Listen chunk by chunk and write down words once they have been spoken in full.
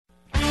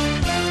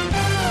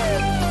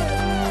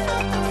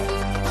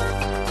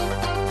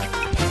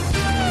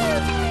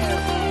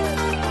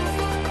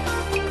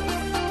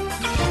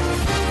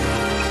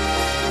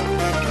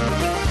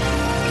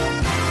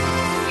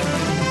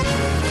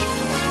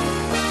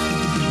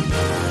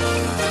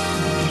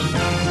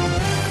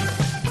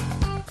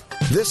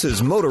This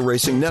is Motor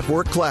Racing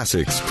Network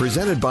Classics,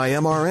 presented by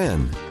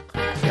MRN.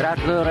 Good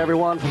afternoon,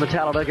 everyone, from the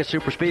Talladega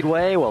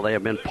Superspeedway. Well, they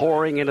have been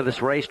pouring into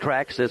this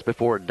racetrack since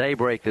before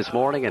daybreak this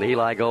morning, and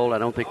Eli Gold, I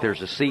don't think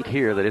there's a seat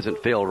here that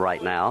isn't filled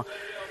right now.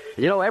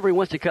 You know, every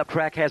Winston Cup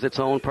track has its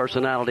own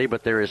personality,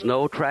 but there is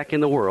no track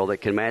in the world that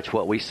can match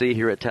what we see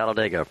here at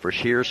Talladega. For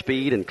sheer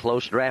speed and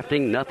close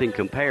drafting, nothing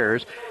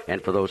compares.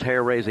 And for those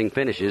hair-raising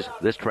finishes,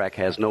 this track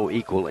has no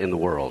equal in the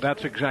world.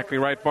 That's exactly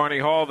right, Barney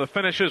Hall. The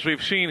finishes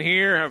we've seen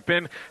here have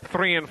been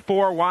 3 and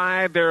 4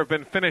 wide. There have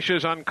been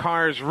finishes on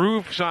cars'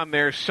 roofs, on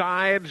their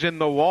sides, in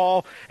the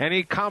wall,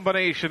 any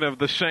combination of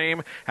the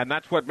same. And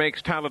that's what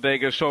makes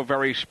Talladega so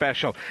very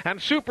special.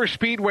 And super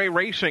speedway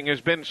racing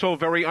has been so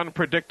very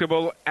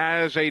unpredictable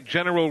as a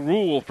general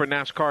rule for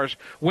NASCAR's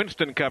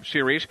Winston Cup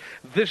Series.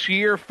 This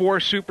year, 4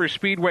 super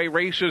speedway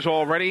races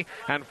already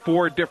and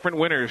 4 different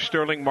winners.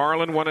 Sterling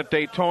Marlin won at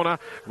Daytona,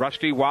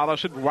 Rusty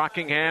Wallace at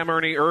Rockingham,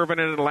 Ernie Irvan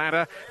in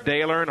Atlanta,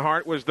 Dale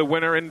Earnhardt was the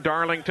winner in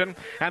Darlington.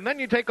 And then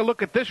you take a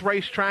look at this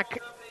racetrack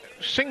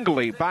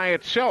singly by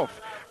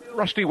itself.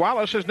 Rusty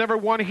Wallace has never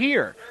won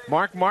here.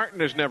 Mark Martin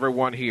has never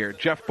won here.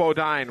 Jeff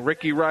Bodine,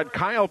 Ricky Rudd,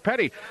 Kyle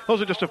Petty.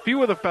 Those are just a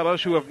few of the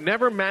fellows who have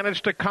never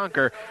managed to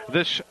conquer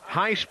this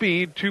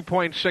high-speed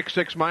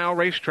 2.66-mile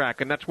racetrack,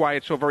 and that's why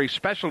it's so very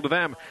special to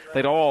them.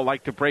 They'd all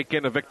like to break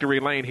into victory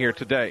lane here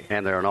today.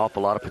 And there are an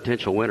awful lot of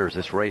potential winners.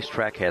 This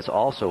racetrack has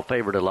also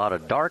favored a lot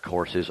of dark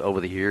horses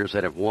over the years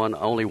that have won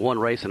only one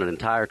race in an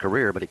entire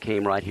career, but it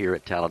came right here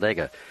at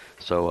Talladega.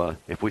 So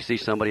if we see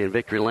somebody in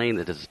victory lane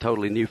that is a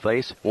totally new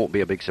face, won't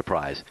be a big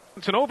surprise.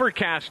 It's an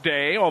overcast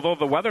day, although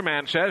the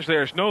weatherman says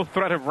there's no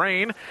threat of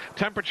rain.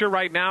 Temperature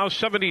right now,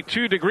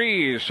 72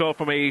 degrees. So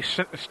from a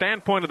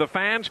standpoint of the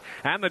fans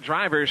and the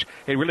drivers,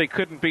 it really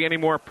couldn't be any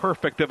more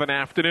perfect of an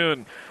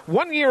afternoon.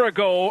 1 year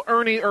ago,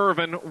 Ernie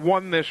Irvan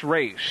won this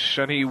race,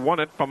 and he won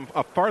it from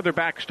a farther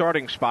back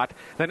starting spot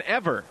than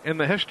ever in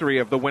the history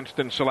of the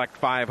Winston Select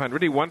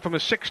 500. He won from a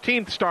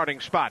 16th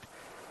starting spot.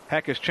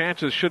 Heck, his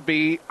chances should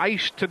be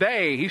iced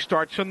today. He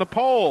starts in the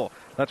pole.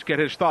 Let's get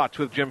his thoughts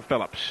with Jim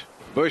Phillips.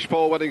 Bush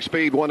pole winning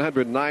speed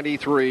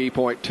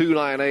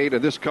 193.298,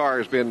 and this car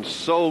has been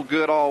so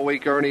good all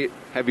week, Ernie.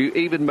 Have you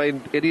even made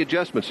any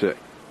adjustments to it?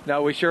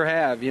 No, we sure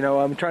have. You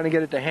know, I'm trying to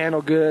get it to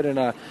handle good, and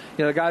the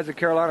guys at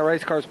Carolina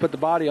Race Cars put the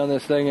body on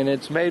this thing, and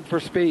it's made for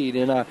speed,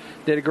 and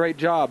did a great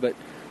job. But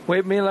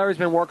me and Larry's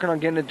been working on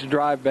getting it to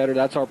drive better.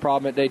 That's our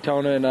problem at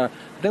Daytona, and I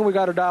think we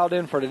got her dialed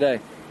in for today.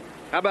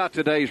 How about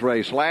today's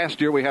race?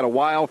 Last year we had a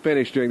wild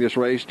finish during this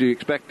race. Do you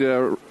expect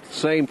the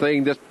same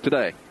thing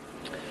today?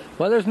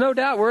 Well, there's no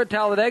doubt we're at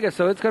Talladega,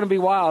 so it's going to be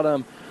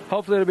wild.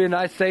 Hopefully it'll be a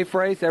nice, safe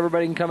race.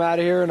 Everybody can come out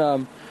of here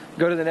and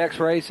go to the next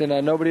race,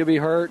 and nobody will be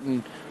hurt,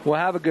 and we'll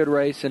have a good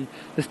race. And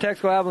this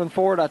Texaco Avalon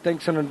Ford, I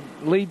think, is going to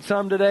lead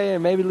some today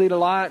and maybe lead a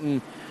lot,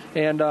 and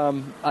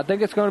I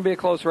think it's going to be a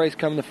close race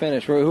come to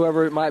finish.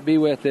 Whoever it might be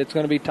with, it's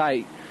going to be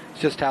tight.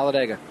 It's just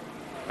Talladega.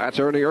 That's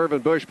Ernie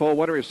Irvan, Bush pole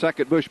winner, his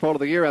second Bush pole of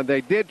the year, and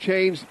they did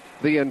change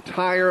the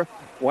entire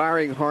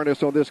wiring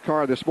harness on this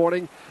car this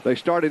morning. They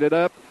started it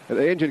up, and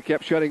the engine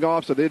kept shutting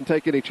off, so they didn't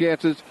take any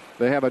chances.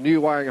 They have a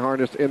new wiring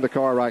harness in the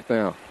car right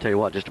now. Tell you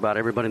what, just about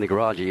everybody in the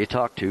garage you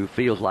talk to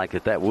feels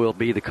like that will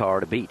be the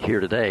car to beat here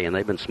today, and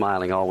they've been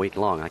smiling all week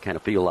long. I kind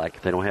of feel like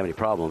if they don't have any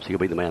problems, he'll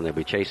be the man they'll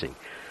be chasing.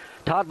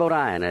 Todd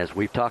Bodine, as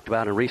we've talked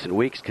about in recent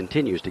weeks,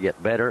 continues to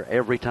get better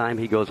every time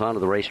he goes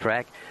onto the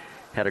racetrack.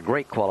 Had a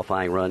great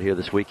qualifying run here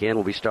this weekend.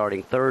 Will be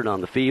starting third on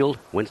the field.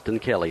 Winston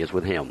Kelly is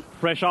with him.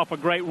 Fresh off a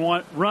great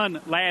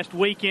run last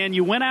weekend.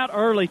 You went out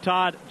early,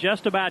 Todd,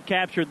 just about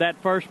captured that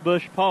first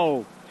Bush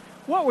pole.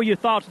 What were your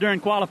thoughts during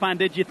qualifying?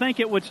 Did you think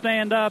it would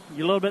stand up?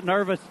 You a little bit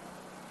nervous?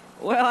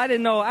 Well, I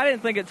didn't know. I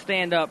didn't think it'd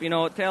stand up. You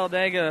know, at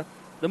Talladega,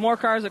 the more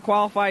cars that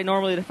qualify,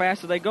 normally the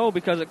faster they go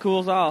because it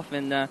cools off.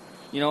 And,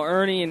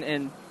 Ernie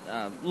and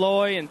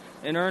Loy and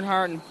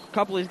Earnhardt and a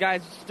couple of these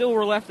guys still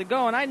were left to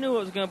go, and I knew it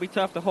was going to be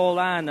tough to hold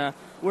on.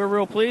 We're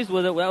real pleased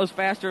with it. That was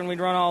faster than we'd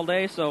run all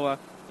day, so,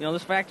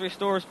 this factory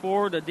stores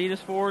Ford, Adidas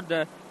Ford,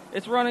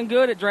 it's running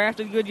good. It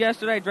drafted good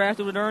yesterday.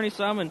 Drafted with Ernie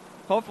some, and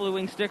hopefully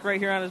we can stick right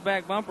here on his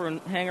back bumper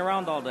and hang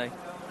around all day.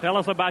 Tell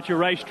us about your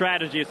race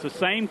strategy. It's the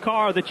same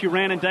car that you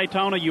ran in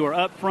Daytona. You were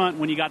up front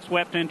when you got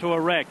swept into a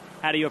wreck.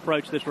 How do you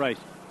approach this race?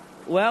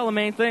 Well, the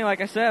main thing, like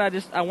I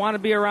said, I want to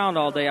be around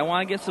all day. I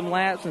want to get some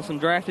laps and some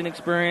drafting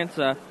experience.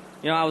 I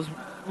was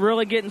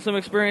really getting some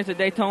experience at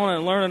Daytona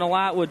and learning a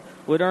lot with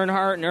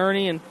Earnhardt and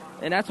Ernie, and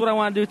that's what I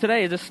want to do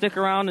today, is just stick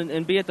around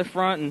and be at the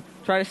front and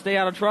try to stay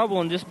out of trouble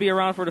and just be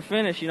around for the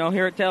finish.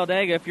 Here at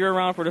Talladega, if you're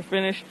around for the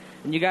finish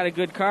and you got a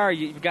good car,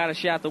 you've got a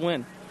shot to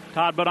win.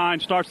 Todd Bodine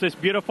starts this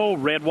beautiful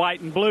red, white,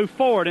 and blue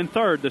Ford in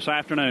third this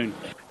afternoon.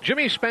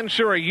 Jimmy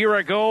Spencer a year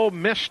ago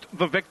missed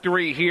the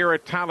victory here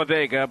at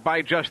Talladega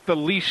by just the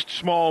least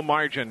small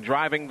margin.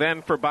 Driving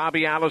then for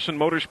Bobby Allison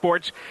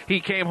Motorsports,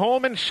 he came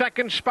home in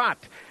second spot.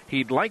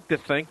 He'd like to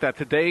think that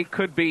today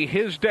could be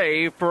his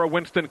day for a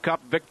Winston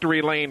Cup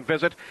victory lane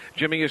visit.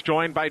 Jimmy is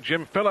joined by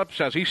Jim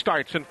Phillips as he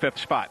starts in fifth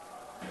spot.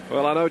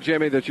 Well, I know,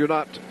 Jimmy, that you're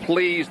not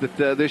pleased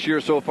that this year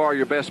so far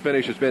your best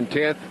finish has been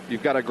 10th.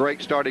 You've got a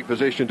great starting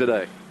position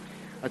today.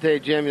 I tell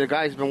you, Jim, the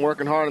guys have been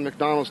working hard on the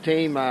McDonald's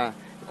team,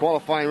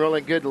 qualifying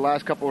really good the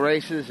last couple of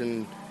races,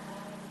 and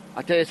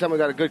I tell you something, we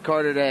got a good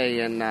car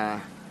today, and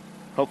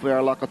hopefully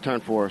our luck will turn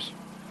for us.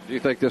 Do you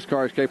think this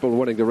car is capable of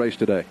winning the race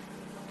today?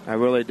 I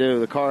really do.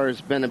 The car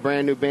has been a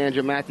brand new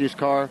Banjo Matthews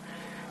car.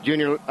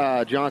 Junior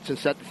Johnson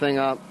set the thing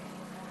up.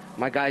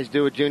 My guys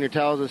do what Junior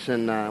tells us,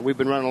 and we've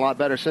been running a lot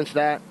better since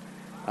that.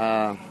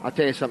 I'll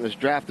tell you something, it's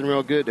drafting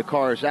real good. The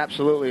car is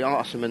absolutely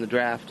awesome in the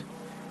draft.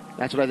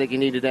 That's what I think you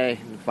need today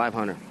in the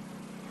 500.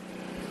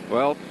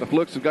 Well, if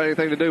looks have got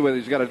anything to do with it,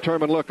 he's got a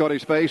determined look on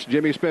his face.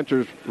 Jimmy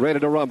Spencer's ready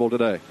to rumble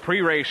today.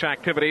 Pre-race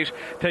activities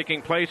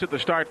taking place at the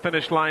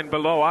start-finish line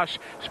below us.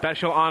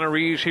 Special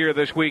honorees here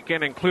this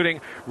weekend,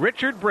 including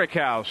Richard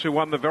Brickhouse, who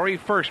won the very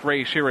first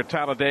race here at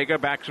Talladega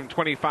back some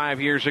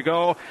 25 years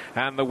ago,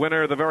 and the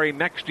winner the very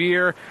next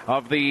year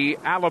of the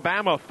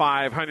Alabama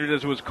 500,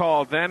 as it was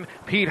called then,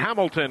 Pete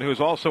Hamilton, who's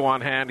also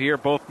on hand here.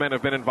 Both men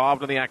have been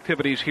involved in the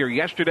activities here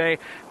yesterday.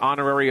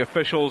 Honorary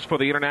officials for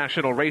the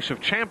International Race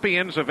of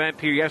Champions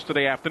event here yesterday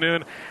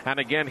afternoon, and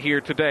again here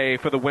today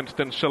for the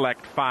Winston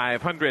Select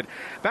 500.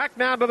 Back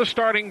now to the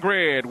starting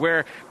grid,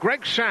 where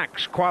Greg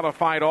Sachs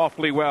qualified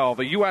awfully well.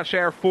 The U.S.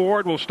 Air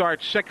Ford will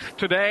start 6th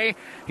today.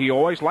 He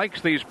always likes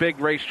these big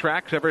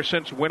racetracks ever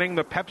since winning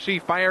the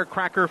Pepsi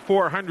Firecracker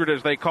 400,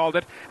 as they called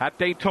it, at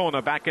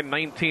Daytona back in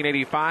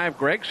 1985.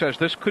 Greg says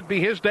this could be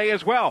his day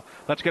as well.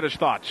 Let's get his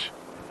thoughts.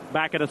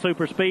 Back at a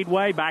super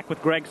speedway, back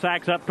with Greg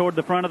Sachs up toward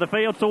the front of the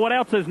field. So what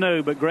else is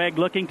new? But Greg,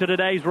 looking to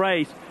today's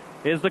race,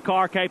 is the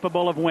car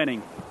capable of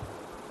winning?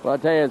 Well, I'll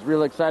tell you, it's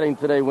real exciting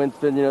today,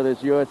 Winston. You know,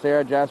 this U.S.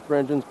 Air Jasper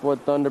Engines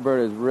Ford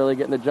Thunderbird is really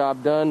getting the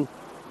job done.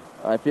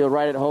 I feel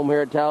right at home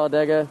here at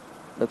Talladega.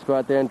 Let's go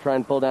out there and try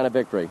and pull down a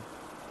victory.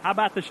 How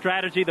about the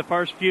strategy the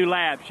first few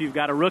laps? You've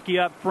got a rookie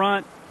up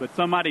front, but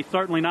somebody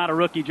certainly not a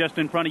rookie just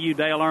in front of you,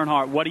 Dale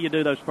Earnhardt. What do you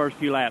do those first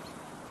few laps?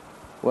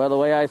 Well, the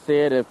way I see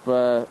it,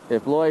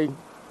 if Lloyd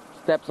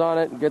steps on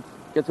it and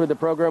gets with the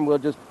program, we'll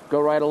just go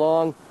right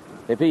along.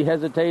 If he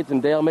hesitates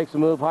and Dale makes a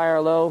move high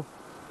or low,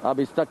 I'll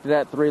be stuck to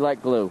that 3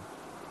 like glue.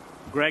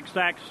 Greg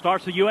Sachs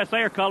starts the U.S.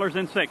 Air colors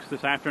in 6th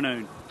this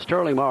afternoon.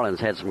 Sterling Marlin's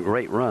had some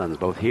great runs,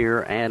 both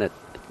here and at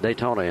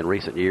Daytona in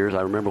recent years.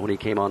 I remember when he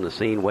came on the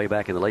scene way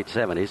back in the late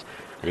 70s,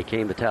 and he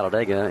came to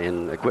Talladega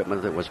in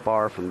equipment that was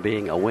far from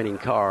being a winning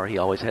car. He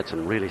always had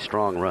some really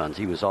strong runs.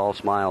 He was all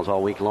smiles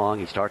all week long.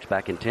 He starts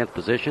back in 10th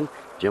position.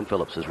 Jim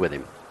Phillips is with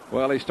him.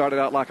 Well, he started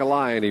out like a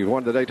lion. He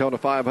won the Daytona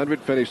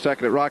 500, finished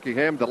second at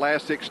Rockingham. The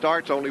last 6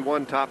 starts, only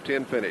one top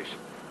 10 finish.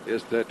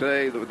 Is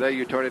today the day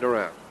you turn it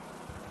around?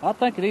 I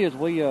think it is.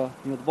 We, the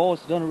boys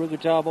have done a really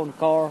good job on the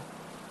car.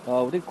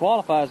 We didn't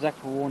qualify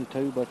exactly for 1 and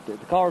 2, but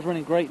the car's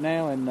running great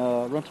now and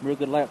run some real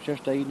good laps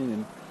yesterday evening.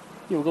 And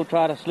we're going to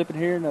try to slip in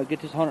here and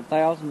get this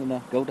 100,000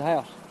 and go to the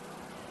house.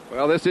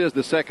 Well, this is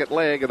the second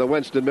leg of the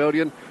Winston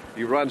Million.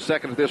 You run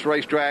second at this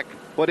racetrack.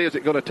 What is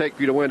it going to take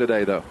for you to win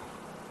today, though?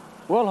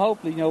 Well,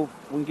 hopefully, we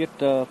can get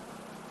 4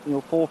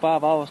 or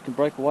 5 of us can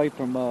break away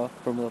from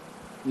the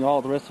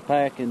all the rest of the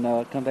pack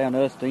and come down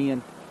to us at the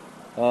end.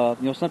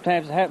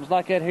 Sometimes it happens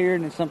like that here,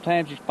 and then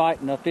sometimes you're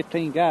fighting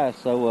 15 guys.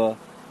 So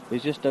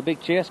it's just a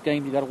big chess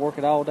game. You got to work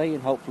it all day,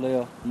 and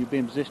hopefully you'll be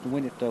in position to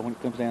win it when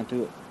it comes down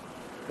to it.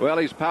 Well,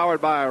 he's powered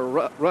by a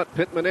Rutt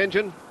Pittman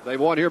engine. They've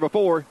won here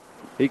before.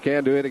 He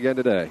can do it again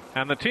today.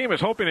 And the team is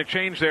hoping to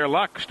change their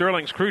luck.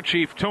 Sterling's crew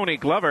chief, Tony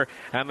Glover,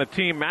 and the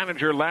team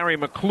manager, Larry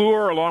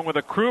McClure, along with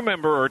a crew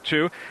member or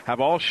two, have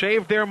all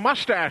shaved their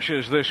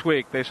mustaches this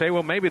week. They say,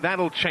 well, maybe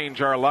that'll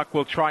change our luck.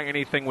 We'll try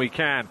anything we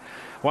can.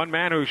 One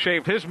man who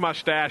shaved his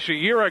mustache a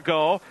year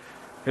ago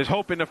is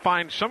hoping to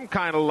find some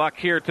kind of luck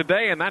here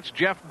today, and that's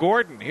Jeff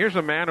Gordon. Here's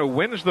a man who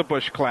wins the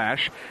Busch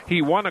Clash.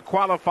 He won a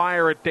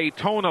qualifier at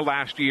Daytona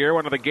last year,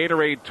 one of the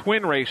Gatorade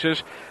Twin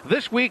races.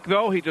 This week,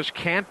 though, he just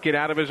can't get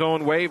out of his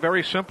own way.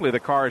 Very simply, the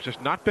car has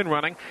just not been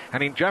running,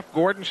 and Jeff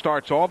Gordon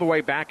starts all the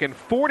way back in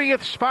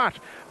 40th spot.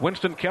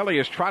 Winston Kelly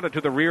has trotted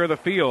to the rear of the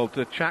field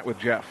to chat with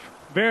Jeff.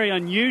 Very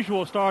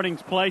unusual starting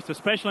place,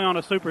 especially on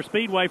a super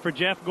speedway for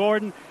Jeff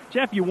Gordon.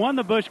 Jeff, you won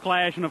the Busch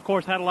Clash and, of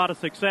course, had a lot of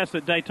success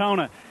at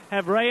Daytona.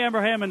 Have Ray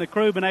Abraham and the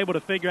crew been able to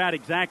figure out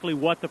exactly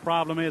what the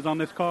problem is on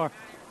this car?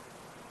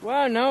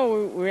 Well,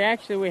 no, we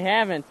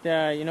haven't.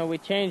 We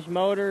changed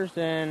motors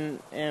and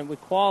we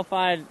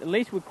qualified. At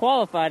least we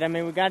qualified. I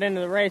mean, we got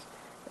into the race.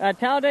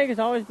 Talladega's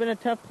always been a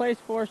tough place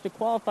for us to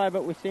qualify,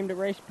 but we seem to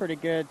race pretty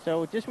good.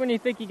 So just when you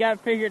think you got it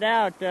figured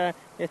out,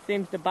 it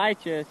seems to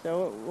bite you.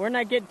 So we're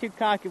not getting too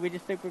cocky. We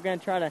just think we're going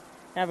to try to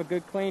have a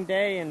good, clean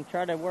day and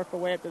try to work our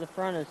way up to the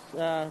front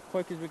as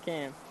quick as we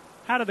can.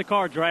 How did the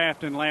car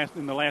draft in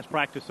the last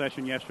practice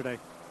session yesterday?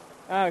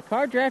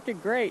 Car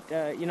drafted great.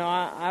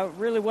 I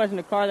really wasn't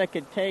a car that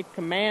could take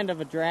command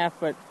of a draft,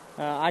 but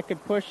I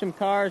could push some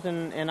cars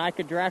and I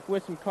could draft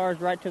with some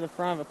cars right to the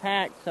front of a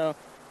pack. So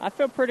I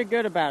feel pretty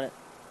good about it.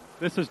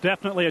 This is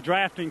definitely a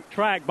drafting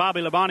track.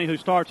 Bobby Labonte, who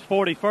starts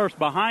 41st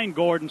behind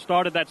Gordon,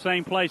 started that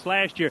same place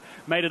last year,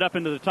 made it up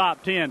into the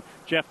top 10.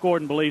 Jeff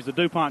Gordon believes the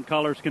DuPont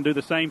colors can do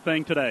the same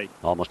thing today.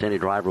 Almost any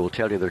driver will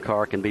tell you their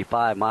car can be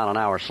 5 miles an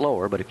hour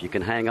slower, but if you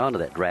can hang on to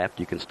that draft,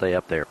 you can stay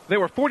up there. There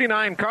were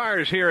 49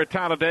 cars here at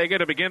Talladega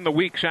to begin the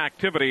week's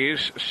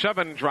activities.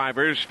 7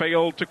 drivers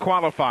failed to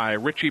qualify.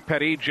 Richie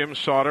Petty, Jim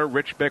Sauter,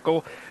 Rich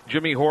Bickle,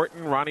 Jimmy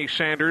Horton, Ronnie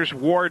Sanders,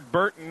 Ward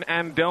Burton,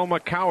 and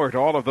Delma Cowart.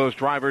 All of those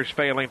drivers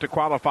failing to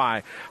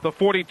qualify. The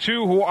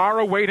 42 who are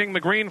awaiting the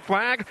green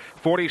flag.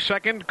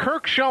 42nd,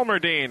 Kirk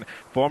Shelmerdine,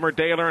 former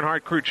Dale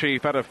Earnhardt crew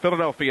chief out of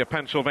Philadelphia,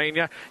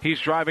 Pennsylvania. He's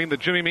driving the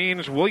Jimmy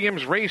Means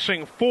Williams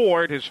Racing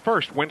Ford, his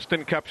first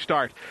Winston Cup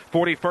start.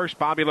 41st,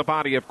 Bobby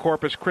Labonte of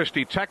Corpus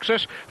Christi,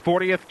 Texas.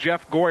 40th,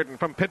 Jeff Gordon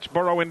from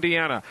Pittsboro,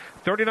 Indiana.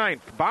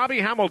 39th, Bobby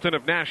Hamilton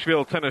of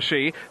Nashville,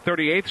 Tennessee.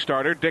 38th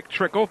starter, Dick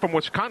Trickle from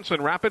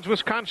Wisconsin Rapids,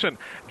 Wisconsin.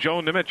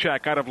 Joe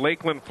Nemechek out of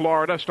Lakeland,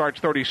 Florida,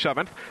 starts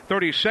 37th.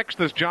 36th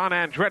is John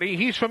Andretti.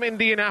 He's from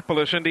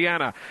Indianapolis,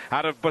 Indiana.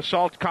 Out of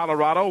Basalt,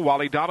 Colorado,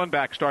 Wally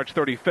Dallenbach starts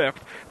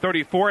 35th.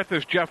 34th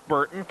is Jeff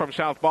Burton from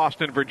South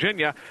Boston, Virginia.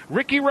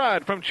 Ricky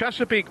Rudd from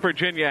Chesapeake,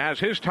 Virginia has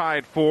his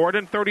tied Ford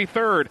in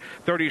 33rd.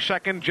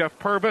 32nd, Jeff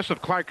Purvis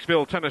of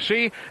Clarksville,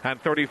 Tennessee.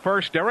 And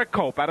 31st, Derek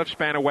Cope out of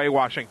Spanaway,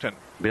 Washington.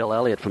 Bill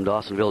Elliott from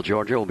Dawsonville,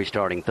 Georgia will be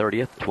starting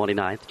 30th.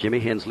 29th, Jimmy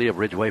Hensley of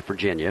Ridgeway,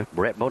 Virginia.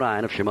 Brett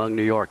Bodine of Chemung,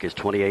 New York is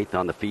 28th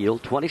on the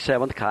field.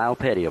 27th, Kyle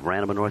Petty of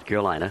Random, North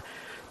Carolina.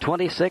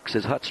 26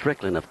 is Hut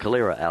Strickland of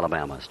Calera,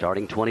 Alabama.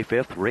 Starting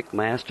 25th, Rick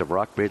Mast of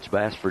Rockbridge,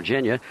 Bass,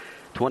 Virginia.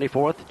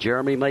 24th,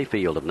 Jeremy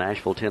Mayfield of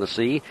Nashville,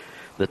 Tennessee.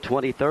 The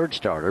 23rd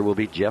starter will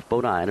be Jeff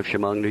Bodine of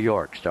Chemung, New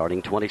York.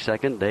 Starting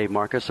 22nd, Dave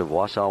Marcus of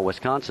Wausau,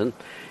 Wisconsin.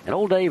 And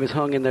old Dave has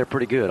hung in there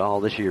pretty good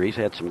all this year. He's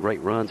had some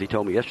great runs. He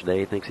told me yesterday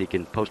he thinks he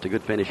can post a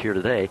good finish here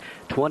today.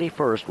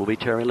 21st will be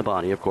Terry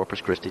Labonte of Corpus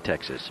Christi,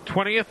 Texas.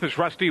 20th is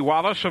Rusty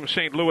Wallace from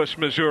St. Louis,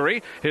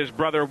 Missouri. His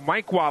brother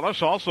Mike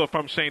Wallace, also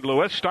from St.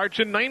 Louis, starts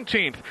in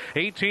 19th.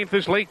 18th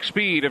is Lake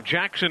Speed of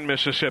Jackson,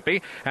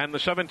 Mississippi. And the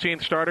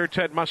 17th starter,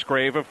 Ted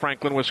Musgrave of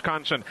Franklin,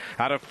 Wisconsin.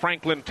 Out of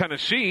Franklin,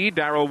 Tennessee,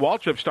 Darrell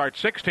Waltrip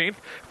starts 16th.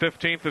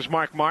 15th is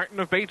Mark Martin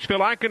of Batesville,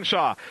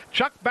 Arkansas.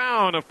 Chuck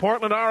Bown of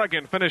Portland,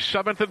 Oregon finished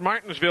 7th at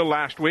Martinsville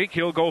last week.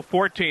 He'll go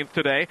 14th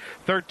today.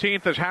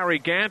 13th is Harry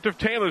Gant of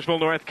Taylorsville,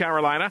 North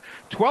Carolina.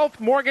 12th,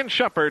 Morgan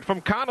Shepard from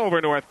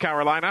Conover, North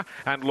Carolina.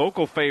 And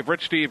local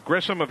favorite Steve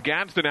Grissom of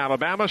Gadsden,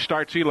 Alabama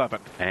starts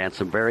 11th. And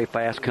some very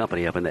fast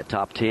company up in that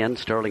top 10.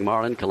 Sterling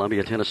Marlin,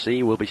 Columbia,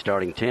 Tennessee, will be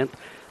starting 10th.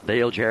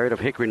 Dale Jarrett of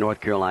Hickory, North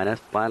Carolina,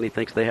 finally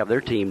thinks they have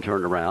their team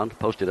turned around.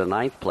 Posted a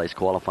 9th place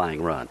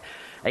qualifying run.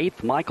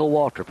 8th, Michael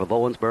Waltrip of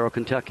Owensboro,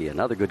 Kentucky.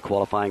 Another good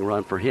qualifying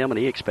run for him, and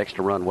he expects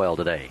to run well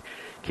today.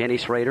 Kenny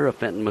Schrader of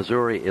Fenton,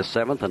 Missouri is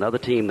 7th, another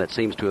team that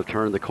seems to have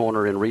turned the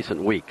corner in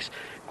recent weeks.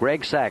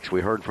 Greg Sachs, we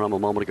heard from a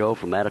moment ago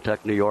from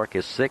Mattituck, New York,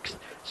 is 6th.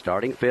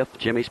 Starting 5th,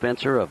 Jimmy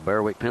Spencer of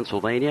Berwick,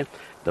 Pennsylvania.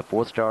 The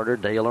 4th starter,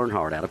 Dale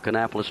Earnhardt out of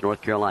Kannapolis,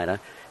 North Carolina.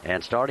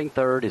 And starting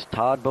 3rd is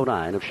Todd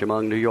Bodine of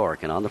Chemung, New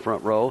York. And on the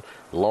front row,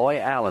 Loy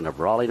Allen of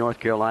Raleigh, North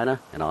Carolina.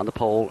 And on the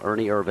pole,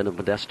 Ernie Irvin of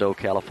Modesto,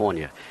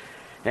 California.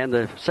 And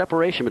the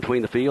separation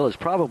between the field is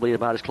probably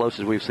about as close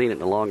as we've seen it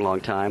in a long,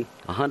 long time.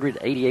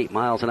 188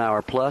 miles an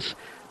hour plus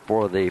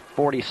for the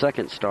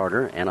 42nd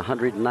starter and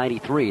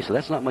 193, so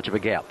that's not much of a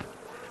gap.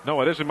 No,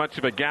 it isn't much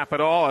of a gap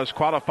at all, as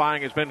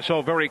qualifying has been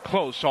so very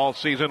close all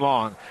season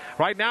long.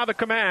 Right now, the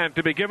command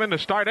to be given to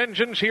start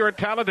engines here at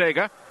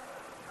Talladega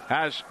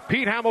as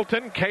Pete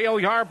Hamilton, Cale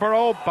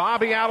Yarborough,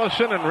 Bobby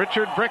Allison, and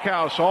Richard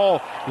Brickhouse all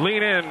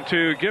lean in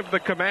to give the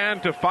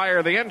command to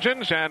fire the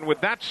engines. And with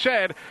that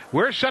said,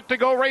 we're set to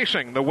go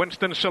racing. The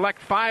Winston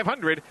Select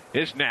 500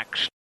 is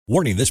next.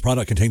 Warning, this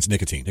product contains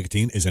nicotine.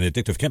 Nicotine is an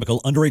addictive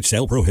chemical. Underage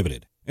sale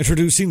prohibited.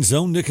 Introducing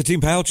Zone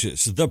Nicotine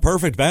Pouches, the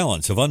perfect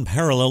balance of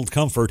unparalleled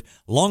comfort,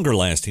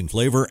 longer-lasting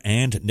flavor,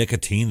 and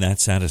nicotine that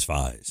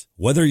satisfies.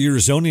 Whether you're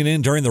zoning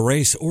in during the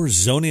race or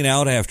zoning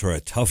out after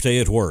a tough day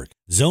at work,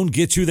 Zone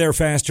gets you there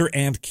faster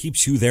and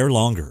keeps you there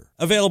longer.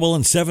 Available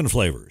in 7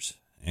 flavors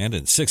and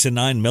in 6 and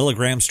 9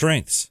 milligram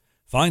strengths.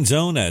 Find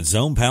Zone at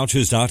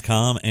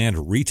zonepouches.com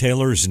and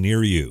retailers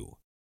near you.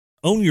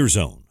 Own your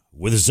Zone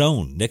with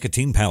Zone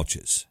Nicotine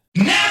Pouches.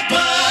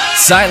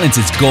 Silence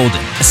is golden,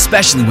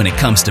 especially when it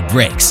comes to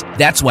brakes.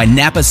 That's why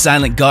Napa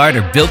Silent Guard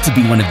are built to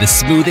be one of the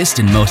smoothest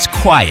and most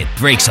quiet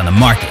brakes on the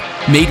market.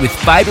 Made with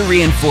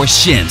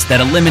fiber-reinforced shims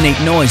that eliminate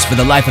noise for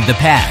the life of the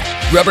pad,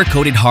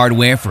 rubber-coated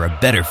hardware for a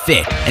better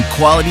fit, and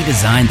quality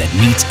design that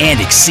meets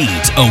and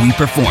exceeds OE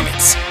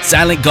performance.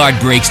 Silent Guard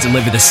brakes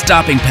deliver the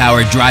stopping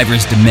power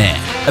drivers demand.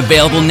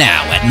 Available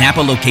now at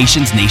Napa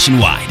locations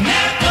nationwide.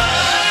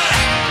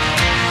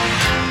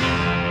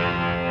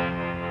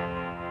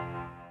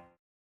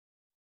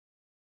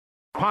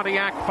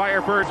 Pontiac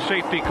Firebird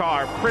safety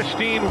car,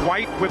 pristine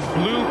white with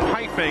blue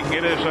piping.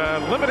 It is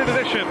a limited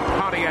edition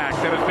Pontiac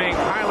that is being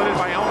piloted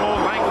by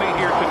Elmo Langley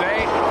here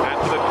today. And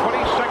for the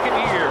 22nd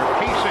year,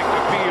 pacing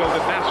the field in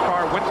with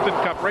NASCAR Winston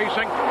Cup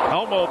Racing.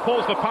 Elmo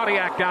pulls the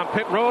Pontiac down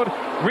pit road.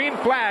 Green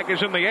flag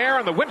is in the air,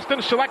 and the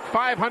Winston Select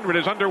 500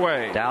 is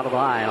underway. Down the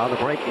line, on the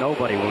break,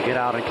 nobody will get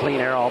out in clean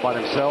air all by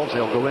themselves.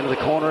 They'll go into the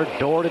corner,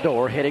 door to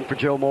door, heading for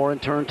Joe Moore in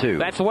turn 2.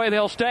 That's the way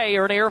they'll stay.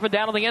 Ernie Irvin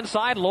down on the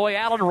inside. Loy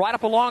Allen right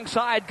up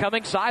alongside,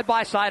 coming side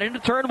by side into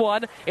turn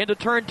 1. Into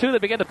turn 2, they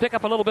begin to pick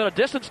up a little bit of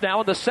distance now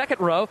in the second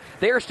row.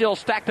 They're still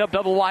stacked up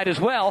double wide as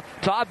well.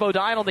 Todd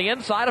Bodine on the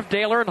inside of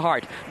Dale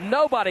Earnhardt.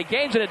 Nobody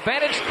gains an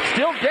advantage.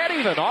 Still dead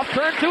even. Off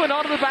turn 2 and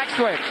onto the back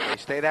straight. They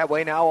stay that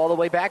way now all the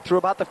way back through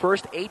about the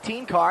first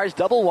 18 cars.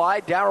 Double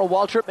wide. Darrell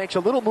Waltrip makes a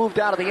little move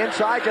down to the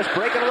inside, just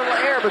breaking a little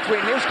air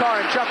between his car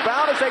and Chuck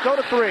Bound as they go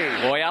to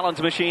 3. Loy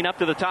Allen's machine up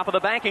to the top of the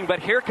banking, but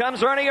here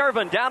comes Ernie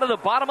Irvin down to the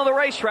bottom of the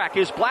racetrack.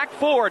 His black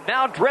Ford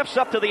now drifts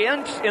up to the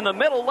end in the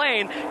middle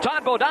lane.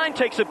 Todd Bodine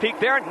takes a peek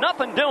there.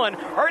 Nothing doing.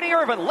 Ernie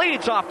Irvin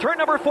leads off turn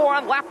number 4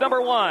 on lap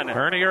number 1.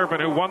 Ernie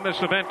Irvin, who won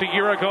this event a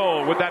year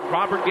ago with that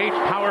Robert Gates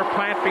power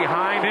plant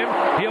behind him,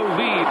 he'll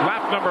lead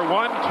lap number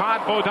 1.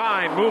 Todd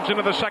Bodine moves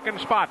into the second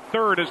spot.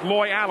 Third is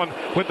Loy Allen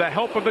with the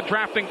help of the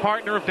drafting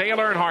partner of Dale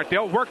Earnhardt.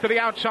 They'll work to the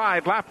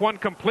outside. Lap 1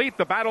 complete.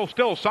 The battle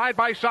still side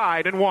by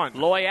side in 1.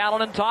 Loy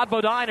Allen and Todd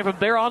Bodine, and from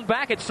there on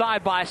back, it's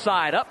side by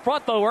side. Up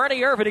front, though,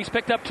 Ernie Irvin, he's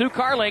picked up 2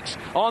 car links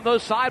on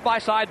those side by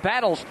side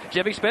battles.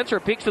 Jimmy Spencer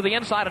peeks to the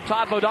inside of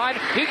Todd Bodine.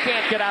 He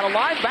can't get out of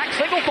line. Back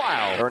single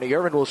file. Ernie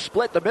Irvin will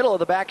split the middle of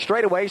the back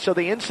straightaway, so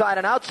the inside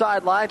and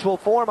outside lines will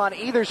form on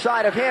either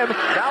side of him.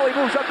 Now he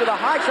moves up to the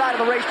high side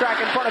of the racetrack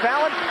in front of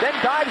Allen, then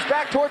dives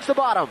back towards the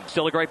bottom.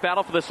 Still a great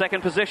battle for the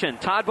second position.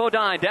 Todd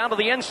Bodine down to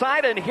the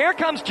inside, and here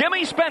comes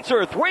Jimmy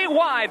Spencer. 3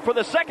 wide for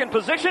the second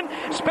position.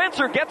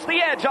 Spencer gets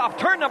the edge off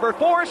turn number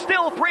 4,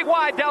 still 3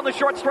 wide down the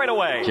short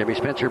straightaway. Jimmy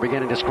Spencer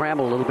beginning to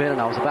scramble a little bit,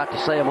 and I was about to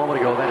say a moment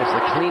ago that is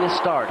the cleanest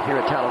start here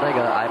at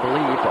Talladega, I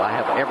believe, I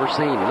have ever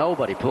seen.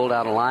 Nobody pulled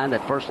out a line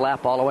that first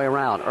lap all the way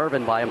around.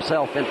 Irvin by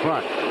himself in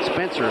front.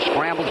 Spencer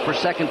scrambles for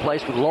second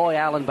place with Loy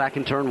Allen back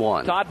in turn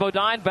 1. Todd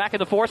Bodine back in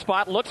the 4th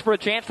spot, looks for a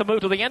chance to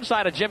move to the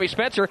inside of Jimmy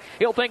Spencer.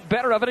 He'll think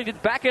better of it and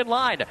get back in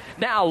line.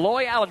 Now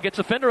Loy Allen gets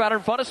a fender out in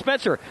front of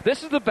Spencer.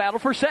 This is the battle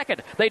for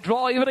second. They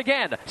draw even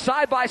again.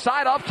 Side by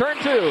side off turn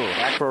 2.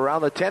 Back for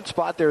around the 10th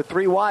spot. They're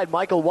 3 wide.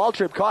 Michael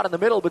Waltrip caught in the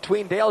middle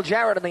between Dale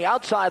Jarrett and the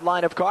outside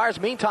line of cars.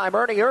 Meantime,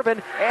 Ernie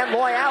Irvin and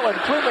Loy Allen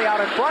cleanly out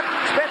in front.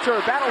 Spencer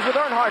battles with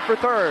Earnhardt for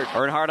 3rd.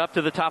 Earnhardt up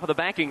to the top of the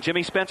banking.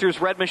 Jimmy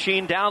Spencer's red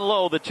machine down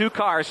low. The 2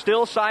 cars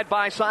still side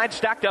by side,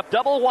 stacked up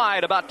double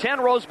wide, about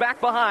 10 rows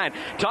back behind.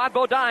 Todd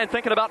Bodine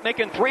thinking about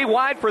making 3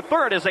 wide for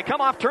 3rd as they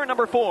come off turn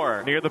number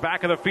 4. Near the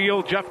back of the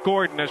field, Jeff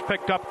Gordon has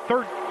picked up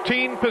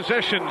 13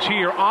 positions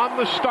here on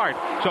the start.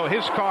 So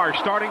his car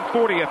starting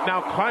 40th,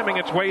 now climbing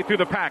its way through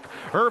the pack.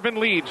 Irvin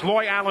leads,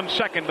 Loy Allen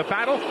second. The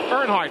battle,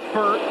 Earnhardt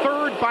for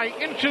 3rd by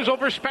inches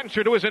over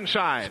Spencer to his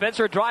inside.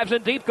 Spencer drives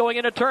in deep going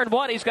into turn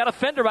 1. He's got a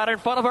fender out in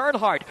front of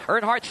Earnhardt.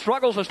 Earnhardt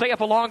struggles to stay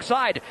up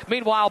alongside.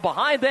 Meanwhile,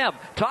 behind them,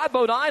 Todd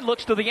Bodine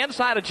looks to the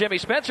inside of Jimmy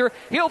Spencer.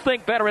 He'll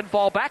think better and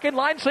fall back in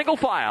line single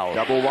file.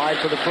 Double wide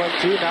for the front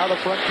 2, now the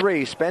front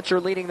 3. Spencer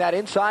leading that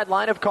inside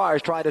line of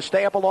cars, trying to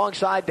stay up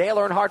alongside Dale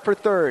Earnhardt for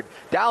 3rd.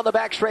 Down the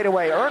back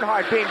straightaway,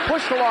 Earnhardt being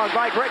pushed along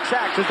by Greg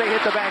Sachs as they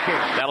hit the banking.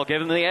 That'll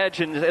give him the edge,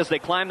 and as they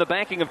climb the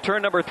banking of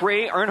turn number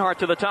 3, Earnhardt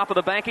to the top of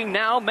the banking,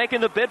 now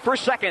making the bid for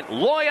second.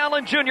 Loy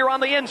Allen Jr. on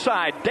the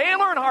inside. Dale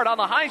Earnhardt on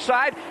the high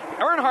side.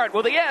 Earnhardt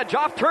with the edge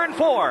off turn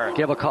 4.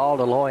 Give a call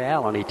to Loy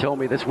Allen. He told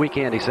me this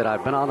weekend, he said,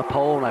 I've been on the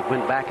pole and I've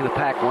been back in the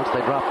pack once they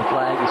dropped the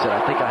flag. He said,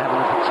 I think I have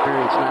enough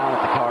experience now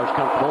if the car's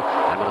comfortable.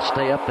 I'm going to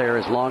stay up there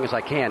as long as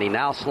I can. He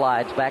now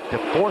slides back to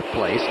 4th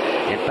place.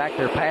 In fact,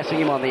 they're passing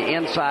him on the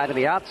inside and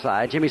the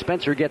outside. Jimmy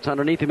Spencer gets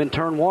underneath him in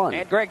turn 1.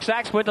 And Greg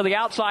Sachs went to the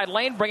outside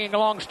lane, bringing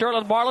along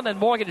Sterling Marlin and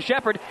Morgan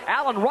Shepherd.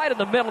 Allen right in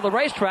the middle of the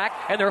racetrack,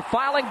 and they're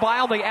filing by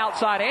on the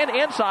outside and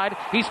inside.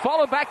 He's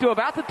fallen back to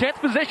about the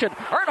 10th position.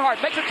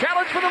 Earnhardt makes a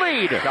challenge for the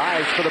lead.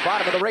 Dives for the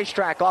bottom of the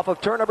racetrack off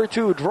of turn number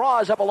 2.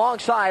 Draws up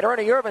alongside.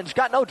 Ernie Irvin's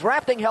got no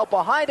drafting help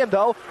behind him,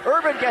 though.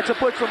 Irvin gets a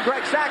push from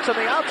Greg Sachs on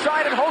the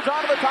outside and holds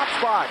on to the top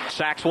spot.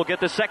 Sachs will get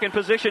the second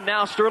position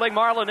now. Sterling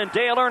Marlin and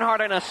Dale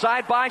Earnhardt in a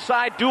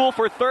side-by-side duel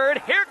for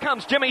 3rd. Here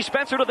comes Jimmy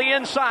Spencer to the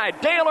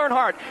inside. Dale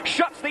Earnhardt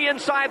shuts the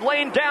inside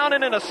lane down,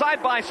 and in a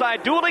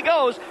side-by-side duel he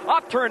goes.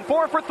 Up turn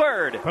 4 for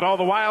 3rd. But all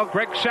the while,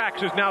 Greg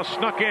Sachs is now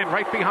snuck in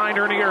right behind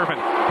Ernie Irvin.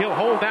 He'll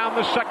hold down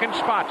the second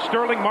spot.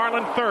 Sterling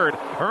Marlin 3rd.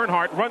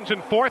 Earnhardt runs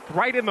in 4th,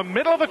 right in the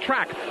middle of the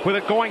track, with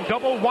it going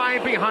double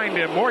wide behind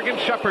him. Morgan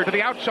Shepherd to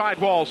the outside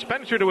wall.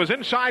 Spencer to his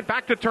inside,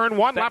 back to turn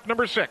 1, lap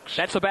number 6.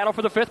 That's the battle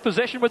for the 5th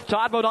position with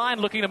Todd Bodine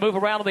looking to move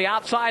around on the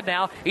outside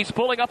now. He's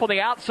pulling up on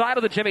the outside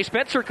of the Jimmy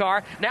Spencer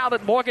car now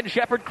that Morgan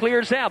Shepherd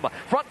clears him.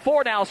 Front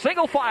 4 now,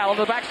 single file on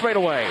the back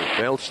straightaway.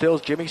 Well, still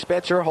Jimmy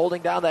Spencer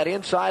holding down that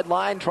inside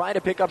line, trying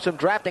to pick up some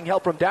drafting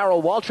help from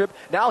Darrell Waltrip.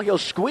 Now he'll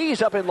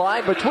squeeze up in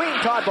line between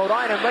Todd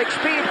Bodine and make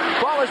speed,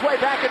 fall his way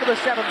back into the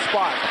 7th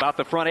spot. About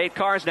the front 8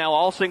 cars now,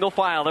 all single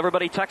file.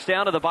 Everybody tucks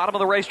down to the bottom of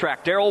the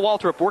racetrack. Darrell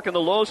Waltrip working the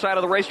low side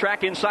of the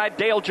racetrack inside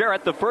Dale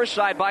Jarrett. The first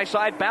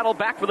side-by-side battle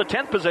back for the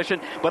 10th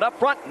position. But up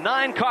front,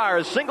 9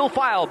 cars, single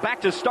file,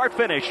 back to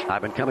start-finish.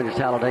 I've been coming to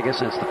Talladega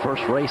since the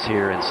first race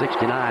here, and And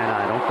 69,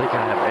 I don't think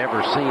I have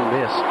ever seen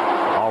this.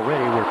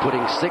 Already we're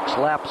putting 6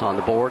 laps on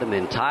the board, and the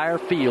entire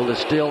field is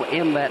still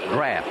in that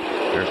draft.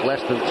 There's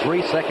less than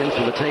 3 seconds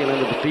from the tail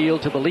end of the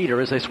field to the leader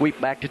as they sweep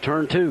back to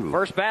turn 2.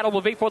 First battle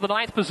will be for the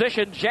 9th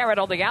position. Jarrett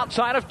on the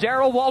outside of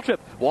Darrell Waltrip.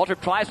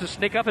 Waltrip tries to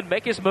sneak up and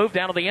make his move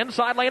down to the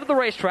inside lane of the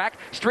racetrack.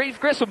 Steve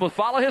Grissom will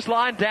follow his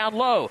line down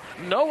low.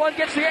 No one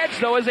gets the edge,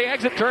 though, as they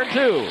exit turn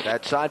 2.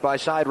 That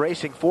side-by-side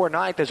racing for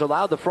 9th has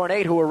allowed the front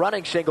 8 who are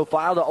running single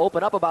file to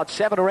open up about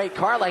 7 or 8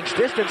 car lengths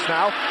distance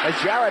now as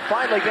Jarrett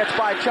finally gets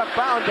by Chuck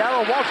Bound.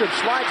 Darrell Waltrip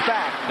slides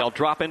back. They'll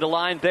drop into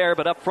line there,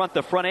 but up front,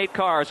 the front 8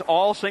 cars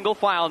all single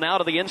file now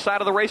to the inside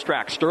of the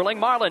racetrack. Sterling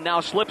Marlin now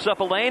slips up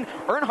a lane.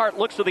 Earnhardt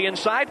looks to the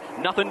inside.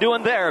 Nothing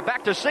doing there.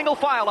 Back to single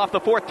file off the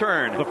 4th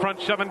turn. The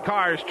front 7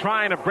 cars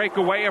trying to break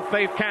away if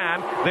they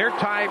can. They're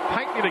tied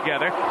tightly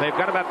together. They've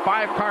got about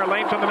 5 car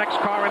lengths on the next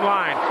car in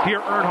line. Here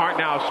Earnhardt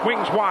now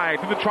swings wide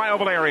through the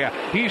tri-oval area.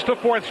 He's to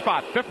 4th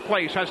spot. 5th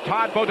place has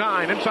Todd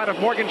Bodine inside of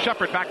Morgan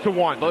Shepherd back to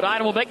 1.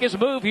 Bodine will make his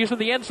move. He's in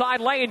the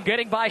inside lane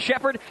getting by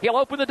Shepherd. He'll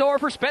open the door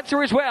for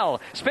Spencer as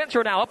well.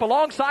 Spencer now up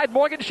alongside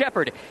Morgan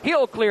Shepherd.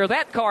 He'll clear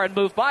that car and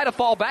move by to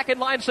fall back in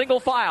line single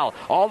file.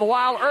 All the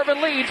while,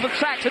 Irvin leads with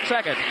Sachs in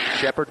 2nd.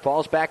 Shepherd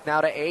falls back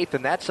now to 8th,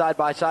 and that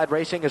side-by-side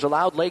racing has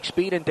allowed Lake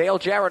Speed and Dale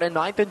Jarrett in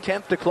 9th and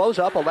 10th to close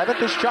up.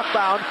 11th is Chuck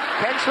Bound.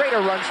 Ken Schrader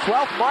runs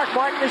 12th. Mark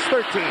Martin is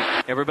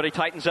 13th. Everybody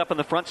tightens up in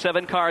the front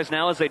 7 cars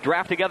now as they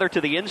draft together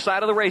to the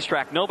inside of the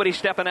racetrack. Nobody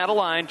stepping out of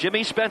line.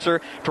 Jimmy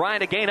Spencer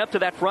trying to gain up to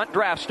that front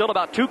draft. Still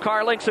about 2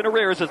 car lengths in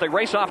arrears as they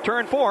race off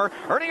turn 4.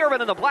 Ernie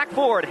Irvin in the black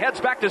Ford heads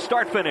back to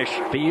start-finish.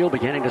 Field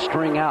beginning to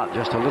string out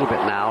just a little bit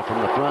now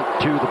from the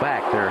front to the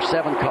back. There are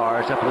 7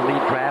 cars up in the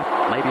lead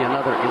draft, maybe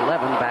another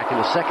 11 back in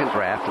the second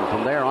draft, and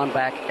from there on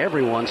back,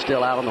 everyone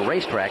still out on the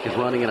racetrack is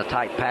running in a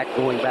tight pack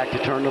going back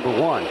to turn number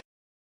 1.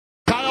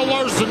 Kyle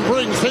Larson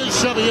brings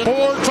his Chevy in 4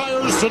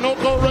 tires,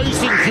 Sunoco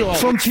Racing Fuel.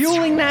 From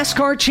fueling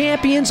NASCAR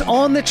champions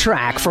on the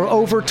track for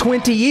over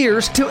 20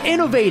 years to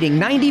innovating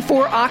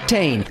 94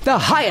 octane, the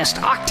highest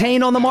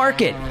octane on the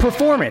market.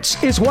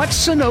 Performance is what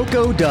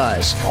Sunoco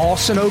does. All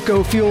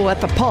Sunoco fuel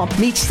at the pump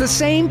meets the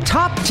same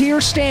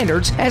top-tier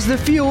standards as the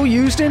fuel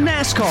used in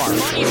NASCAR.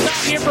 Money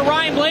stop here for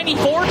Ryan Blaney.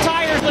 4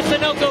 tires with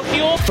Sunoco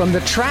fuel. From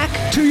the track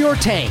to your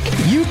tank,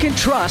 you can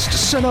trust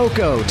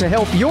Sunoco to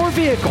help your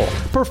vehicle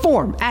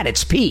perform at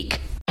its peak.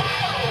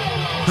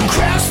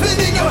 Craftsman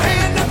in your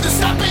hand, nothing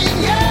stopping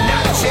you.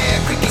 Not a chair,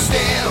 creaky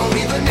stand, or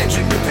even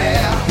engine repair.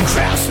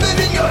 Craftsman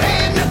in your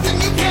hand, nothing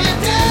you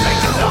can't do.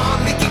 Make the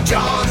lawn, Mickey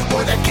John,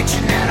 or that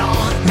kitchenette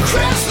on.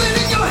 Craftsman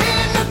in your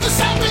hand, nothing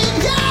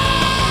stopping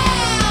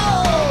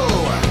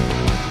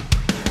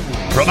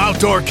you. From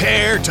outdoor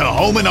care to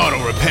home and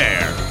auto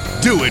repair,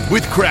 do it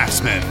with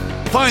Craftsman.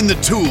 Find the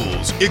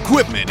tools,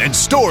 equipment, and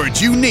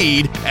storage you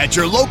need at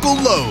your local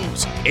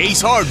Lowe's,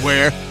 Ace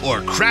Hardware,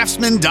 or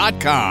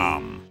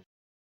Craftsman.com.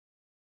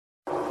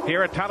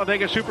 Here at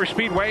Talladega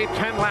Superspeedway,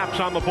 10 laps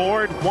on the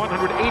board,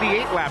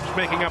 188 laps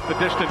making up the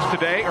distance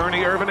today.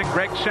 Ernie Irvin and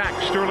Greg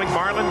Sachs, Sterling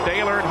Marlin,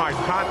 Dale Earnhardt,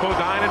 Todd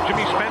Bodine, and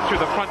Jimmy Spencer,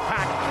 the front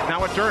pack.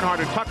 Now it's Earnhardt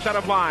who tucks out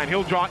of line.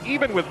 He'll draw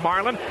even with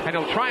Marlin, and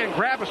he'll try and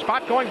grab a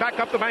spot going back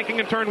up the banking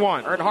in turn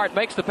 1. Earnhardt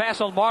makes the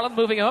pass on Marlin,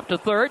 moving him up to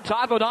 3rd.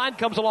 Todd Bodine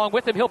comes along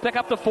with him. He'll pick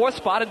up the 4th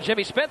spot, and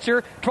Jimmy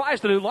Spencer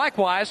tries to do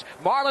likewise.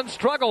 Marlin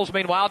struggles,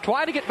 meanwhile,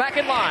 trying to get back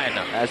in line.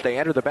 As they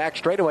enter the back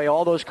straightaway,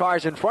 all those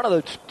cars in front of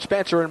the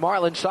Spencer and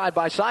Marlin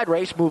side-by-side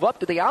race move up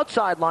to the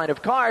outside line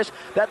of cars.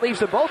 That leaves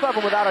the both of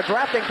them without a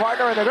drafting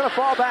partner, and they're going to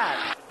fall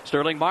back.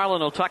 Sterling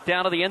Marlin will tuck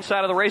down to the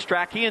inside of the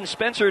racetrack. He and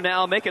Spencer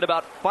now make it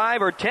about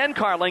 5 or 10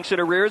 car lengths in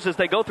arrears as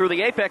they go through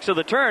the apex of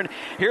the turn.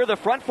 Here the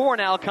front 4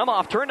 now come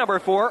off turn number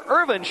 4.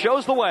 Irvin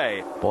shows the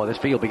way. Boy, this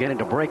field beginning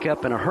to break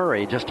up in a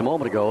hurry just a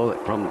moment ago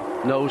from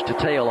nose to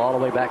tail all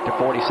the way back to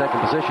 42nd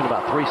position,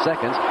 about 3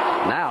 seconds.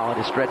 Now it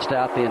is stretched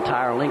out the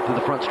entire length of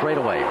the front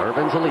straightaway.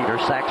 Irvin's the leader.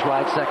 Sachs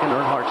rides 2nd.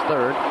 Earnhardt's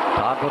 3rd.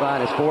 Todd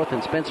Bodine is 4th,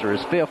 and Spencer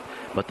is 5th.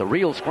 But the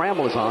real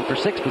scramble is on for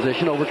 6th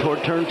position over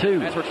toward turn 2.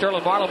 That's where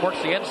Sterling Marlin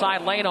works the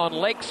inside lane on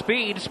Lake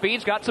Speed.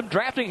 Speed's got some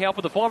drafting help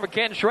with the former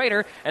Ken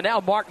Schrader, and now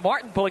Mark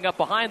Martin pulling up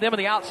behind them in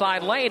the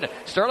outside lane.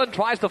 Sterling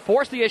tries to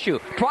force the issue,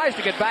 tries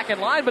to get back in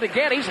line, but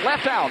again, he's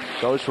left out.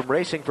 Goes from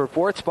racing for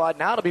 4th spot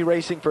now to be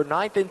racing for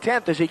 9th and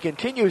 10th as he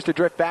continues to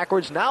drift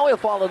backwards. Now he'll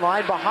fall in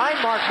line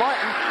behind Mark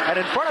Martin and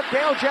in front of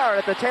Dale Jarrett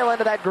at the tail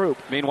end of that group.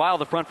 Meanwhile,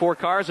 the front 4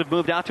 cars have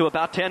moved out to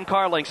about 10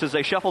 car lengths as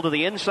they shuffle to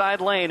the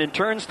inside lane in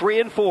turns 3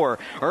 and 4.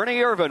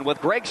 Ernie Irvin with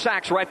Greg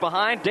Sachs right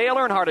behind. Dale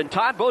Earnhardt and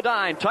Todd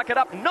Bodine tuck it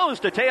up nose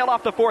to tail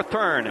off the 4th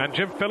turn. And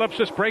Jim Phillips,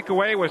 this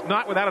breakaway was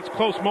not without its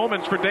close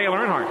moments for Dale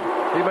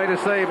Earnhardt. He made a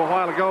save a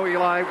while ago,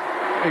 Eli.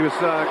 He was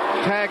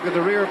tagged in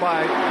the rear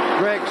by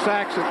Greg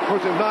Sachs. Of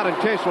course, it was not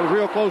intentional.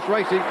 Real close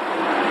racing.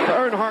 The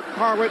Earnhardt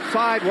car went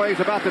sideways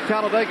about the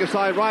Talladega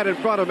side right in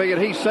front of me,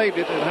 and he saved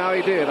it. And how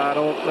he did, I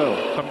don't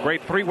know. Some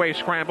great three-way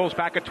scrambles.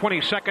 Back at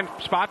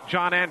 22nd spot,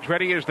 John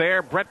Andretti is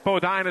there. Brett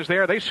Bodine is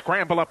there. They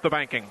scramble up the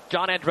banking.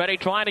 John Andretti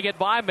trying to get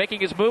by,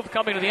 making his move,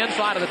 coming to the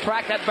inside of the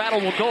track. That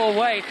battle will go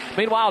away.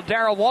 Meanwhile,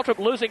 Darrell Waltrip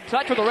losing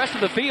touch with the rest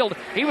of the field.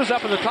 He was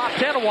up in the top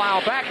 10 a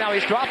while back. Now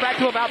he's dropped back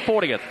to about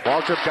 40th.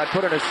 Waltrip got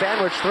put in a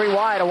sandwich 3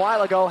 wide a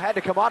while ago. Had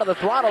to come out of the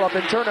throttle up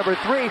in turn number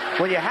 3.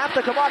 When you have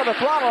to come out of the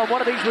throttle on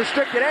one of these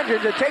restricted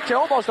engines, it takes you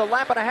almost a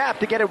lap and a half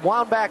to get it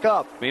wound back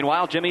up.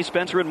 Meanwhile, Jimmy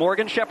Spencer and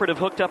Morgan Shepherd have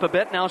hooked up a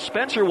bit. Now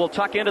Spencer will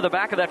tuck into the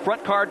back of that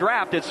front car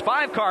draft. It's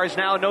 5 cars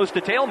now, nose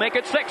to tail, make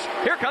it 6.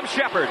 Here comes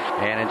Shepherd.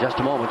 And in just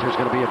a moment, there's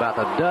going to be about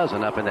a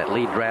dozen up in that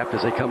lead draft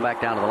as they come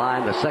back down to the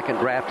line. The second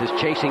draft is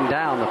chasing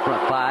down the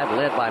front 5,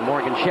 led by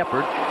Morgan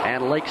Shepherd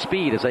and Lake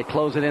Speed as they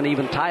close it in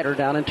even tighter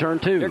down in turn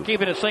 2. They're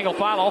keeping a single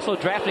file, also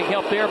drafting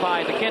help there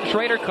by the Ken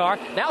Schrader car.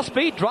 Now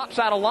Speed drops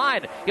out of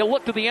line. He'll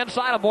look to the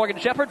inside of Morgan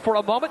Shepherd for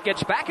a moment,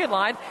 gets back in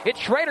line. It's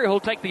Schrader who'll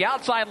take the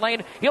outside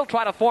lane. He'll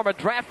try to form a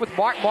draft with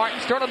Mark Martin,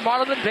 Sterling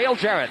Marlin, and Dale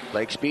Jarrett.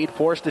 Lake Speed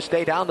forced to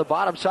stay down the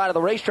bottom side of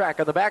the racetrack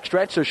on the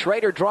backstretch, so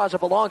Schrader draws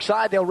up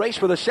alongside. They'll race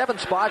for the 7th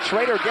spot.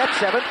 Schrader gets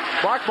 7th.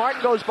 Mark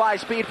Martin goes by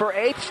Speed for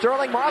 8th.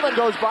 Sterling Marlin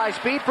goes by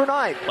Speed for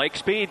 9th. Lake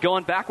Speed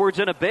going backwards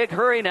in a big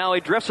hurry now.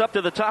 He drifts up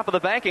to the top of the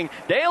banking.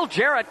 Dale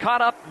Jarrett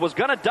caught up, was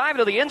going to dive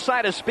to the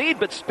inside of Speed,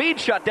 but Speed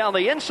shut down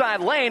the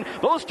inside lane.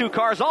 Those two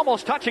cars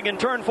almost touching in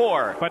turn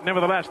 4. But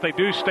nevertheless, they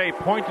do stay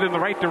pointed in the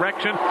right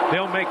direction.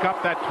 They'll make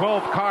up that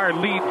 12-car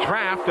lead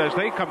draft as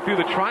they come through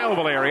the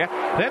Trialville area.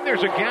 Then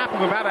there's a gap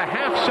of about a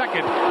half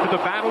second to the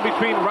battle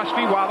between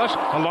Rusty Wallace,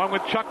 along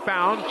with Chuck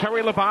Bound,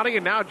 Terry Labonte,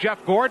 and now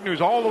Jeff Gordon,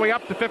 who's all the way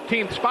up to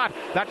 15th spot.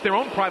 That's their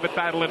own private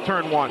battle in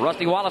turn 1.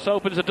 Rusty Wallace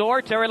opens the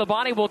door. Terry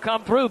Labonte will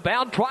come through.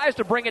 Bound tries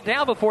to bring it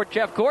down before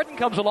Jeff Gordon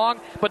comes along,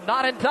 but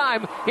not in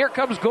time. Here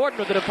comes Gordon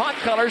with the DuPont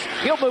colors.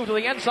 He'll move to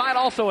the inside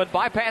also and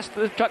bypass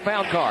the Chuck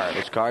Bound car.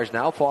 His cars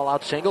now fall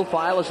out single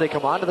file as they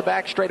come onto the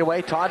back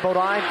straightaway. Todd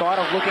Bodine thought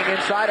of looking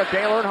inside of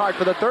Dale Earnhardt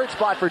for the 3rd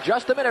spot for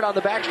just a minute on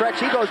the backstretch.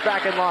 He goes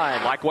back in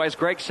line. Likewise,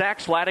 Greg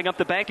Sachs sliding up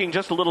the banking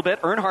just a little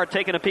bit. Earnhardt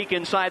taking a peek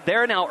inside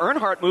there. Now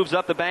Earnhardt moves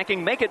up the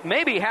banking, make it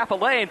maybe half a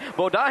lane.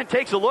 Bodine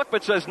takes a look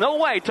but says no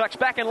way. Tucks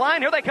back in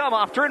line. Here they come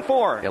off turn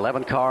 4.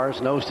 11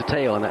 cars nose to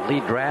tail in that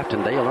lead draft,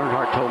 and Dale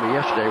Earnhardt told me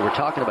yesterday we're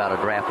talking about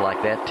a draft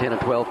like that, 10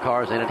 and 12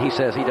 cars in it. He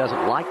says he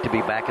doesn't like to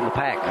be back in the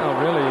pack. Oh,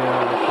 really?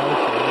 Not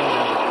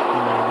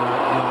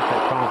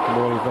that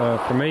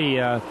comfortable. For me,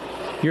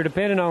 you're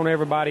depending on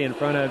everybody in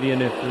front of you,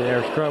 and if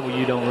there's trouble,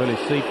 you don't really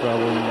see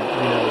trouble.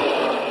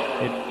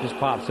 It just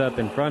pops up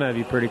in front of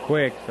you pretty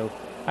quick. So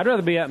I'd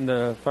rather be up in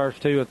the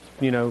first 2,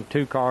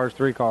 2 cars,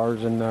 3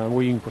 cars, and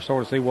where you can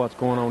sort of see what's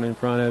going on in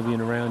front of you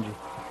and around you.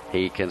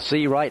 He can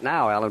see right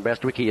now, Alan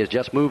Bestwick, he has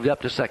just moved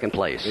up to 2nd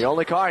place. The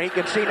only car he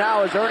can see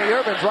now is Ernie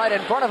Irvin's right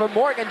in front of him.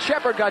 Morgan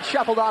Shepherd got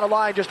shuffled out of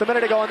line just a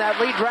minute ago in that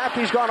lead draft.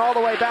 He's gone all the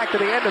way back to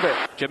the end of it.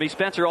 Jimmy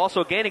Spencer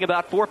also gaining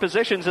about 4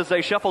 positions as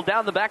they shuffle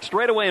down the back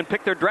straightaway and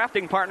pick their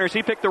drafting partners.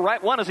 He picked the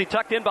right one as he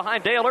tucked in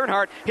behind Dale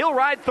Earnhardt. He'll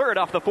ride 3rd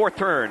off the 4th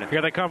turn.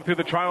 Here they come through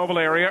the Trialville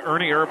area.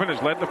 Ernie Irvin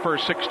has led the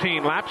first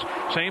 16 laps.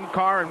 Same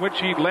car in which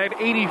he led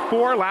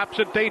 84 laps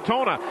at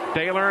Daytona.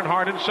 Dale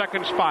Earnhardt in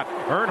 2nd spot.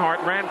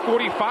 Earnhardt ran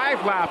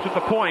 45 laps at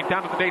the point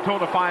down to the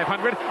Daytona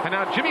 500, and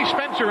now Jimmy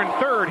Spencer in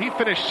 3rd. He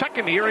finished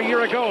 2nd here a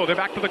year ago. They're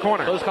back to the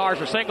corner. Those cars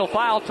are single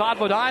file. Todd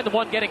Bodine, the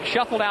one getting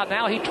shuffled out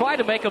now. He tried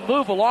to make a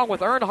move along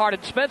with Earnhardt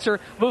and Spencer,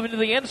 moving to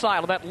the inside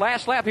on that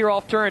last lap here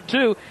off turn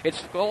 2.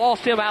 It's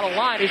lost him out of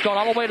line. He's gone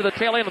all the way to the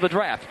tail end of the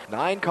draft.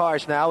 9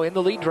 cars now in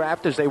the lead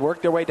draft as they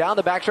work their way down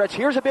the backstretch.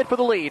 Here's a bid for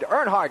the lead.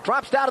 Earnhardt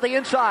drops down to the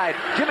inside.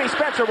 Jimmy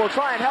Spencer will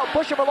try and help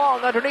push him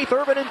along underneath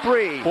Irvin in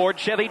 3. Ford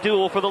Chevy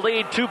duel for the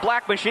lead. 2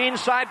 black machines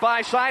side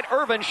by side.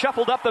 Irvin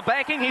shuffled up the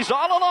banking. He's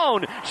all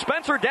alone.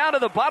 Spencer down to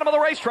the bottom of the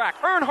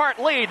racetrack. Earnhardt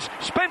leads.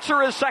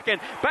 Spencer is 2nd.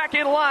 Back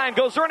in line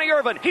goes Ernie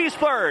Irvin. He's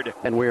 3rd.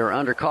 And we are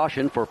under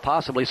caution for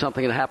possibly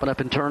something to happen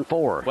up in turn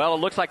 4. Well, it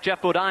looks like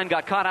Jeff Bodine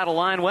got caught out of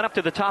line, went up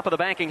to the top of the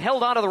banking,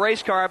 held onto the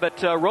race car,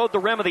 but rode the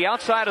rim of the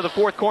outside of the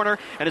 4th corner.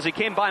 And as he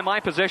came by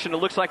my position, it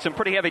looks like some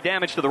pretty heavy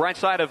damage to the right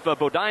side of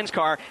Bodine's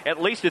car. At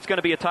least it's going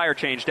to be a tire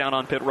change down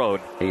on pit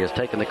road. He has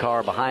taken the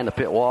car behind the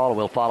pit wall.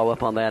 We'll follow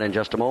up on that in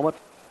just a moment.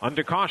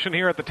 Under caution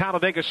here at the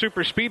Talladega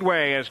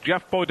Superspeedway as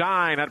Jeff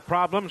Bodine had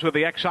problems with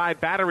the XI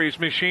batteries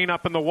machine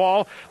up in the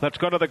wall. Let's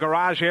go to the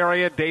garage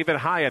area. David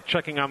Hyatt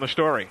checking on the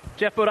story.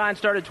 Jeff Bodine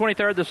started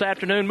 23rd this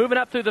afternoon, moving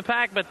up through the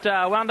pack, but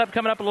wound up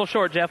coming up a little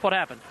short. Jeff, what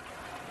happened?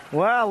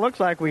 Well, it looks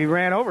like we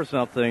ran over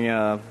something.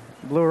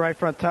 Blew a right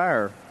front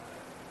tire.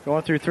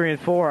 Going through 3 and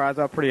 4, I was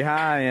up pretty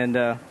high, and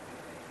the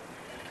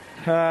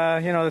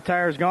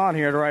tire's gone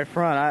here at the right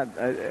front.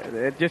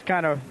 It just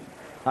kind of...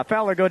 I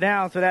felt it go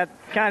down, so that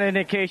kind of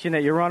indication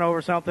that you run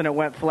over something that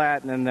went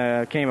flat and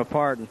then came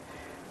apart. And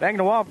banged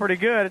the wall pretty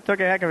good. It took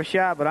a heck of a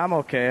shot, but I'm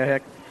okay.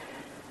 Heck,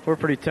 we're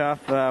pretty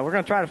tough. We're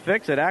going to try to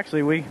fix it.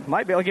 Actually, we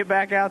might be able to get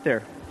back out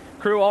there.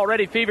 crew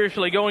already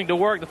feverishly going to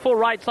work. The full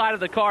right side of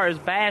the car is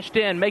bashed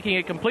in, making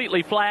it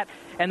completely flat,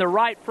 and the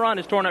right front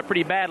is torn up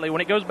pretty badly.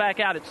 When it goes back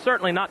out, it's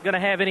certainly not going to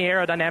have any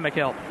aerodynamic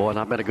help. Boy,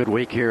 not been a good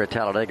week here at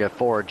Talladega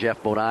for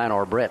Jeff Bodine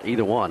or Brett,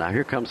 either one. Now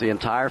here comes the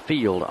entire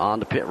field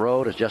onto pit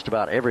road. It's just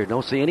about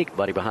don't see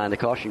anybody behind the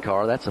caution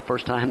car. That's the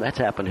first time that's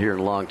happened here in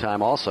a long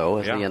time also,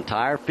 as the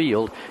entire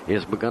field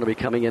is going to be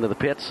coming into the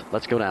pits.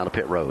 Let's go down to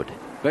pit road.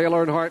 Dale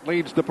Earnhardt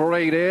leads the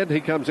parade in. He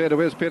comes into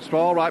his pit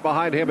stall. Right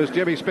behind him is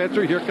Jimmy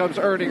Spencer. Here comes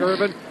Ernie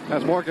Irvan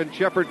as Morgan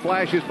Shepherd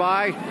flashes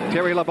by.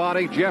 Terry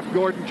Labonte, Jeff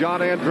Gordon, John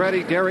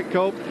Andretti, Derek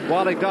Cope,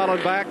 Wally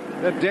Dallenbach,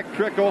 and Dick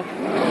Trickle,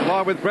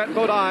 along with Brett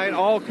Bodine,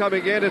 all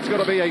coming in. It's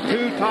going to be a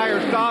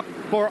two-tire stop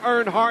for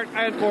Earnhardt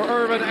and for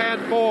Irvan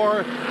and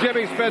for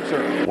Jimmy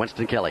Spencer.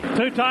 Winston Kelly.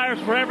 2 tires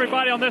for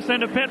everybody on this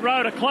end of pit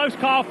road. A close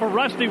call for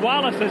Rusty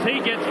Wallace as he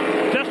gets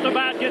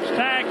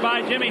tagged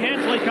by Jimmy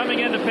Hensley coming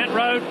into pit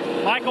road.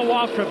 Michael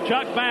Waltrip,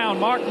 Chuck Bound,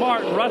 Mark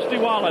Martin, Rusty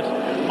Wallace.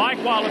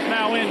 Mike Wallace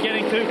now in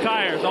getting 2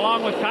 tires,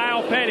 along with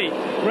Kyle Petty.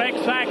 Greg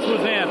Sachs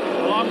was in,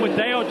 along with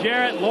Dale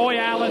Jarrett, Loy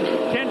Allen,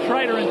 Ken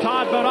Schrader, and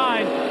Todd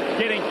Bodine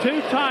getting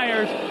 2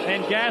 tires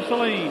and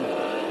gasoline.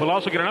 We'll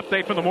also get an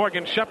update from the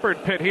Morgan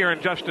Shepherd pit here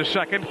in just a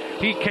second.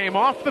 He came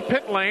off the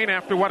pit lane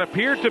after what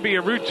appeared to be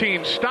a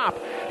routine stop.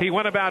 He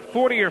went about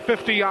 40 or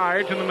 50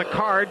 yards, and then the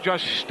car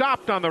just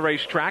stopped on the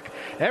racetrack.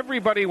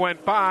 Everybody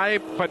went by,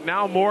 but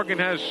now Morgan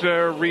has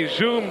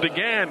resumed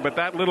again. But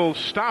that little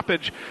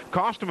stoppage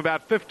cost him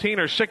about 15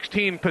 or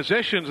 16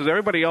 positions as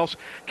everybody else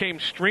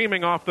came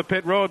streaming off the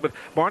pit road. But,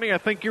 Barney, I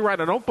think you're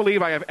right. I don't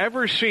believe I have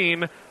ever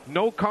seen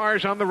no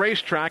cars on the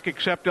racetrack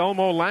except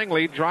Elmo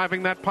Langley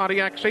driving that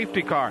Pontiac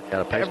safety car. Yeah,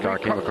 the pace car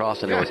came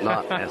across, and there was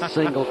not a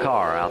single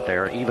car out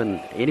there, even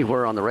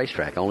anywhere on the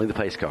racetrack, only the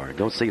pace car.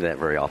 Don't see that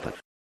very often.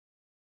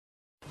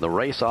 The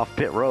race off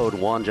pit road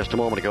won just a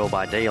moment ago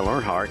by Dale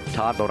Earnhardt.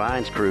 Todd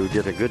Bodine's crew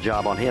did a good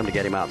job on him to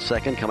get him out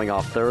second. Coming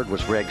off third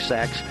was Greg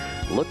Sachs.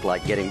 Looked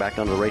like getting back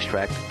onto the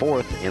racetrack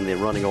fourth in the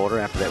running order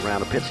after that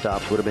round of pit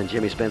stops would have been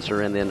Jimmy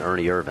Spencer and then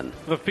Ernie Irvan.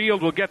 The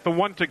field will get the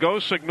 1-to-go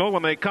signal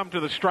when they come to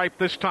the stripe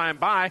this time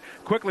by.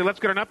 Quickly, let's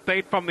get an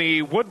update from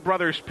the Wood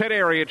Brothers pit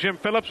area. Jim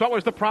Phillips, what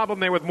was the problem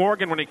there with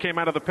Morgan when he came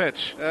out of the pits?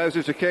 As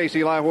is the case,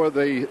 Eli, where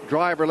the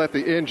driver let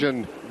the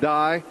engine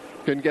die.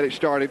 Couldn't get it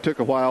started. Took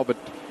a while, but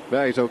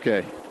now he's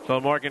okay. So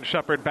Morgan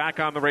Shepherd back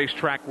on the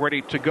racetrack,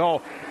 ready to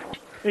go.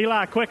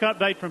 Eli, quick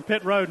update from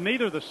pit road.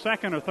 Neither the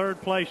second or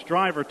third place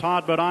driver,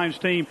 Todd Bodine's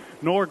team,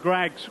 nor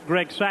Greg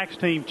Sachs'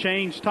 team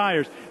changed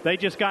tires. They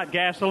just got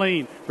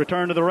gasoline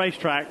returned to the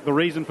racetrack, the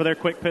reason for their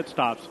quick pit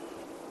stops.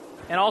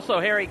 And also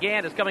Harry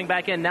Gant is coming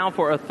back in now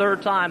for a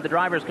third time. The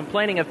driver is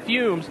complaining of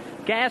fumes,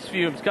 gas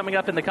fumes coming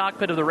up in the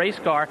cockpit of the race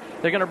car.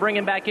 They're going to bring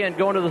him back in,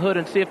 go under the hood,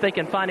 and see if they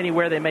can find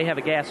anywhere they may have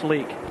a gas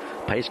leak.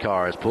 Pace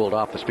car is pulled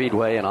off the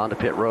speedway and onto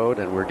pit road,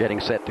 and we're getting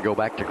set to go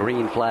back to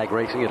green flag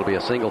racing. It'll be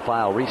a single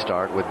file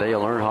restart with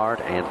Dale Earnhardt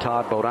and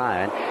Todd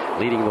Bodine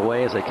leading the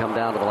way as they come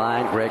down to the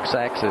line. Greg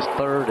Sachs is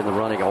third in the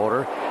running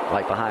order.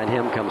 Right behind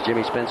him comes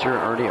Jimmy Spencer,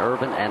 Ernie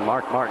Irvan, and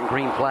Mark Martin.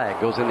 Green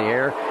flag goes in the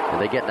air, and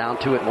they get down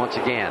to it once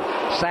again.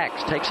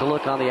 Sachs takes a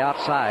look on the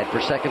outside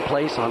for second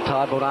place on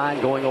Todd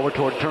Bodine going over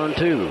toward turn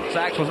 2.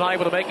 Sachs was not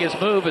able to make his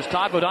move as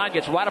Todd Bodine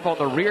gets right up on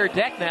the rear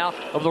deck now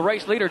of the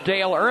race leader,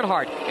 Dale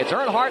Earnhardt. It's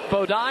Earnhardt,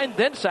 Bodine,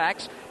 then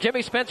Sachs.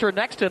 Jimmy Spencer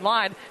next in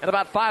line, and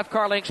about 5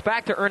 car lengths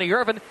back to Ernie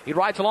Irvan. He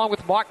rides along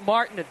with Mark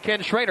Martin and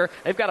Ken Schrader.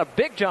 They've got a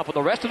big jump on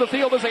the rest of the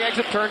field as they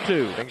exit turn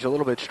 2. Things a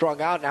little bit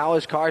strung out now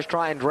as cars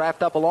try and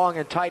draft up along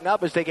and tighten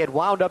up as they get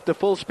wound up to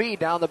full speed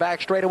down the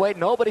back straightaway.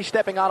 Nobody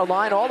stepping out of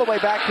line all the way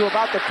back to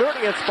about the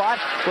 30th spot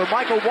where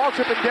Michael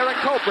Waltrip and Derek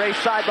Cope race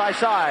side by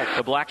side.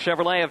 The black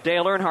Chevrolet of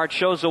Dale Earnhardt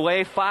shows the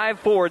way.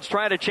 5 Fords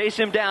trying to chase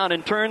him down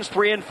in turns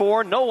 3 and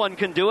 4. No one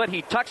can do it.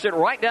 He tucks it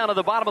right down to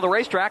the bottom of the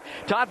racetrack.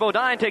 Todd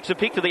Bodine takes a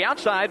peek to the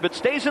outside but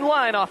stays in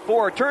line off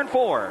turn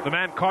 4. The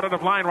man caught out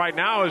of line right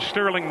now is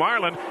Sterling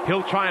Marlin.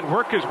 He'll try and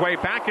work his way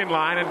back in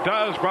line and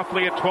does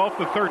roughly at 12th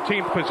to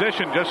 13th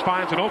position. Just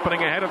finds an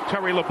opening ahead of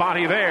Terry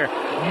Labonte there.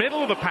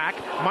 Middle of the pack,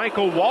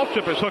 Michael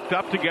Waltrip is hooked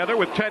up together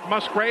with Ted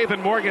Musgrave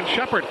and Morgan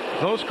Shepherd.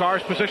 Those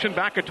cars positioned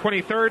back at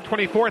 23rd,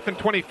 24th, and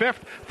 25th,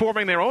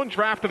 forming their own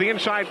draft to the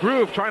inside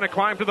groove, trying to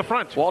climb to the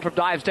front. Waltrip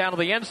dives down to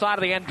the inside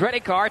of the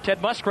Andretti car.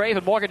 Ted Musgrave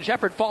and Morgan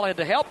Shepherd fall in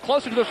to help.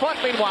 Closer to the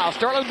front, meanwhile,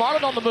 Sterling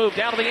Marlin on the move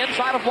down to the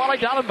inside of Wally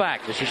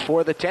Dallenbach. This is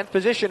for the 10th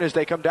position as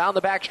they come down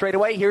the back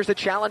straightaway. Here's the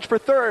challenge for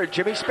third.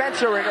 Jimmy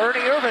Spencer and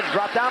Ernie Irvan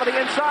drop down to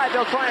the inside.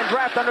 They'll try and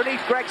draft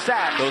underneath Greg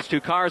Sachs. Those 2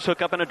 cars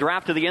hook up in a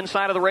draft to the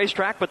inside of the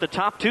racetrack, but the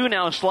top 2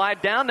 now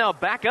slide down, now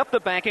back up the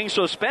banking,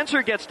 so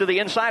Spencer gets to the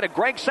inside of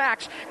Greg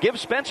Sachs,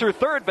 gives Spencer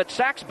third, but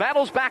Sachs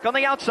battles back on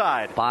the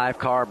outside.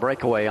 5-car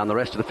breakaway on the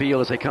rest of the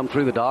field as they come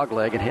through the dog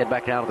leg and head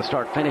back down to the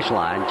start-finish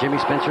line. Jimmy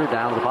Spencer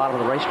down to the bottom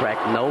of the racetrack.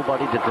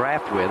 Nobody to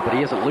draft with, but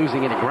he isn't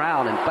losing any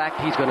ground. In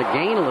fact, he's going to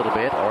gain a little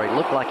bit, or he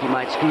looked like he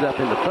might scoot up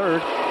into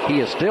third. He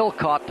is still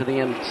caught to the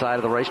inside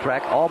of the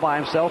racetrack all by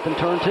himself in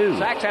turn 2.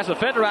 Sachs has a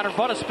fender out in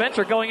front of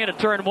Spencer going into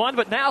turn 1,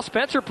 but now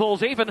Spencer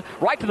pulls even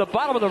right to the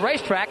bottom of the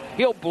racetrack.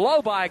 He'll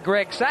blow by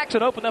Greg Sachs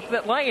and open up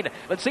that lane.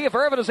 Let's see if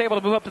Irvin is able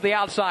to move up to the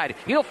outside.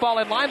 He'll fall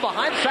in line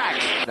behind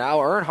Sachs. Now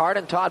Earnhardt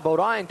and Todd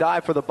Bodine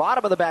dive for the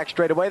bottom of the back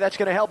straightaway. That's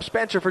going to help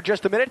Spencer for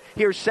just a minute.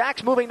 Here's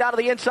Sachs moving down to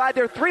the inside.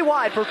 They're 3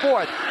 wide for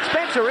 4th.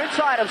 Spencer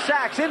inside of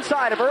Sachs,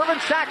 inside of Irvin.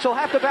 Sachs will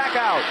have to back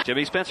out.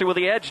 Jimmy Spencer with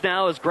the edge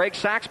now as Greg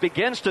Sachs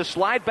begins to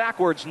slide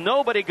backwards.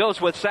 Nobody goes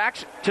with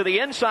Sachs to the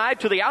inside,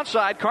 to the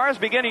outside. Cars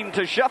beginning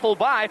to shuffle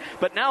by,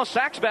 but now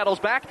Sachs battles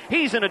back.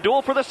 He's in a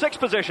duel for the 6th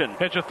position.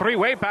 It's a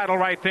 3-way battle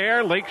right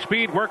there. Lake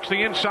Speed works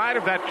the inside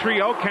of that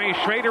trio. Kenny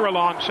Schrader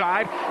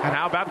alongside. And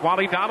how about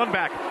Wally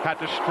Dallenbach? Had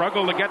to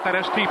struggle to get that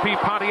STP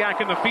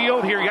Pontiac in the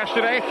field here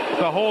yesterday.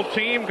 The whole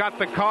team got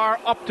the car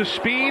up to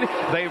speed.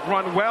 They've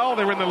run well.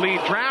 They're in the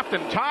lead draft.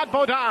 And Todd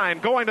Bodine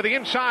going to the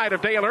inside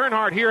of Dale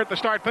Earnhardt here at the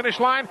start-finish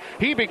line.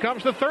 He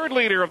becomes the 3rd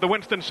leader of the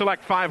Winston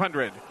Select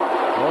 500.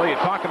 Well, you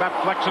talk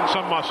about flexing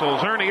some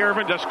muscles. Ernie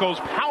Irvin just goes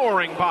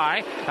powering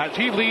by as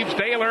he leaves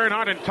Dale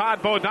Earnhardt and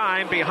Todd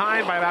Bodine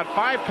behind by about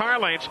 5 car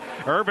lengths.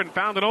 Irvin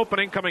found an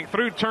opening coming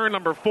through turn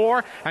number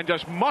 4 and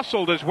just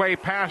muscled his way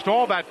past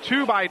all that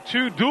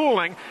 2x2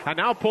 dueling and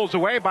now pulls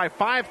away by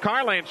 5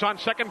 car lengths on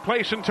 2nd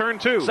place in turn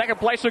 2. 2nd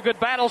place, a good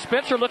battle.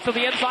 Spencer looks to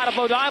the inside of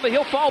Bodine, but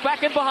he'll fall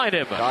back in behind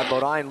him. Todd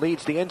Bodine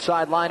leads the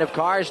inside line of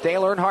cars.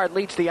 Dale Earnhardt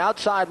leads the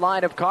outside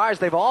line of cars.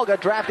 They've all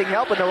got drafting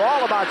help, and they're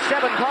all about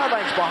 7 car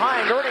lengths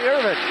behind Ernie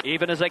Irvin.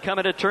 Even as they come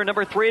into turn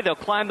number 3, they'll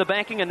climb the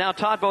banking, and now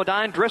Todd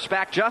Bodine drifts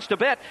back just a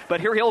bit, but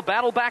here he'll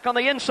battle back on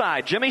the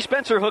inside. Jimmy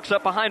Spencer hooks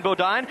up behind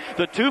Bodine.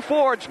 The 2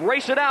 Fords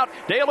race it out.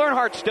 Dale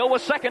Earnhardt still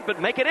was 2nd, but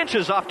make it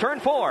inches off turn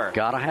 4.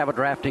 Got to have a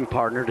drafting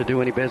partner to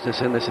do any business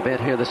in this event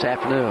here this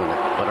afternoon.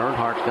 But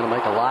Earnhardt's going to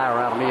make a liar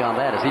out of me on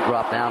that as he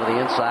dropped down to the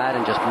inside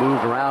and just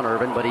moved around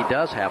Irvin, but he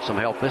does have some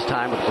help this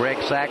time with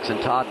Greg Sachs and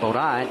Todd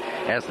Bodine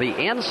as the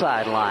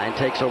inside line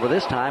takes over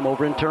this time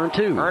over in turn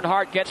 2.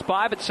 Earnhardt gets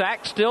by, but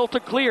Sachs still to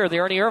clear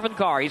the Ernie Irvin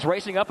car. He's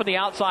racing up in the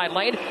outside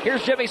lane.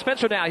 Here's Jimmy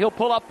Spencer now. He'll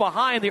pull up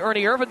behind the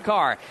Ernie Irvin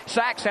car.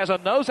 Sachs has a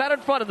nose out in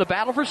front in the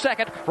battle for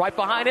 2nd. Right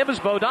behind him is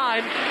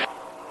Bodine.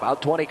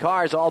 About 20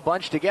 cars all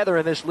bunched together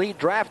in this lead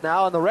draft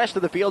now, and the rest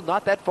of the field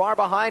not that far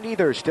behind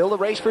either. Still the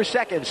race for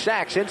 2nd.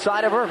 Sachs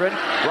inside of Irvin,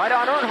 right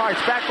on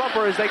Earnhardt's back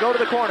bumper as they go to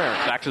the corner.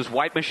 Sachs's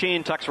white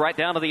machine tucks right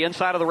down to the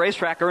inside of the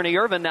racetrack. Ernie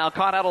Irvin now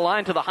caught out of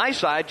line to the high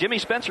side. Jimmy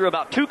Spencer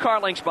about 2 car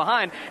lengths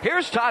behind.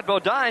 Here's Todd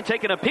Bodine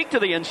taking a peek to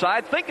the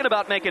inside, thinking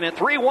about making it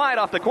 3 wide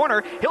off the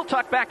corner. He'll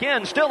tuck back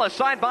in. Still a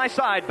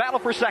side-by-side battle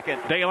for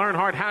 2nd. Dale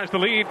Earnhardt has the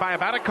lead by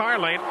about a car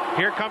length.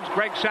 Here comes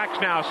Greg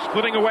Sachs now,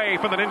 splitting away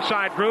from that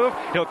inside groove.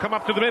 He'll come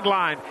up to the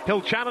midline.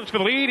 He'll challenge for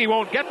the lead. He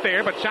won't get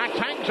there, but Sachs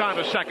hangs on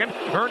to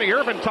 2nd. Ernie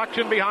Irvin tucks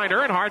in behind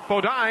Earnhardt.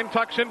 Bodine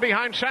tucks in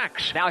behind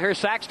Sachs. Now here's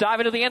Sachs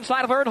diving to the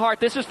inside of Earnhardt.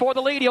 This is for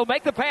the lead. He'll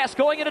make the pass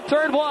going into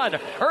turn 1.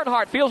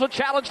 Earnhardt feels a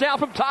challenge now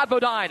from Todd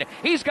Bodine.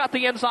 He's got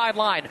the inside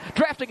line.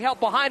 Drafting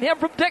help behind him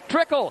from Dick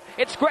Trickle.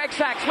 It's Greg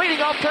Sachs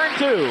leading off turn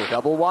 2.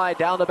 Double wide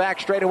down the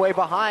back straightaway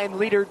behind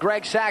leader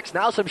Greg Sachs.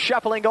 Now some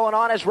shuffling going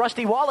on as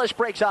Rusty Wallace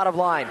breaks out of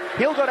line.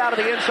 He'll go down to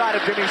the inside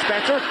of Jimmy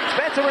Spencer.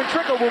 Spencer and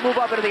Trickle will move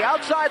up into the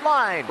outside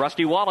line.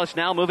 Rusty Wallace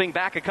now moving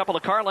back a couple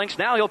of car lengths.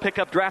 Now he'll pick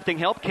up drafting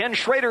help. Ken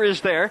Schrader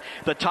is there.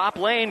 The top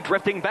lane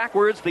drifting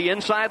backwards. The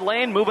inside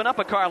lane moving up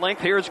a car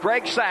length. Here's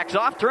Greg Sachs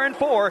off turn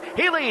 4.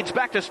 He leads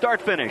back to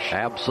start finish.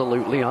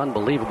 Absolutely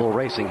unbelievable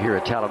racing here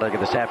at Talladega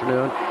this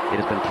afternoon. It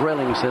has been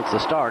thrilling since the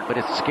start, but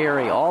it's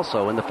scary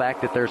also in the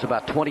fact that there's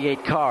about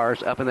 28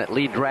 cars up in that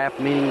lead draft,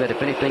 meaning that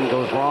if anything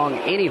goes wrong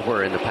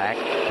anywhere in the pack,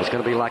 it's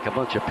going to be like a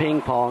bunch of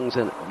ping pongs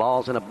and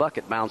balls in a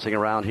bucket bouncing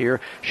around here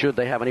should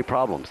they have any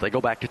problems. They go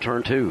back to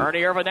turn 2.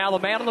 Ernie Irvin now the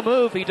man on the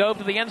move. He dove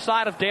to the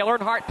inside of Dale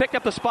Earnhardt, picked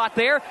up the spot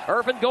there.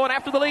 Irvin going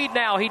after the lead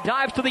now. He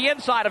dives to the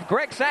inside of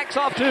Greg Sachs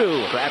off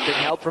 2. Drafting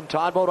help from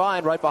Todd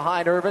Bodine right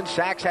behind Irvin.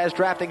 Sachs has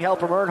drafting help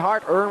from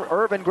Earnhardt.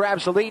 Irvin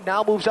grabs the lead,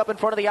 now moves up in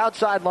front of the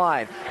outside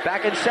line.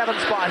 Back in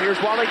 7th spot,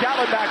 here's Wally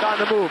Dallenbach on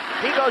the move.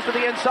 He goes to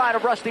the inside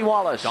of Rusty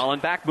Wallace.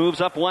 Dallenbach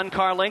moves up 1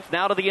 car length,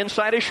 now to the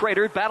inside is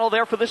Schrader. Battle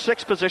there for the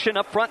 6th position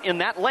up front in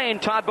that lane.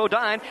 Todd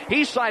Bodine,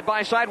 he's side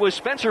by side with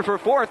Spencer for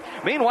 4th.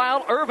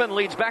 Meanwhile, Irvin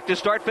leads back to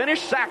start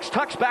finish. Sachs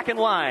tucks back in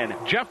line.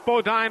 Jeff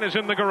Bodine is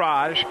in the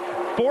garage.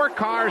 4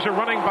 cars are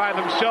running by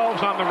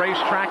themselves on the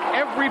racetrack.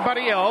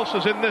 Everybody else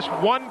is in this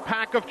one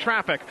pack of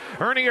traffic.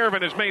 Ernie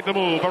Irvin has made the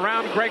move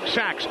around Greg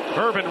Sachs.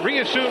 Irvin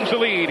reassumes the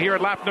lead here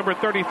at lap number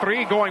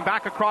 33, going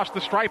back across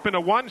the stripe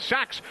into 1.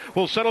 Sachs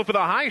will settle for the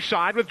high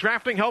side with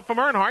drafting help from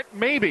Earnhardt,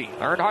 maybe.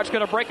 Earnhardt's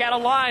going to break out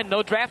of line.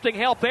 No drafting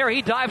help there.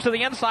 He dives to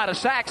the inside of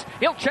Sachs.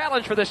 He'll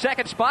challenge for the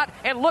 2nd spot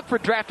and look for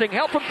drafting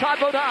help from Todd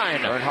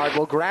Bodine. Earnhardt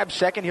will grab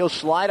 2nd. He'll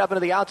slide up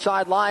into the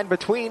outside line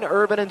between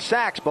Irvin and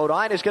Sachs.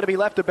 Bodine is going to be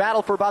left to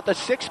battle for about the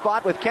sixth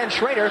spot with Ken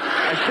Schrader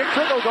as Dick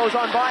Trickle goes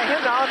on by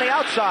him now on the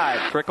outside.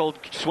 Trickle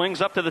swings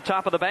up to the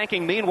top of the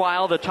banking.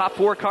 Meanwhile, the top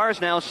 4 cars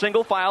now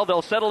single file.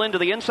 They'll settle into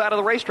the inside of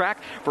the racetrack.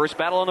 First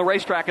battle on the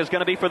racetrack is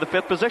going to be for the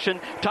 5th position.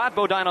 Todd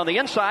Bodine on the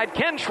inside,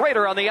 Ken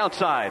Schrader on the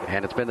outside.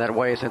 And it's been that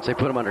way since they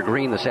put them under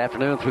green this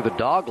afternoon through the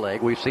dog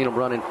leg. We've seen them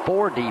running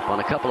 4 deep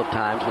on a couple of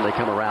times when they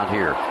come around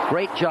here.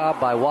 Great job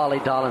by Wally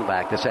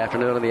Dallenbach this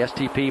afternoon on the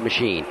STP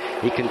machine.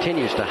 He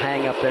continues to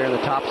hang up there in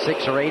the top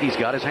 6 or 8. He's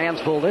got his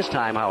hands full this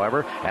time,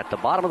 however, at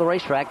the bottom of the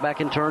racetrack back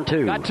in turn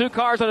 2. Got 2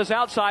 cars on his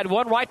outside,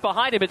 one right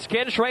behind him. It's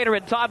Ken Schrader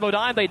and Todd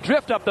Bodine. They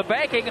drift up the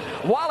banking.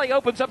 Wally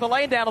opens up the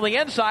lane down on the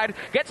inside,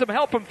 gets some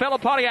help from fellow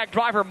Pontiac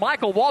driver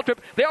Michael Waltrip.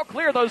 They'll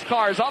clear those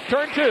cars off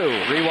turn 2.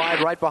 3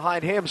 wide right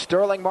behind him.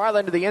 Sterling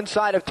Marlin to the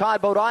inside of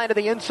Todd Bodine to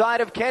the inside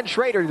of Ken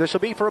Schrader. This will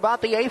be for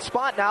about the 8th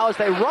spot now as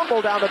they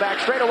rumble down the back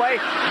straightaway.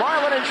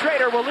 Marlin and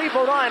Schrader will leave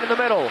Bodine in the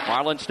middle.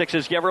 Marlin sticks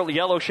his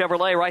yellow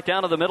Chevrolet right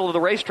down to the middle of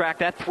the racetrack.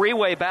 That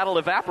 3-way battle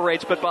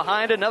evaporates, but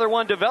behind another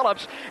one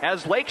develops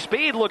as Lake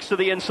Speed looks to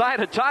the inside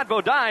of Todd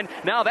Bodine.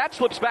 Now that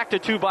slips back to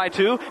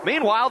 2x2.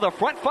 Meanwhile, the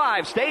front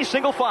 5 stays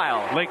single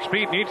file. Lake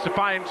Speed needs to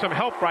find some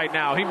help right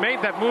now. He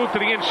made that move to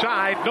the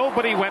inside.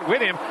 Nobody went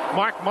with him.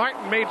 Mark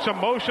Martin made some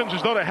motions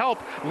as though to help.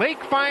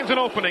 Lake finds an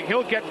opening.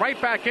 He'll get right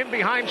back in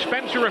behind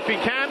Spencer if he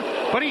can,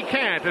 but he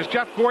can't as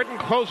Jeff Gordon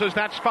closes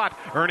that spot.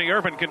 Ernie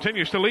Irvin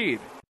continues to lead.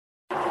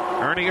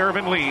 Ernie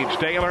Irvin leads.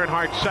 Dale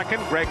Earnhardt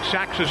second. Greg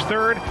Sachs is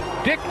third.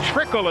 Dick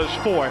Trickle is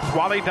fourth.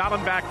 Wally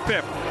Dallenbach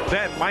fifth.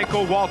 Then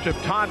Michael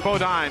Waltrip, Todd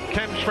Bodine,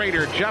 Ken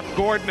Schrader, Jeff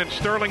Gordon, and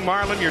Sterling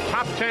Marlin. Your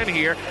top 10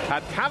 here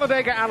at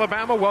Talladega,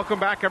 Alabama.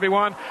 Welcome back,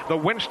 everyone. The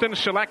Winston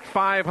Select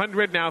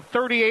 500. Now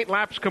 38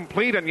 laps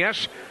complete. And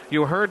yes,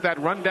 you heard that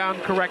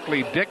rundown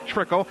correctly. Dick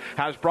Trickle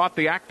has brought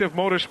the Active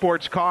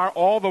Motorsports car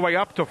all the way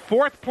up to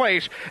 4th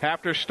place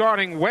after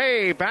starting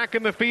way back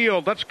in the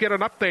field. Let's get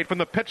an update from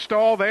the pit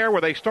stall there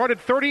where they started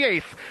 38th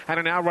and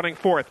are now running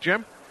 4th.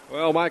 Jim?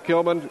 Well, Mike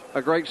Hillman,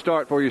 a great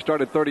start for you.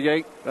 Started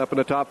 38 up in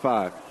the top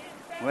 5.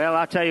 Well,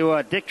 I'll tell you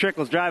what, Dick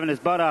Trickle's driving his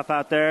butt off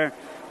out there.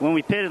 When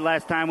we pitted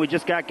last time, we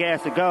just got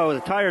gas to go. The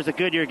tires that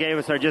Goodyear gave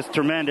us are just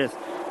tremendous.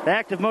 The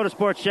Active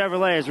Motorsports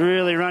Chevrolet is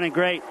really running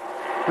great.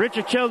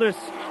 Richard Childress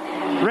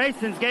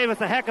Racing's gave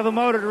us a heck of a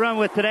motor to run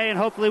with today, and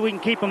hopefully we can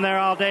keep him there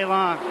all day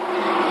long.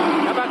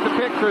 How about the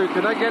pit crew?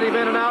 Can they get him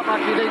in and out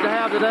like you need to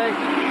have today?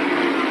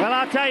 Well,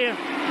 I'll tell you,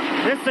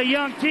 this is a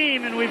young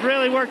team, and we've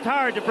really worked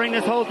hard to bring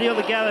this whole deal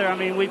together. I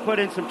mean, we put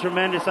in some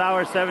tremendous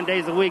hours 7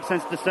 days a week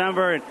since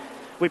December, and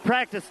we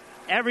practice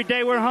every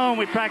day we're home.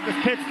 We practice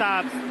pit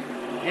stops,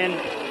 and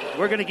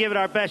we're going to give it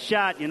our best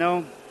shot, you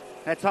know.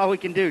 That's all we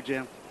can do,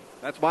 Jim.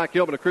 That's Mike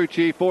Gilman, a crew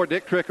chief for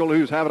Dick Trickle,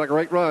 who's having a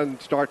great run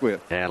to start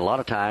with. And a lot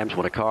of times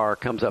when a car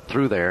comes up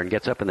through there and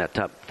gets up in that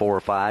top 4 or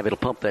 5, it'll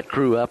pump that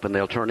crew up, and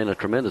they'll turn in a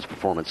tremendous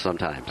performance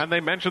sometimes. And they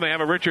mentioned they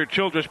have a Richard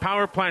Childress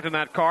power plant in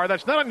that car.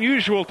 That's not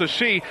unusual to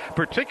see,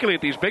 particularly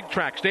at these big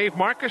tracks. Dave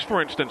Marcus,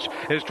 for instance,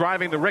 is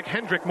driving the Rick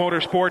Hendrick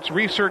Motorsports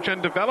Research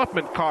and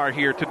Development car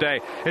here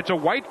today. It's a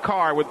white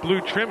car with blue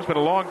trim. It's been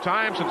a long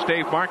time since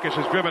Dave Marcus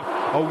has driven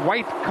a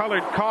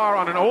white-colored car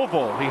on an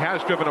oval. He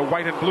has driven a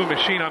white and blue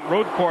machine on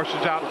road courses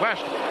out west,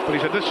 but he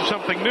said this is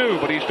something new,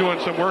 but he's doing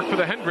some work for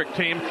the Hendrick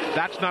team.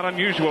 That's not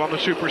unusual on the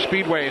super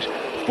speedways.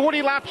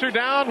 40 laps are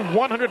down,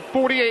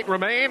 148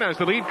 remain as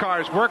the lead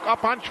cars work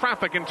up on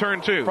traffic in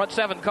turn 2. Front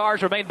 7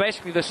 cars remain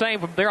basically the same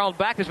from there on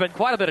back. There's been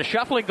quite a bit of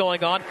shuffling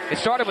going on. It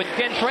started with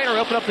Ken Schrader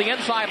opened up the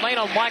inside lane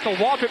on Michael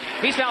Waltrip.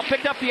 He's now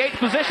picked up the 8th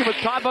position with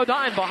Todd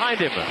Bodine behind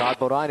him. Todd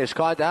Bodine is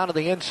caught down to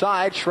the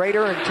inside.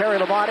 Schrader and Terry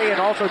Labonte and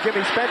also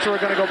Jimmy Spencer are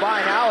going to go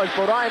by now as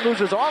Bodine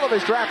loses all of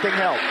his drafting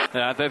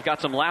help. They've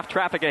got some lap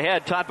traffic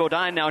ahead. Todd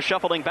Bodine now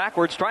shuffling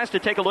backwards, tries to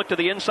take a look to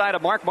the inside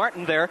of Mark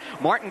Martin there.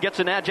 Martin gets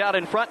an edge out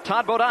in front.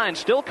 Todd Bodine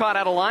still caught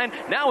out of line.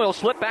 Now he'll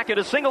slip back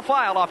into single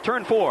file off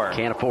turn 4.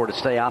 Can't afford to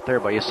stay out there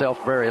by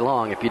yourself very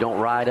long. If you don't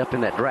ride up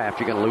in that draft,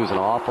 you're going to lose an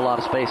awful lot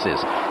of spaces.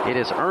 It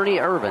is Ernie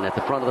Irvin at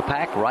the front of the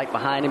pack. Right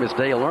behind him is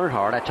Dale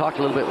Earnhardt. I talked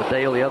a little bit with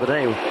Dale the other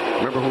day.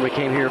 Remember when we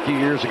came here a few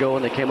years ago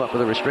and they came up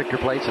with the restrictor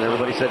plates and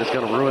everybody said it's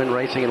going to ruin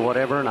racing and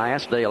whatever? And I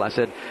asked Dale, I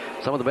said,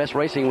 some of the best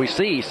racing we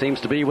see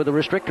seems to be with the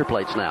restrictor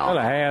plates now. Well,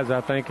 it has,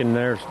 I think, and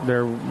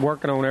they're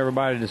working on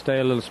everybody to stay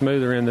a little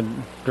smoother in the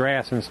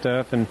grass and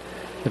stuff, and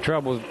the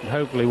troubles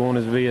hopefully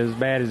won't be as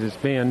bad as it's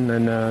been,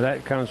 and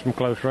that comes from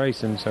close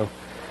racing. So,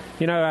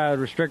 you know,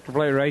 restrictor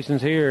plate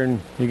racing's here,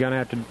 and you're going to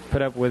have to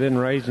put up with it and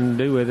race and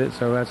do with it,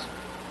 so that's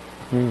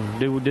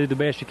do the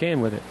best you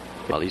can with it.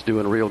 Well, he's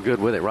doing real good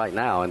with it right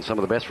now, and some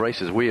of the best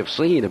races we have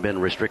seen have been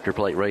restrictor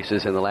plate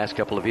races in the last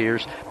couple of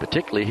years,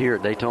 particularly here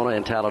at Daytona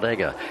and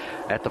Talladega.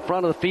 At the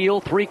front of the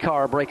field,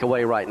 3-car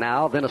breakaway right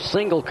now, then a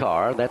single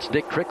car. That's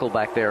Dick Trickle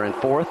back there in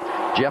 4th.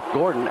 Jeff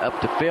Gordon up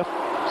to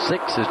 5th.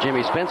 6 is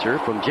Jimmy Spencer.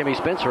 From Jimmy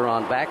Spencer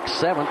on back,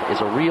 7th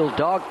is a real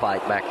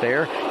dogfight back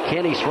there.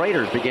 Kenny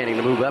Schrader's beginning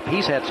to move up.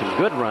 He's had some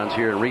good runs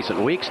here in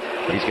recent weeks,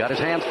 but he's got his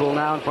hands full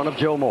now in front of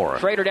Joe Moore.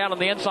 Schrader down on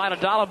the inside of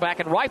Dallenbach,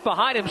 and right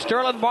behind him,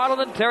 Sterling Marlin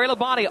and Terry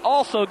Labonte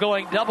also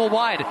going double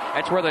wide.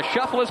 That's where the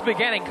shuffle is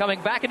beginning,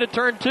 coming back into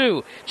turn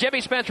 2.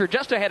 Jimmy Spencer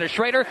just ahead of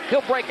Schrader.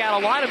 He'll break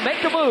out a line and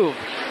make the move.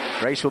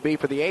 Race will be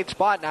for the 8th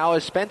spot now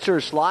as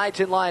Spencer slides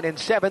in line in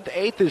 7th.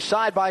 8th is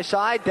side by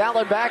side.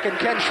 Dallenbach and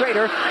Ken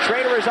Schrader.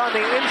 Schrader is on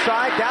the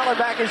inside.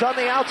 Dallenbach is on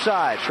the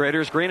outside.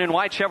 Schrader's green and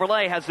white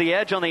Chevrolet has the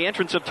edge on the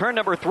entrance of turn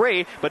number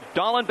 3, but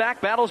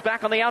Dallenbach battles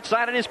back on the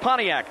outside in his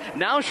Pontiac.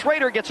 Now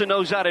Schrader gets a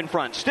nose out in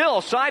front.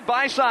 Still side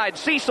by side,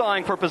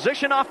 seesawing for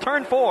position off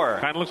turn 4.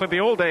 Kind of looks like the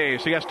old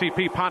days. The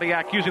STP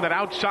Pontiac using that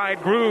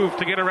outside groove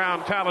to get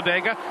around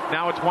Talladega.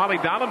 Now it's Wally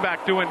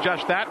Dallenbach doing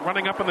just that,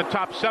 running up in the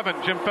top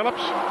 7. Jim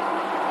Phillips.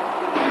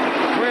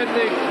 When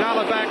the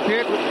Dallenbach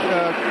pit,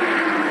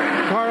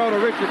 car owner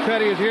Richard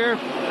Petty is here.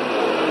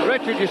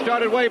 Richard, you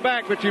started way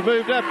back, but you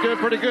moved up doing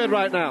pretty good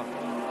right now.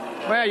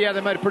 Well, yeah, they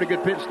made a pretty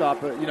good pit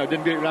stop.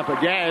 Didn't get enough of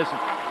gas.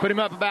 Put him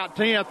up about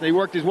 10th, and he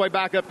worked his way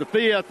back up to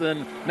 5th,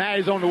 and now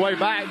he's on the way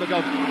back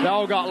because they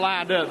all got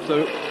lined up.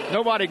 So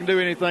nobody can do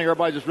anything.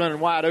 Everybody's just running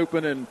wide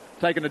open and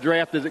taking the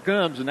draft as it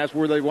comes, and that's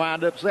where they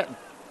wind up sitting.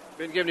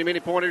 Been giving him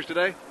any pointers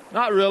today?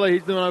 Not really.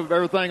 He's doing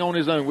everything on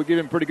his own. We give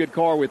him a pretty good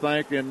car, we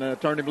think,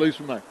 and turned him loose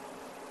from there.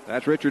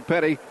 That's Richard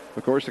Petty,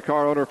 of course, the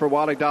car owner for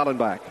Wally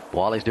Dallenbach.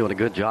 Wally's doing a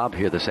good job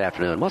here this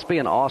afternoon. It must be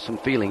an awesome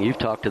feeling. You've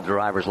talked to the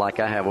drivers like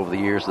I have over the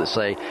years that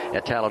say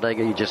at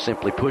Talladega you just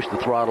simply push the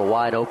throttle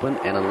wide open,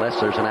 and unless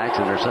there's an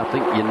accident or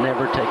something, you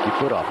never take your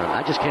foot off it.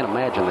 I just can't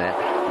imagine that,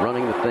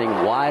 running the thing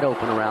wide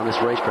open around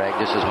this racetrack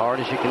just as hard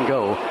as you can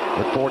go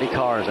with 40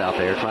 cars out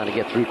there trying to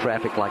get through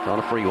traffic like on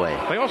a freeway.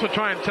 They also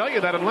try and tell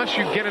you that unless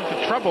you get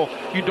into trouble,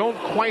 you don't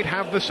quite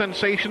have the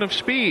sensation of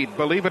speed.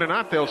 Believe it or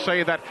not, they'll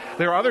say that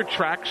there are other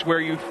tracks where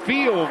you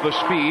feel the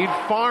speed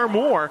far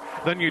more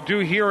than you do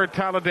here at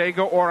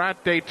Talladega or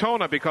at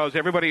Daytona because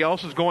everybody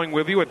else is going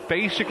with you at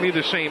basically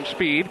the same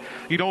speed.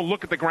 You don't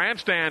look at the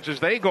grandstands as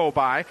they go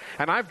by.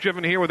 And I've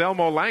driven here with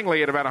Elmo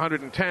Langley at about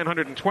 110,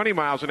 120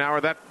 miles an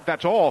hour.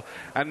 That's all.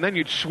 And then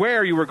you'd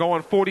swear you were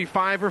going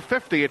 45 or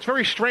 50. It's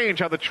very strange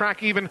how the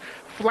track even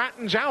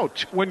flattens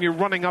out when you're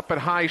running up at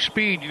high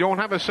speed. You don't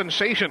have a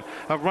sensation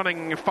of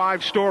running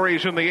 5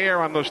 stories in the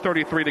air on those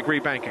 33-degree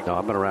banking. No,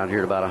 I've been around here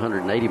at about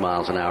 180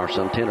 miles an hour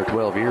some 10 or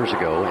 12 years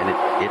ago, and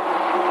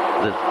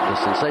the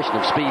sensation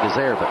of speed is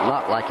there, but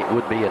not like it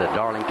would be at a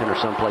Darlington or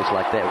someplace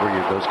like that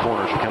where those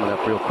corners are coming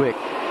up real quick.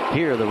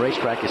 Here, the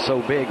racetrack is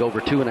so big,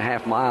 over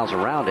 2.5 miles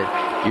around it.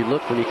 You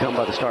look when you come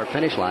by the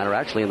start-finish line, or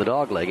actually in the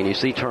dog leg, and you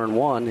see turn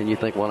 1, and you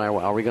think, well,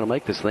 are we going to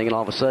make this thing? And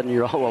all of a sudden,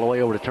 you're all the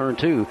way over to turn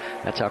 2.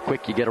 That's how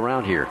quick you get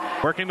around here.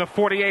 Working the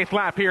 48th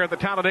lap here at the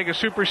Talladega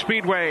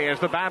Superspeedway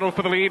as the battle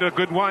for the lead, a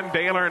good one.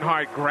 Dale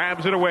Earnhardt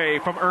grabs it away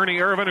from Ernie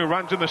Irvan, who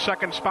runs in the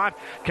 2nd spot.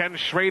 Ken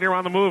Schrader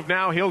on the move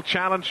now. He'll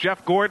challenge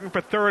Jeff Gordon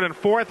for 3rd and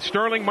 4th.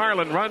 Sterling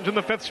Marlin runs in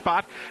the 5th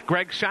spot.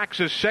 Greg Sachs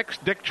is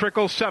 6th. Dick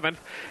Trickle 7th.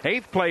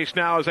 8th place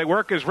now as they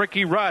work is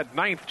Ricky Rudd.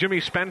 9th, Jimmy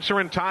Spencer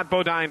and Todd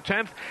Bodine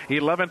 10th.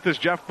 11th is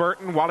Jeff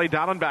Burton. Wally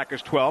Dallenbach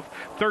is 12th.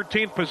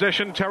 13th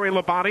position, Terry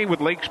Labonte with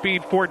Lake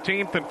Speed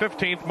 14th. And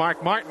 15th,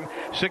 Mark Martin.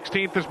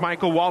 16th is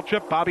Michael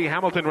Waltrip. Bobby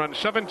Hamilton runs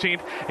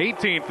 17th.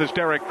 18th is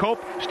Derek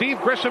Cope.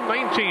 Steve Grissom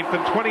 19th.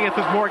 And 20th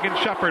is Morgan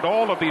Shepherd.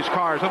 All of these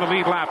cars on the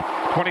lead lap.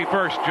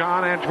 21st,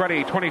 John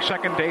Andretti.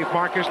 22nd, Dave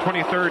Marcus.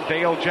 23rd,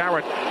 Dale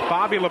Jarrett.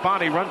 Bobby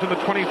Labonte runs in the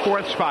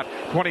 24th spot.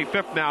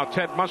 25th now,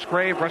 Ted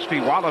Musgrave. Rusty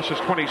Wallace is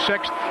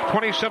 26th.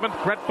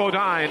 27th, Brett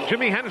Bodine.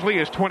 Jimmy Hensley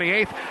is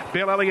 28th.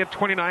 Bill Elliott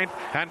 29th.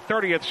 And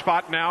 30th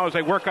spot now as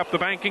they work up the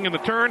banking in the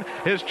turn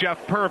is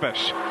Jeff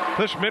Purvis.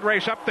 This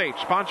mid-race update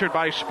sponsored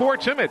by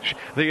Sports Image,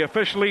 the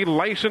officially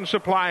licensed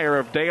supplier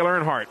of Dale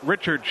Earnhardt,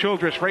 Richard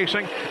Childress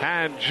Racing,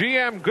 and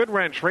GM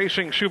Goodwrench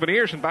Racing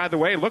Souvenirs. And by the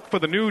way, look for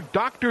the new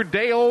Dr.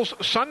 Dale's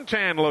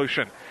Suntan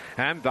Lotion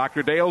and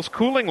Dr. Dale's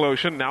Cooling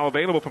Lotion, now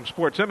available from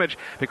Sports Image,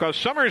 because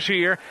summer's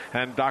here,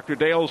 and Dr.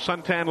 Dale's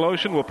Suntan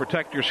Lotion will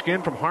protect your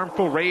skin from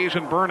harmful rays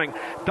and burning.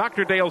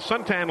 Dr. Dale's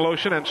Suntan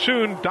Lotion, and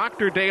soon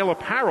Dr. Dale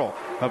Apparel,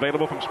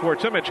 available from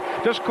Sports Image.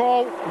 Just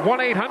call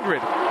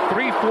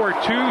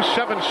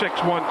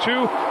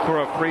 1-800-342-7612 for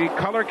a free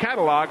color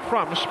catalog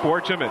from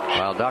Sports Image.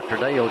 Well, Dr.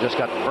 Dale just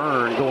got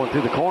burned going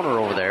through the corner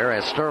over there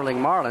as Sterling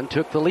Marlin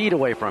took the lead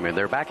away from him.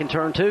 They're back in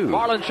turn 2.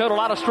 Marlin showed a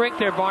lot of strength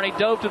there, Barney.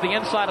 Dove to the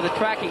inside of the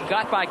track. He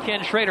got by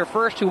Ken Schrader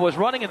first, who was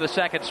running in the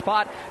 2nd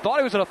spot. Thought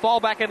he was going to fall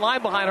back in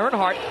line behind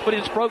Earnhardt, but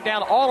he just broke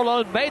down all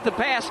alone, made the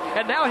pass,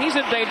 and now he's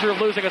in danger of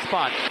losing a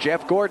spot.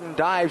 Jeff Gordon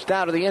dives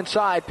down to the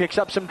inside, picks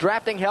up some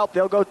drafting help.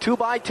 They'll go 2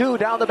 by 2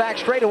 down the back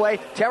straightaway.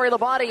 Terry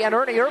Labonte and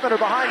Ernie Irvan are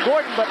behind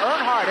Gordon, but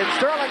Earnhardt and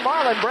Sterling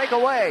Marlin break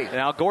away.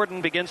 Now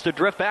Gordon begins to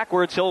drift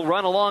backwards. He'll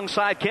run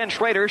alongside Ken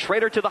Schrader.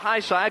 Schrader to the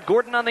high side,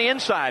 Gordon on the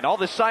inside. All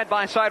this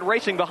side-by-side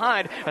racing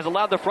behind has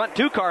allowed the front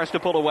 2 cars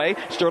to pull away.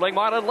 Sterling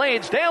Marlin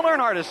leads. Dale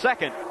Earnhardt is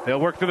 2nd. They'll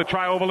work through the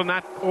tri-oval in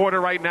that order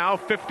right now.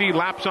 50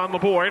 laps on the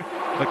board.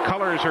 The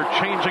colors are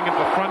changing at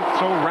the front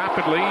so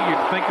rapidly,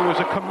 you'd think it was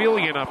a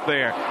chameleon up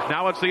there.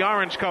 Now it's the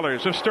orange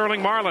colors of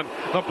Sterling Marlin,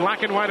 the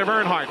black and white of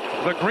Earnhardt,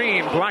 the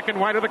green, black and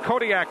white of the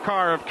Kodiak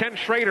car of Ken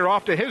Schrader,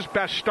 off to his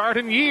best start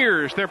in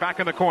years. They're back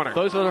in the corner.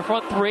 Those are the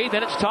front three.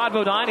 Then it's Todd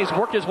Bodine. He's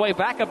worked his way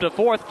back up to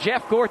fourth.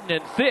 Jeff Gordon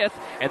in fifth.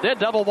 And then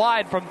double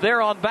wide from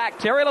there on back.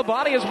 Terry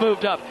Labonte has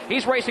moved up.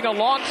 He's racing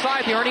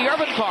alongside the Ernie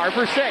Irvan car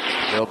for sixth.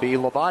 It'll be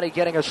Labonte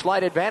getting a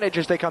slight advantage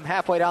as they come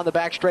halfway down the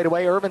back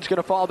straightaway. Irvan's going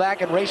to fall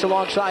back and race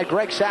alongside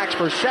Greg Sachs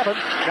for seventh.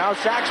 Now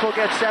Sachs will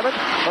get seventh.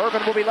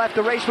 Irvan will be left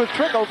to race with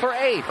Trickle for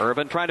eighth.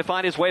 Irvan trying to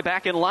find his way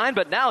back in line,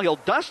 but now he'll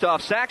dust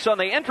off Sachs on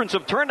the entrance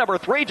of turn number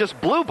 3. Just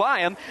blew by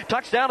him.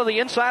 Touched down to the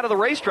inside of the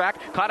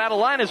racetrack. Caught out of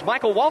line is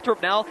Michael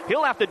Waltrip now.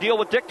 He'll have to deal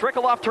with Dick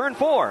Trickle off turn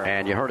 4.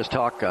 And you heard us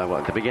talk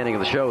at the beginning of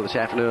the show this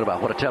afternoon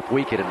about what a tough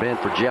week it had been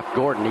for Jeff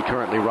Gordon. He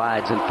currently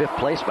rides in 5th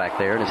place back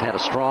there and has had a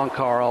strong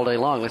car all day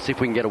long. Let's see if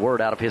we can get a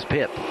word out of his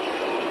pit.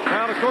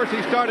 Well, of course,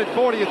 he started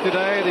 40th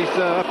today, and he's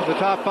up in the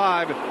top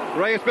 5.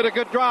 Ray, it's been a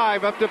good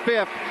drive up to 5th.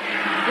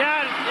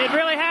 Yeah, it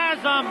really has.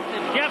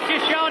 Jeff's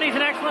just shown he's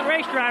an excellent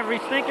race driver.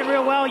 He's thinking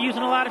real well,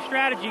 using a lot of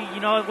strategy. You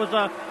know, it was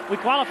we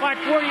qualified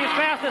 40th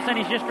fastest, and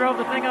he's just drove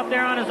the thing up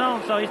there on his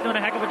own, so he's doing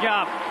a heck of a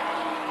job.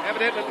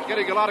 Evidently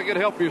getting a lot of good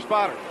help from your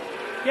spotter.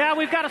 Yeah,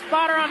 we've got a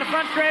spotter on the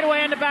front straightaway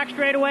and the back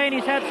straightaway, and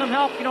he's had some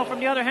help, you know, from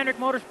the other Hendrick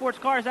Motorsports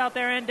cars out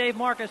there and Dave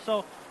Marcus.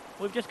 So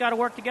we've just got to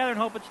work together and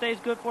hope it stays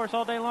good for us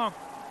all day long.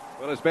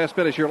 Well, his best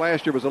finish here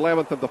last year was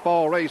 11th of the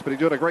fall race, but he's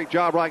doing a great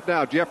job right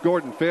now. Jeff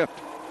Gordon, 5th.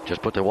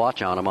 Just put the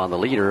watch on him on the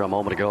leader a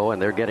moment ago, and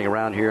they're getting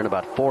around here in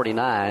about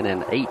 49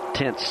 and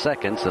 8/10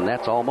 seconds, and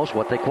that's almost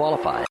what they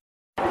qualify.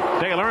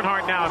 Dale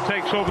Earnhardt now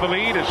takes over the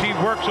lead as he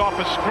works off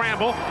a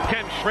scramble.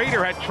 Ken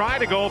Schrader had tried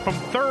to go from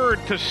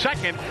 3rd to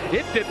 2nd.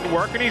 It didn't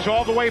work, and he's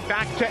all the way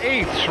back to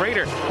 8th.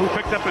 Schrader, who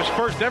picked up his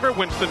first ever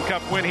Winston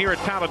Cup win here at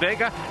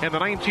Talladega in the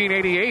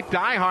 1988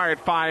 Die Hard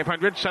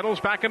 500, settles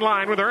back in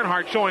line with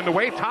Earnhardt showing the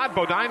way. Todd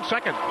Bodine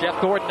 2nd.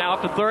 Jeff Gordon now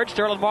up to 3rd.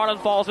 Sterling Marlin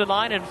falls in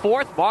line in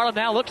 4th. Marlin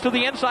now looks to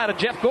the inside of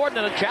Jeff Gordon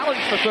and a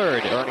challenge for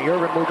 3rd. Ernie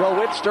Irvan will go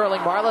with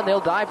Sterling Marlin.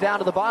 They'll dive down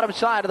to the bottom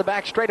side of the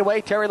back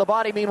straightaway. Terry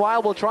Labonte,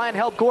 meanwhile, will try and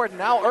help Gordon.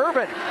 Now Irvan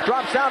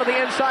drops down to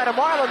the inside of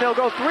Marlin. They'll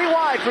go 3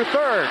 wide for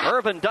 3rd.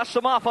 Irvan dusts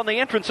him off on the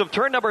entrance of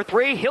turn number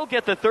 3. He'll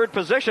get the 3rd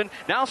position.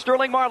 Now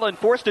Sterling Marlin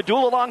forced to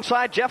duel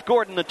alongside Jeff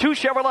Gordon. The 2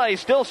 Chevrolets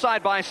still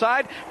side by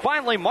side.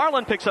 Finally,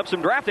 Marlin picks up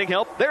some drafting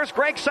help. There's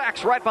Greg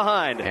Sachs right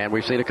behind. And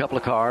we've seen a couple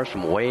of cars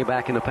from way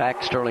back in the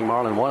pack. Sterling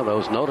Marlin, one of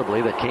those,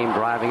 notably, that came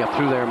driving up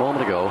through there a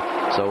moment ago.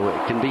 So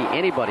it can be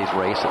anybody's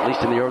race, at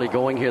least in the early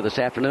going here this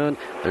afternoon.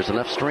 There's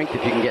enough strength.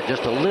 If you can get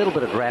just a little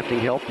bit of drafting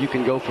help, you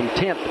can go from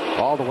 10th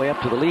all the way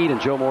up to the lead.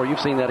 And Joe Moore, you've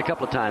seen that a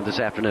couple of times this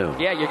afternoon.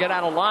 Yeah, you get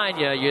out of line,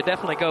 you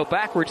definitely go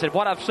backwards. And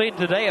what I've seen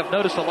today, I've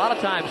noticed a lot of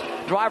times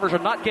drivers are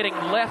not getting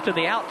left in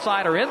the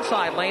outside or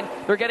inside lane.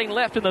 They're getting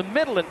left in the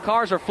middle, and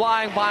cars are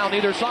flying by on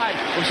either side.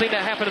 We've seen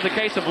that happen in the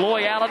case of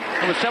Loy Allen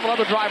and with several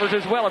other drivers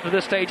as well up to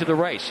this stage of the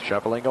race.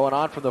 Shuffling going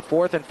on from the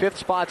 4th and 5th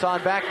spots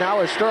on back now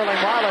as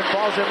Sterling Marlin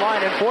falls in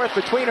line in 4th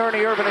between Ernie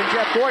Irvan and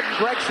Jeff Gordon.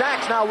 Greg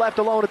Sachs now left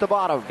alone at the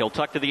bottom. He'll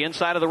tuck to the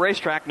inside of the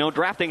racetrack. No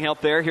drafting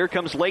help there. Here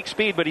comes Lake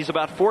Speed, but he's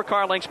about 4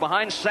 car lengths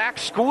behind.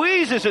 Sachs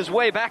squeezes his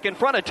way back in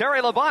front of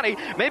Terry Labonte,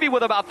 maybe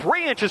with about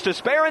 3 inches to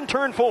spare in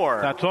turn 4.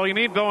 That's all you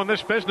need, though, in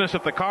this business.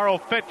 If the car will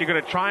fit, you're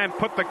going to try and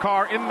put the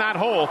car in that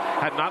hole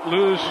and not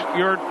lose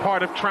your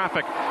part of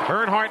traffic.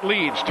 Earnhardt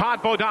leads.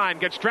 Todd Bodine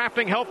gets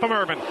drafting help from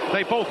Irvan.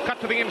 They both cut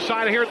to the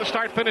inside here at the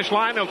start-finish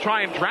line. They'll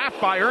try and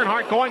draft by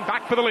Earnhardt going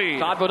back for the lead.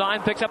 Todd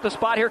Bodine picks up the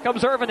spot. Here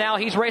comes Irvan now.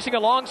 He's racing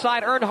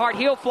alongside Earnhardt.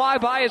 He'll fly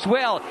by as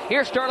well.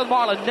 Here's Sterling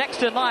Marlin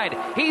next in line.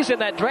 He's in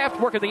that draft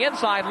work in the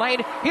inside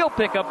lane. He'll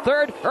pick up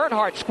 3rd.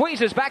 Earnhardt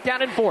squeezes back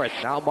down in 4th.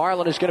 Now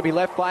Marlin is going to be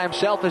left by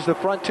himself as the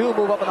front 2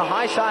 move up on the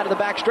high side of the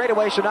back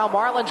straightaway. So now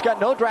Marlin's got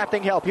no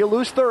drafting help. He'll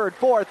lose 3rd,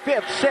 4th,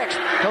 5th,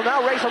 6th. He'll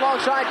now race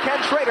alongside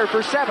Ken Schrader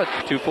for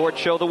 7th. 2 Fords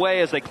show the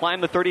way as they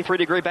climb the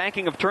 33-degree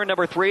banking of turn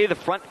number 3. The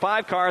front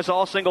 5 cars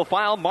all single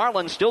file.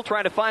 Marlin still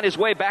trying to find his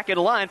way back in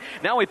line.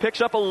 Now he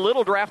picks up a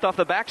little draft off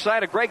the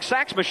backside of Greg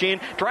Sachs' machine.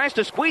 Tries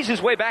to squeeze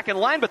his way back in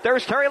line, but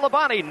there's Terry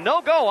Labonte.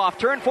 No go off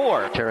turn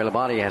 4. Terry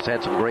Labonte has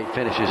had some great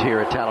finishes here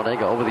at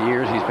Talladega over the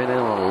years. He's been in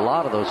on a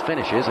lot of those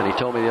finishes, and he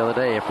told me the other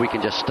day, if we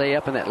can just stay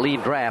up in that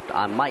lead draft,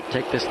 I might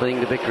take this thing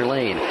to victory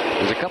lane.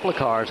 There's a couple of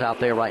cars out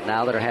there right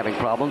now that are having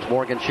problems.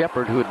 Morgan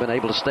Shepherd, who had been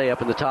able to stay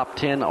up in the top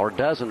 10 or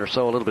dozen or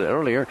so a little bit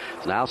earlier,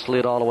 has now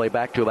slid all the way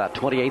back to about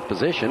 28th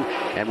position.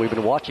 And we've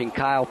been watching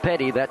Kyle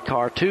Petty. That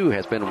car, too,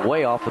 has been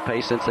way off the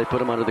pace since they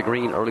put him under the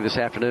green early this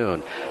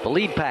afternoon. The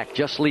lead pack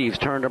just leaves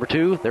turn number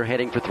 2. They're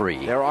heading for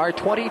 3. There are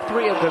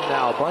 23 of them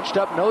now, bunched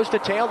up nose to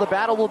tail. The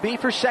battle will be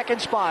for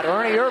 2nd spot.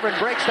 Ernie Irvan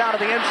breaks down to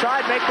the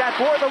inside, make that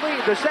for the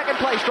lead. The 2nd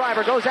place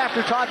driver goes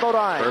after Todd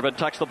Bodine. Irvan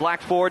tucks the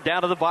black Ford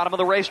down to the bottom of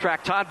the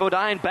racetrack. Todd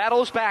Bodine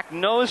battles back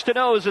nose to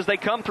nose as they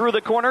come through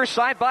the corner,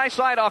 side by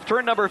side off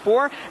turn number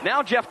 4.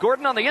 Now Jeff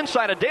Gordon on the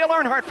inside of Dale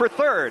Earnhardt for 3rd.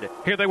 third.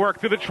 Here they work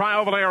through the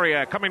tri-oval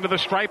area, coming to the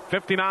stripe,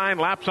 59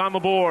 laps on the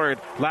board.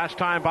 Last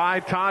time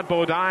by, Todd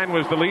Bodine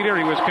was the leader.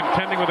 He was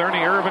contending with Ernie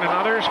Irvin and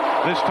others.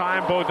 This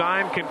time,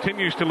 Bodine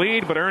continues to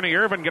lead, but Ernie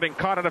Irvin getting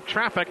caught out of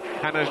traffic.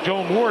 And as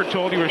Joe Moore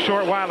told you a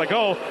short while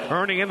ago,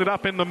 Ernie ended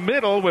up in the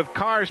middle with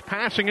cars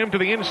passing him to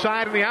the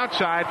inside and the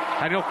outside,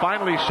 and he'll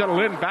finally settle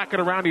in back at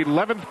around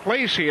 11th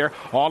place here.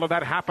 All of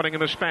that happening in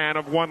the span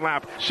of one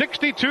lap.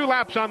 62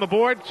 laps on the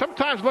board.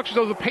 Sometimes looks as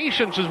though the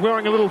patience is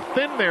wearing a little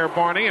thin there,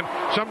 Barney, and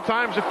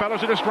sometimes the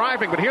fellows are just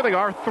driving, but here they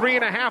are,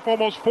 3.5,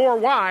 almost 4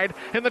 wide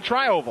in the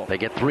tri-oval. They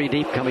get 3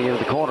 deep coming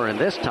into the corner, and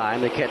this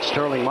time they catch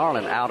Sterling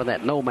Marlin out in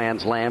that no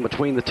man's land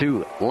between the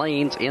 2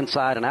 lanes,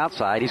 inside and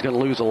outside. He's going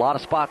to lose a lot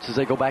of spots as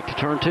they go back to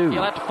turn 2.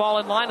 You'll have to fall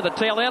in line to the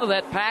tail end of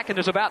that pack, and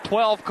there's about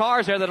 12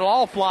 cars there that'll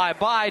all fly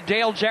by.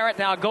 Dale Jarrett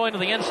now going to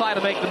the inside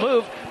to make the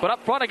move, but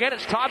up front again,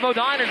 it's Todd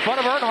Bodine in front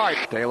of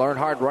Earnhardt. Dale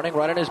Earnhardt running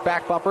right in his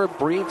back bumper,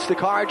 breathes the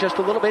car just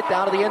a little bit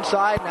down to the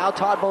inside. Now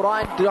Todd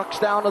Bodine ducks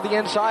down to the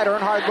inside.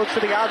 Earnhardt looks to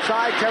the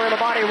outside. Terry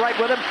Labonte right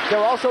with him. They're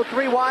also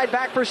 3 wide,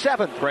 back for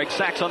 7th. Greg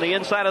Sachs on the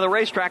inside of the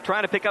racetrack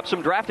trying to pick up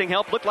some drafting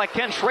help. Looked like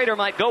Ken Schrader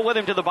might go with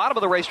him to the bottom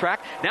of the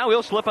racetrack. Now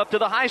he'll slip up to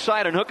the high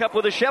side and hook up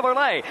with a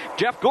Chevrolet.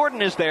 Jeff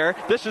Gordon is there.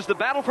 This is the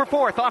battle for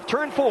 4th off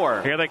turn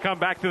 4. Here they come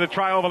back to the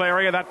tri-oval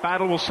area. That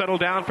battle will settle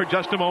down for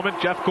just a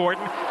moment. Jeff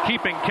Gordon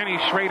keeping Kenny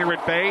Schrader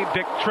at bay.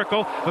 Dick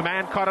Trickle, the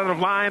man caught out of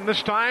line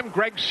this time.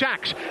 Greg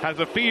Sachs, as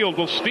the field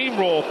will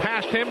steamroll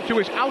past him to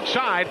his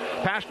outside,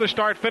 past the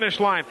start-finish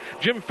line.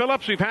 Jim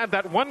Phillips, we've had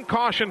that 1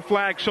 caution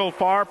flag so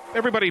far.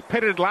 Everybody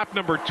pitted lap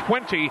number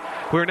 20.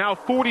 We're now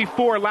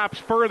 44 laps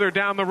further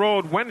down the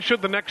road. When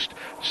should the next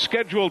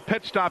scheduled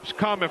pit stops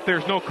come if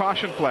there's no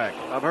caution flag?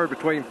 I've heard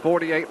between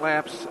 48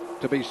 laps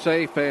to be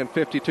safe and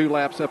 52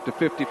 laps up to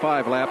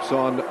 55 laps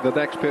on the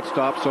next pit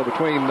stop. So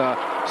between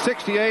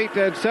 68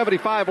 and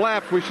 75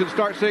 laps, we should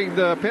start seeing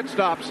the pit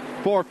stops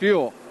for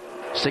fuel.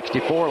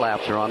 64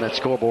 laps are on that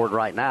scoreboard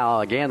right now.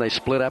 Again, they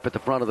split up at the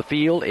front of the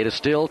field. It is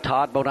still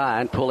Todd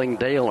Bodine pulling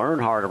Dale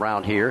Earnhardt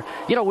around here.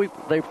 You know,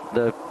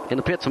 in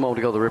the pits a moment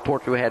ago, the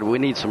report we had, we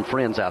need some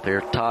friends out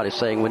there. Todd is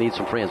saying we need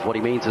some friends. What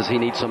he means is he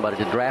needs somebody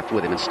to draft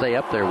with him and stay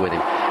up there with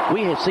him.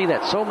 We have seen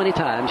that so many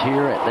times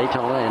here at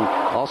Daytona and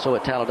also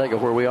at Talladega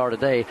where we are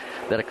today,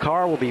 that a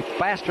car will be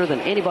faster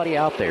than anybody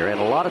out there, and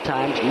a lot of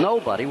times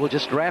nobody will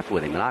just draft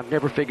with him. And I've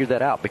never figured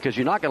that out, because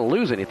you're not going to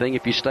lose anything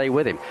if you stay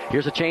with him.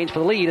 Here's a change for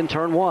the lead in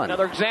turn 1.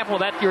 Another example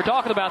of that you were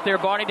talking about there,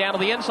 Barney. Down to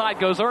the inside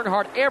goes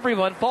Earnhardt.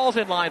 Everyone falls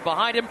in line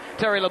behind him.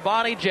 Terry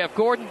Labonte, Jeff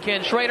Gordon,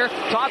 Ken Schrader.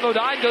 Todd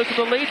Bodine goes to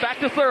the lead, back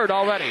to 3rd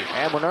already.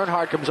 And when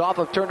Earnhardt comes off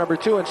of turn number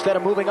 2, instead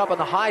of moving up on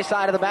the high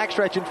side of the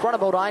backstretch in front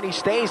of Bodine, he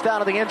stays down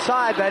to the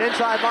inside. That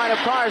inside line of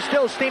cars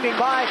still steaming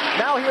by.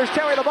 Now here's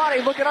Terry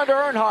Labonte looking under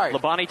Earnhardt.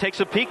 Labonte takes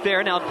a peek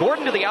there. Now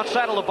Gordon to the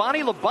outside of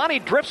Labonte.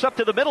 Labonte drifts up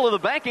to the middle of the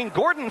banking.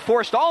 Gordon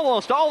forced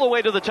almost all the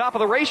way to the top of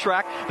the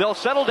racetrack. They'll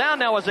settle down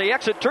now as they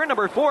exit turn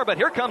number 4, but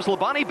here comes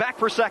Labonte back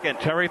for 2nd.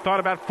 Terry thought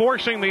about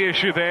forcing the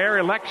issue there,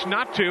 elects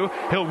not to.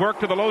 He'll work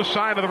to the low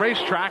side of the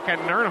racetrack, and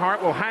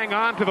Earnhardt will hang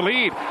on to the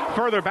lead.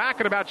 Further back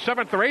at about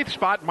 7th or 8th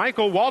spot,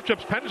 Michael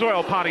Waltrip's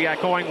Pennzoil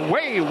Pontiac going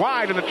way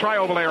wide in the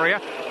tri-oval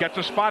area. Gets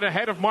a spot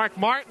ahead of Mark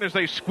Martin as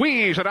they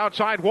squeeze at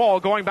outside wall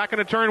going back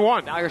into turn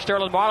 1. Now here's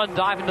Sterling Marlin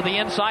diving to the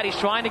inside. He's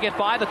trying to get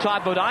by the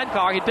Todd Bodine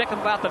car. He picked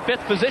up about the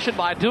 5th position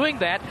by doing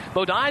that.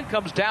 Bodine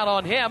comes down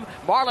on him.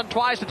 Marlin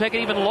tries to take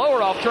it even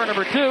lower off turn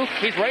number 2.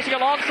 He's racing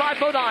alongside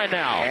Bodine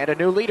now. And a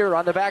new leader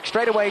on the back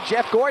straightaway.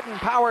 Jeff Gordon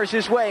powers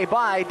his way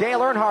by Dale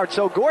Earnhardt,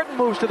 so Gordon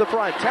moves to the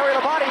front. Terry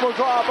Labonte will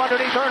draw up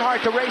underneath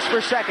Earnhardt to race for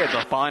 2nd.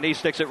 Labonte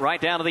sticks it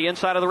right down to the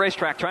inside of the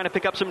racetrack, trying to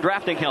pick up some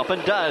drafting help,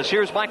 and does.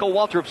 Here's Michael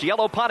Waltrip's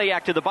yellow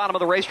Pontiac to the bottom of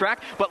the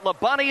racetrack, but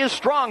Labonte is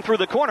strong through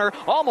the corner,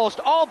 almost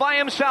all by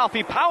himself.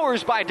 He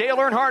powers by Dale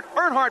Earnhardt.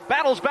 Earnhardt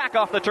battles back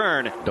off the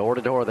turn. Door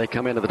to door, they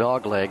come into the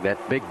dog leg,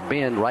 that big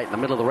bend right in the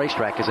middle of the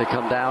racetrack as they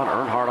come down.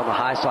 Earnhardt on the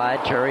high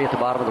side, Terry at the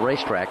bottom of the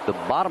racetrack. The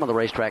bottom of the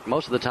racetrack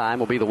most of the time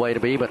will be the way to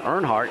be, but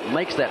Earnhardt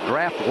makes that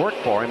draft work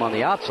for him on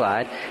the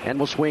outside and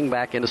will swing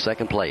back into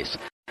 2nd place.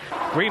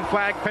 Green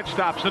flag pit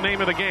stop's the name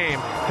of the game.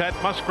 Ted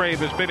Musgrave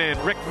has been in.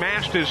 Rick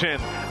Mast is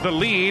in. The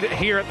lead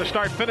here at the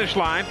start-finish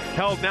line,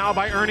 held now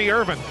by Ernie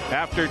Irvin,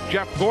 after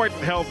Jeff Gordon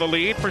held the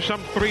lead for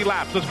some 3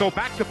 laps. Let's go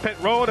back to pit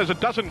road as a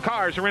dozen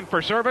cars are in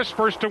for service.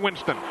 First to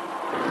Winston.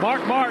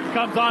 Mark Martin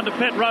comes on to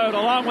pit road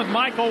along with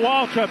Michael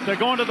Waltrip. They're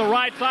going to the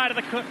right side of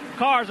the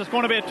cars. It's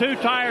going to be a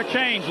 2-tire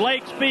change.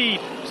 Lake Speed,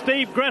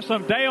 Steve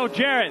Grissom, Dale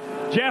Jarrett,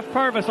 Jeff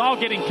Purvis all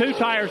getting 2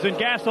 tires in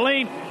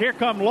gasoline. Here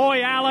come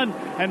Loy Allen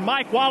and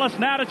Mike Wallace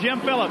now to Jim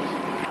Phillips.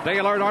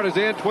 Dale Earnhardt is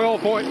in,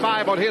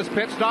 12.5 on his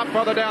pit stop.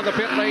 Further down the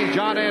pit lane,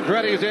 John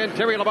Andretti is in.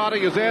 Terry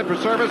Labonte is in for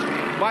service.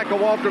 Michael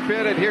Waltrip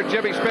in, and here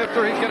Jimmy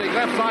Spencer. He's getting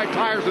left side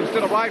tires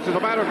instead of rights. As a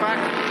matter of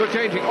fact, they're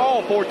changing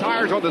all 4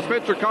 tires on the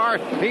Spencer car.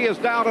 He is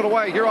down and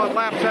away here on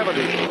lap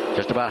 70.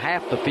 Just about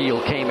half the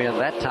field came in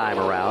that time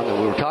around, and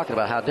we were talking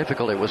about how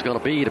difficult it was going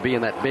to be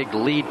in that big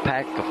lead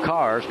pack of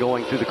cars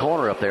going through the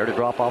corner up there to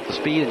drop off the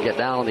speed and get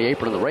down on the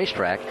apron of the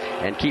racetrack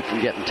and keep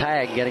from getting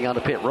tagged getting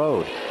onto pit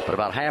road. But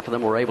about half of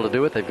them were able to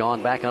do it. They've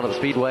gone back onto the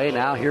speedway.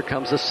 Now here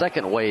comes the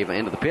second wave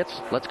into the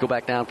pits. Let's go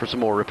back down for some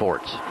more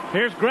reports.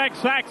 Here's Greg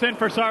Sachs in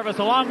for service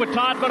along with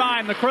Todd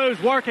Bodine. The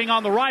crew's working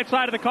on the right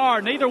side of the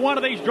car. Neither one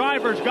of these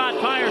drivers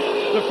got tires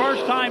the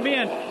first time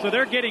in, so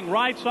they're getting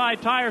right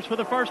side tires for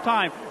the first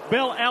time.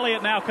 Bill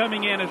Elliott now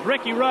coming in as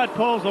Ricky Rudd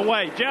pulls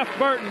away. Jeff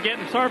Burton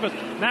getting service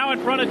now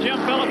in front of Jim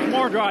Phillips.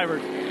 More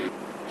drivers.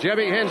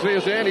 Jimmy Hensley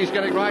is in. He's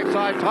getting right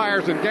side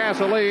tires and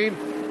gasoline.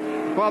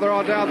 Farther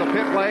on down the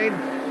pit lane.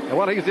 And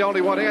well, he's the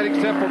only one in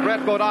except for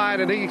Brett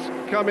Bodine, and he's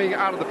coming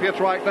out of the pits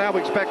right now.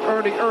 We expect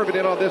Ernie Irvin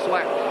in on this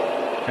lap.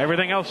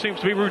 Everything else seems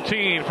to be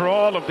routine for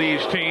all of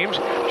these teams.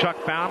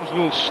 Chuck Baum's a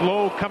little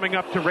slow coming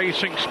up to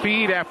racing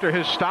speed after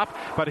his stop,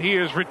 but he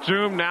is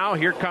resumed now.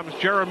 Here comes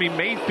Jeremy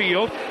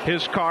Mayfield.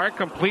 His car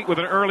complete with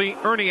an early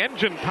Ernie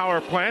engine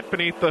power plant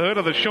beneath the hood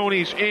of the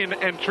Shoney's Inn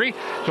entry.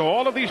 So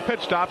all of these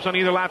pit stops on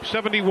either lap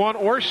 71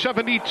 or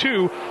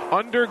 72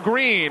 under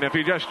green. If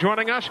you're just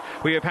joining us,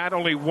 we have had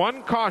only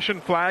one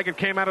caution flag. It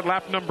came out at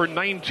lap number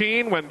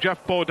 19 when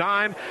Jeff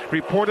Bodine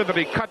reported that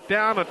he cut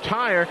down a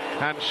tire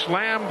and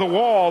slammed the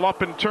wall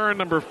up in turn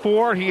number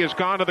 4. He has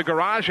gone to the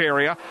garage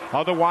area.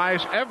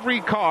 Otherwise,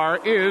 every car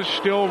is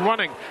still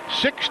running.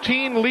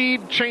 16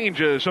 lead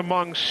changes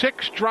among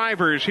 6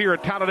 drivers here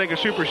at Talladega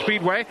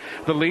Superspeedway.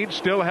 The lead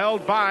still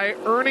held by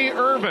Ernie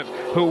Irvin,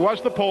 who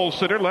was the pole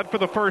sitter, led for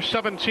the first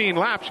 17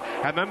 laps,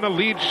 and then the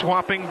lead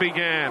swapping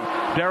began.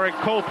 Derek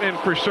Culp in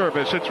for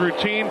service. It's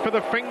routine for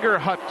the Finger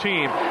Hut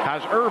team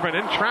as Irvin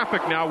in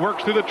traffic now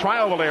works through the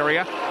trial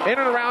area, in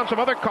and around some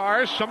other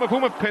cars, some of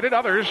whom have pitted,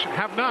 others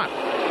have not.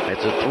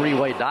 It's a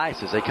 3-way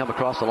dice as they come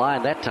across the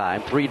line that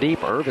time. 3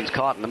 deep. Irvin's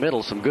caught in the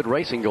middle. Some good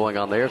racing going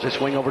on there as they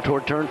swing over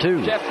toward turn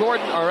 2. Jeff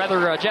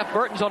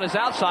Burton's on his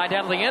outside.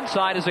 Down to the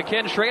inside is a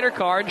Ken Schrader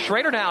car, and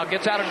Schrader now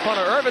gets out in front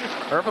of Irvin.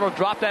 Irvin will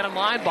drop that in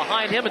line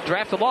behind him and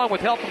draft along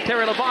with help from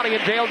Terry Labonte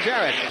and Dale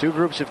Jarrett. 2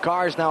 groups of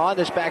cars now on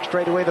this back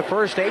straightaway. The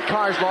first 8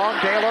 cars long.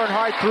 Dale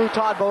Earnhardt through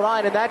Todd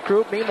Bodine in that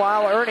group.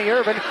 Meanwhile, Ernie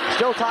Irvin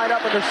still tied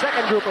up in the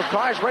second group of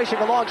cars, racing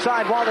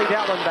alongside Wally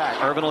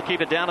Dallenbach. Irvin will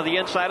keep it down to the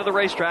inside of the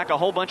racetrack. A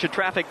whole bunch of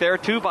traffic there,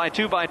 2 by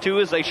 2 by 2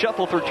 as they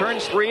shuffle through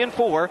turns 3 and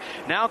 4.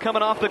 Now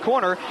coming off the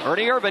corner,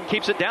 Ernie Irvin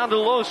keeps it down to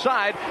the low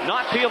side,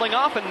 not peeling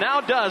off, and now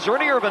does.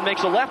 Ernie Irvin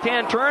makes a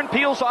left-hand turn,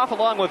 peels off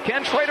along with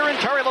Ken Schrader and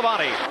Terry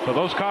Labonte. So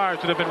those cars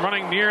that have been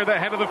running near the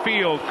head of the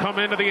field come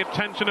into the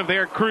attention of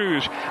their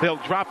crews. They'll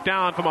drop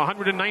down from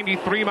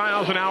 193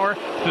 miles an hour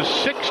to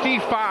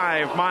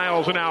 65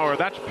 miles an hour.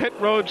 That's pit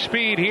road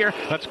speed here.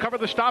 Let's cover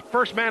the stop.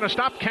 First man to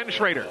stop, Ken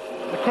Schrader.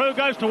 The crew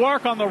goes to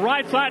work on the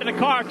right side of the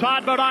car.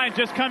 Todd Bodine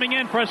just coming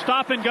in for a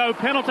stop-and-go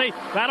penalty.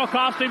 That'll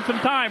cost him some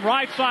time.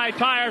 Right side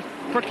tires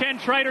for Ken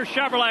Schrader's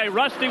Chevrolet.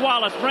 Rusty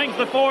Wallace brings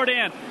the Ford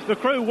in. The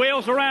crew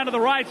wheels around to the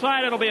right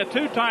side. It'll be a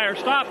 2-tire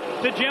stop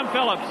to Jim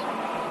Phillips.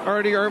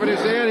 Ernie Irvin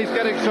is in. He's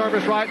getting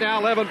service right now.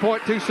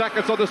 11.2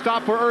 seconds on the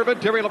stop for Irvin.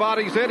 Terry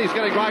Labonte's in. He's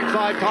getting right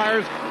side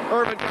tires.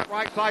 Irvin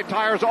right side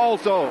tires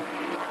also.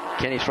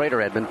 Kenny Schrader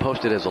had been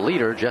posted as a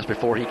leader just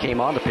before he came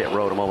onto pit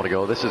road a moment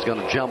ago. This is going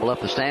to jumble up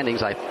the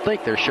standings. I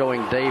think they're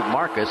showing Dave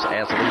Marcus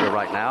as the leader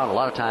right now, and a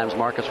lot of times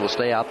Marcus will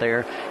stay out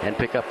there and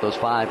pick up those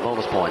 5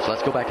 bonus points.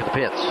 Let's go back to the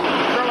pits.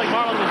 Sterling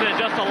Marlin was in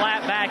just a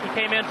lap back. He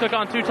came in, took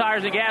on 2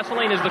 tires of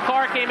gasoline. As the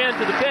car came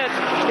into the pits,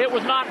 it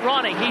was not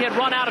running. He had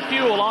run out of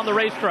fuel on the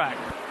racetrack.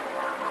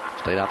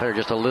 Stayed out there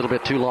just a little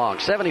bit too long.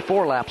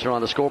 74 laps are on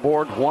the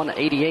scoreboard.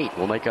 188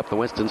 will make up the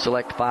Winston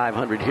Select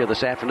 500 here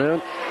this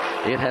afternoon.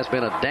 It has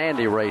been a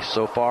dandy race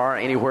so far,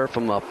 anywhere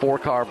from a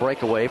 4-car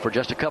breakaway for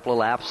just a couple of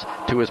laps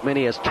to as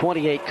many as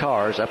 28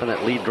 cars up in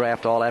that lead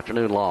draft all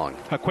afternoon long.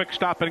 A quick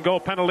stop-and-go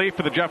penalty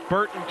for the Jeff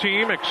Burton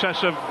team.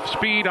 Excessive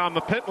speed on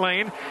the pit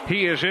lane.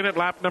 He is in at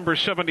lap number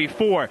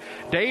 74.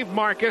 Dave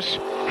Marcus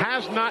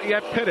has not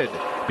yet pitted.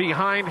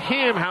 Behind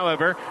him,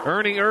 however,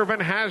 Ernie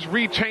Irvin has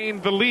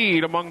retained the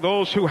lead among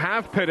those who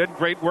have pitted.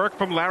 Great work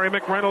from Larry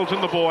McReynolds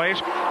and the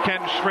boys. Ken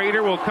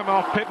Schrader will come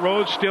off pit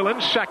road still in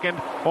second,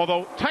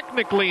 although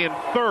technically in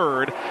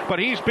third, but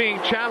he's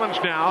being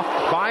challenged now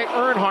by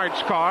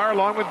Earnhardt's car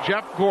along with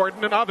Jeff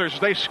Gordon and others as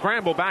they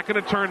scramble back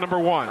into turn number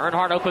 1.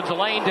 Earnhardt opens a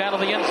lane down to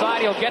the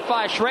inside. He'll get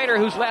by Schrader,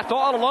 who's left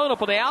all alone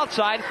up on the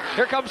outside.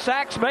 Here comes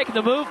Sachs making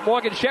the move.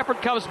 Morgan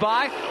Shepherd comes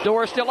by.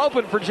 Door still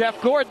open for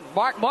Jeff Gordon.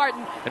 Mark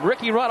Martin and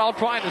Ricky Rudd all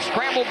trying to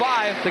scramble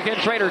by the Ken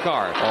Schrader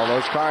car. All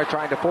those cars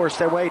trying to force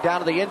their way down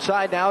to the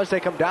inside now as they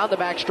come down the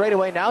back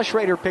straightaway. Now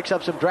Schrader picks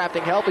up some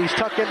drafting help. help. He's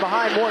tucked in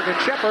behind Morgan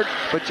Shepherd,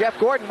 but Jeff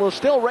Gordon will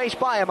still race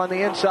by him on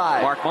the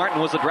inside. Mark Martin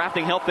was the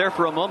drafting help there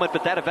for a moment,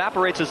 but that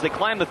evaporates as they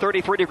climb the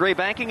 33-degree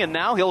banking, and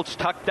now he'll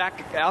tuck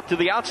back out to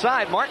the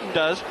outside. Martin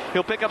does.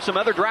 He'll pick up some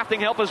other drafting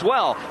help as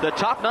well. The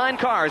top 9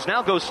 cars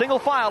now go single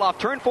file off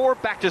turn 4,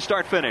 back to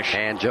start finish.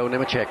 And Joe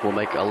Nemechek will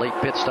make a late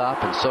pit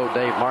stop, and so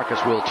Dave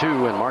Marcus will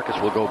too, and Marcus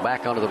will go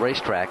back onto the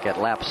racetrack at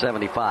lap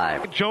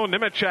 75. Joe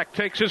Nemechek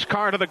takes his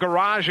car to the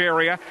garage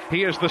area.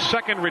 He is the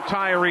second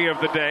retiree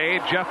of the day.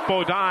 Jeff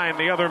Bodine,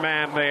 the other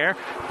man there.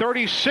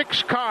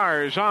 36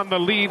 cars on the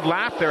lead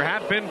lap. There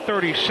had been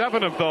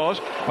 37 of those,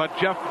 but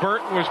Jeff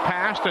Burton was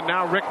passed, and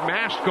now Rick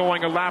Mast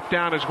going a lap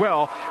down as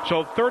well.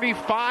 So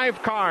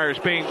 35 cars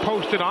being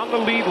posted on the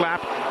lead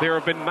lap. There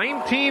have been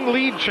 19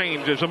 lead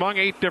changes among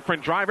 8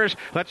 different drivers.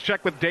 Let's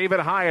check with David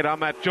Hyatt on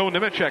that Joe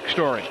Nemechek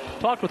story.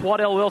 Talked with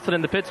Waddell Wilson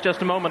in the pits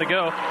just a moment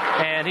ago,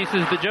 and he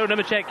says that Joe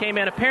Nemechek came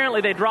in.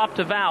 Apparently they dropped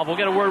a valve. We'll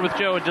get a word with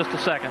Joe in just a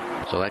second.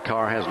 So that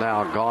car has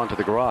now gone to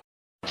the garage.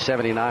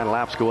 79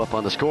 laps go up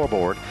on the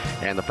scoreboard,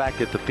 and the fact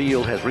that the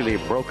field has really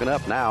broken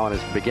up now and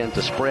has begun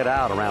to spread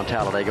out around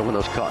Talladega when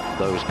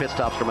those pit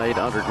stops were made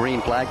under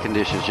green flag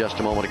conditions just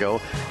a moment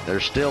ago, there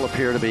still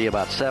appear to be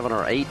about 7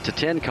 or 8 to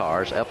 10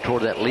 cars up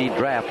toward that lead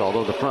draft,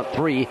 although the front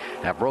 3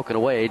 have broken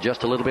away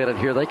just a little bit, and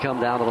here they come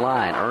down to the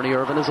line. Ernie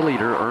Irvan is the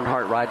leader.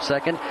 Earnhardt rides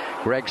second.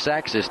 Greg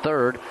Sachs is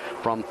third.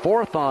 From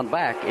 4th on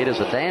back, it is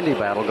a dandy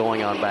battle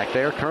going on back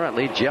there.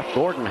 Currently, Jeff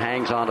Gordon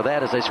hangs on to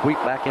that as they sweep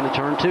back into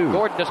turn 2.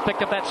 Gordon just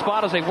picked up that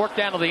spot as they work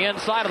down to the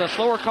inside of the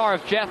slower car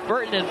of Jeff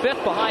Burton. In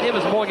 5th behind him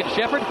is Morgan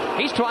Shepherd.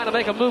 He's trying to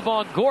make a move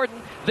on Gordon.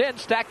 Then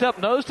stacked up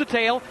nose to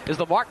tail is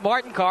the Mark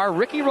Martin car.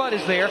 Ricky Rudd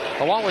is there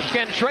along with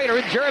Ken Schrader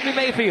and Jeremy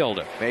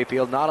Mayfield.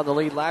 Mayfield not on the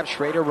lead lap.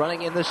 Schrader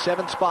running in the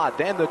 7th spot.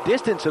 Then the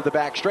distance of the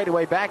back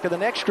straightaway back to the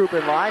next group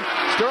in line.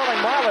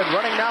 Sterling Marlin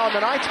running now in the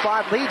 9th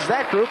spot, leads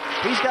that group.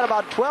 He's got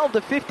about 12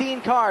 to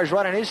 15 cars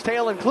running his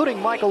tail, including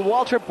Michael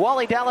Waltrip,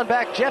 Wally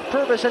Dallenbach, Jeff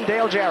Purvis, and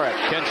Dale Jarrett.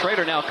 Ken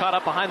Schrader now caught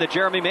up behind the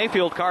Jeremy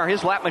Mayfield car.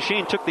 His lap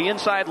machine took the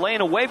inside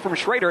lane away from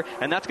Schrader,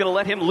 and that's going to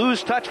let him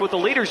lose touch with the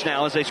leaders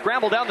now as they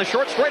scramble down the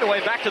short straightaway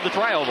back to the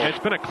trioval. It's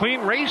been a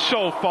clean race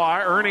so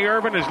far. Ernie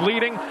Irvan is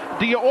leading.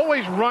 Do you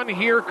always run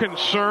here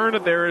concerned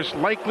that there is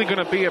likely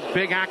going to be a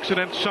big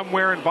accident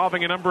somewhere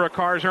involving a number of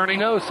cars, Ernie? You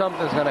know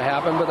something's going to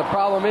happen, but the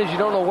problem is you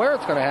don't know where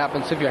it's going to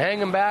happen. So if you're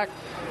hanging back,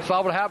 it's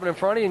liable to happen in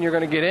front of you, and you're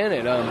going to get in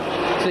it.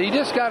 So you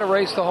just got to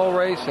race the whole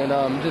race,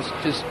 and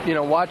just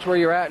watch where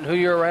you're at and who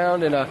you're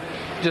around, and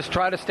just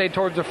try to stay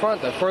towards the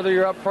front. The further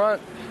you're up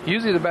front,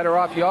 usually the better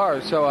off you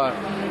are. So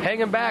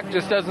hanging back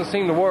just doesn't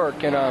seem to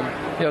work, and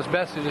it's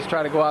best to just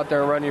try to go out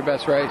there and run your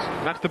best race.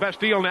 That's the best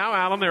deal now,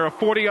 Alan. There are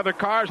 40 other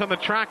cars on the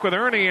track with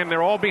Ernie, and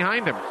they're all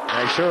behind him.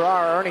 They sure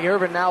are. Ernie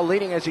Irvan now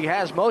leading as he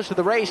has most of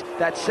the race.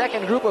 That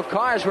second group of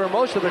cars where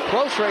most of the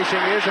close racing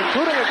is,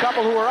 including a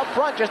couple who were up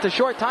front just a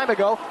short time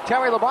ago.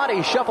 Terry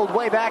Labonte shuffled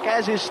way back,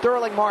 as is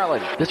Sterling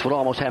Marlin. This would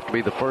almost have to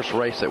be the first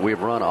race that we've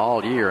run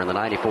all year in the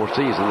 94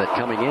 season that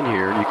coming in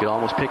here, you could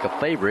almost pick a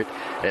favorite,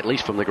 at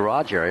least from the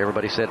garage area.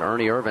 Everybody said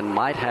Ernie Irvan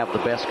might have the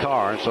best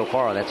car, and so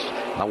far that's,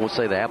 I won't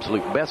say the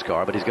absolute best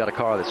car, but he's got a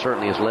car that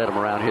certainly has led him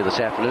around here this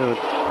afternoon.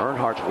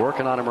 Earnhardt's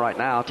working on him right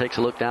now. Takes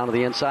a look down to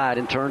the inside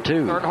in turn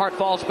 2. Earnhardt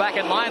falls back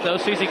in line, though.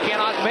 Sees he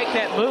cannot make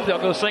that move. They'll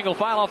go single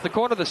file off the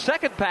corner. The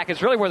second pack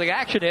is really where the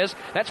action is.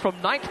 That's from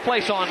 9th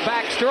place on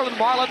back. Sterling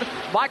Marlin,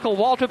 Michael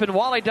Waltrip, and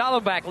Wally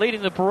Dallenbach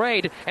leading the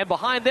parade, and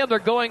behind them they're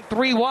going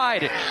 3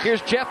 wide.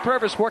 Here's Jeff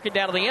Purvis working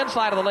down to the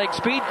inside of the Lake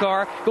Speed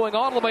car, going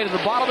all the way to the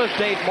bottom of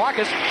Dave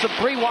Marcus. Some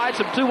 3 wide,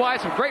 some 2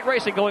 wide, some great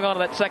racing going on in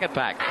that second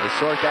pack. They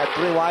sort that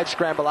 3 wide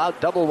scramble out.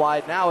 Double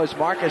wide now as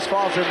Marcus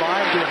falls in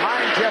line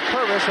behind Jeff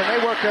Purvis, and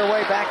they work their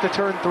way back to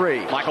turn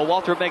 3. Michael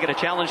Waltrip making a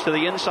challenge to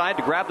the inside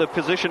to grab the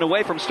position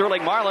away from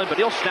Sterling Marlin, but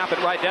he'll snap it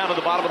right down to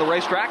the bottom of the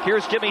racetrack.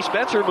 Here's Jimmy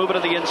Spencer moving to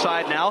the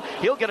inside now.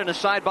 He'll get in a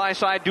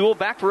side-by-side duel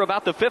back for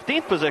about the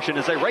 15th position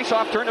as they race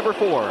off turn number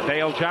 4.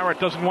 Dale Jarrett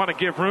doesn't want to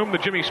give room to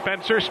Jimmy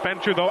Spencer.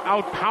 Spencer, though,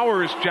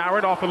 outpowers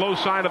Jarrett off the low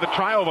side of the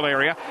trioval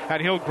area,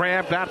 and he'll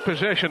grab that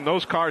position.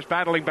 Those cars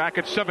battling back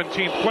at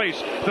 17th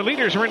place. The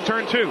leaders are in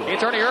turn 2.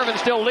 It's Ernie Irvan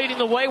still leading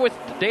the way with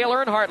Dale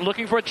Earnhardt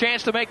looking for a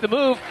chance to make the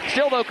move.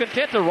 Still, though,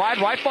 content to ride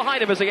right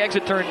behind him as they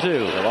exit turn 2.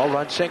 They'll all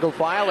run single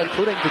file,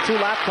 including the 2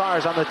 lap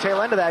cars on the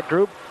tail end of that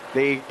group.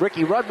 The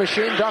Ricky Rudd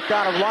machine ducked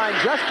out of line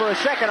just for a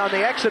second on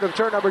the exit of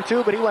turn number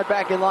 2, but he went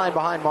back in line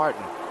behind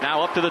Martin.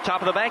 Now up to the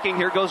top of the banking.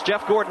 Here goes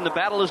Jeff Gordon. The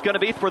battle is going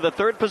to be for the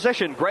 3rd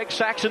position. Greg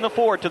Sachs in the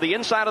 4th to the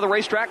inside of the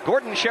racetrack.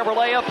 Gordon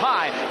Chevrolet up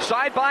high.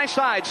 Side by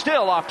side.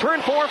 Still off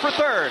turn 4 for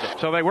 3rd.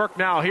 So they work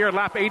now here,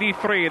 lap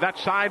 83. That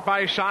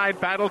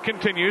side-by-side battle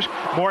continues.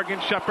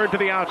 Morgan Shepherd to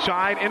the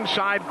outside.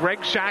 Inside,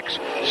 Greg Sachs.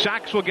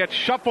 Sachs will get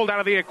shuffled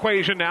out of the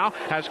equation now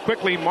as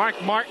quickly Mark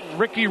Martin,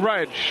 Ricky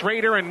Rudd,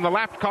 Schrader, and the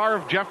lapped car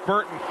of Jeff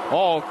Burton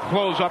all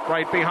close up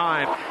right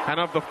behind. And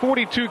of the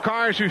 42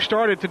 cars who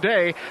started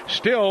today,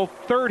 still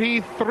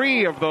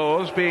 33 of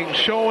those being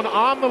shown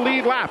on the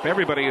lead lap.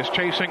 Everybody is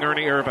chasing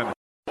Ernie Irvan.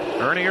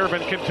 Ernie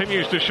Irvan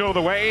continues to show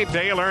the way.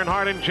 Dale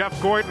Earnhardt and Jeff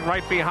Gordon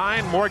right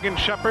behind. Morgan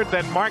Shepherd,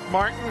 then Mark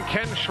Martin,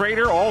 Ken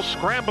Schrader, all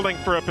scrambling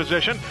for a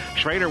position.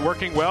 Schrader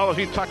working well as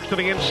he tucks to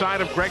the inside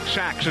of Greg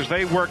Sachs as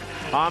they work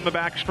on the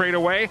back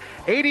straightaway.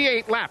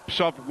 88 laps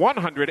of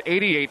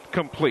 188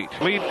 complete.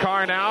 Lead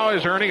car now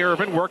as Ernie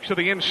Irvan works to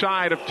the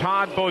inside of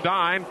Todd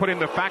Bodine, putting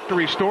the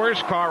factory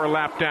stores car a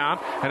lap down.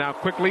 And how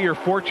quickly your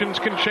fortunes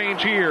can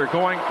change here,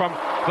 going from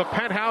the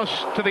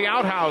penthouse to the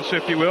outhouse,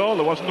 if you will.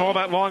 It wasn't all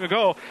that long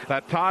ago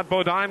that Todd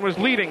Bodine was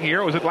leading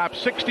here. It was at lap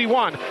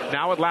 61.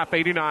 Now at lap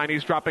 89,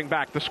 he's dropping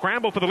back. The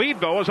scramble for the lead,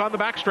 though, is on the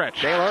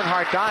backstretch. Dale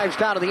Earnhardt dives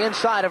down to the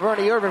inside of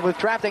Ernie Irvan with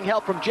drafting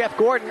help from Jeff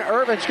Gordon.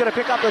 Irvan's going to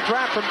pick up the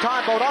draft from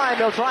Todd Bodine.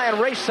 They'll try and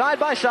race side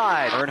by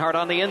side. Earnhardt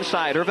on the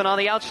inside, Irvan on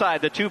the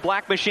outside. The two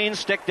black machines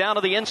stick down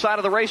to the inside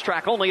of the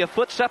racetrack. Only a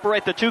foot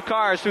separate the two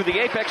cars through the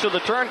apex of the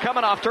turn.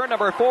 Coming off turn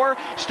number 4.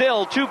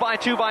 Still 2 by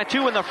 2 by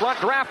 2 in the front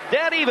draft.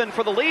 Dead even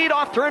for the lead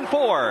off turn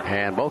 4.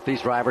 And both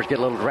these drivers get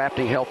a little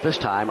drafting help this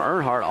time.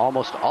 Earnhardt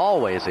almost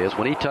always is.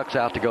 When he tucks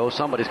out to go,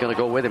 somebody's going to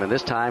go with him. And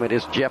this time it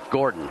is Jeff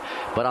Gordon.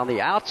 But on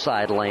the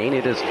outside lane,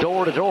 it is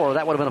door to door.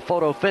 That would have been a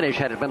photo finish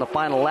had it been the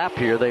final lap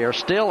here. They are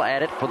still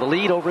at it for the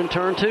lead over in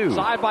turn 2.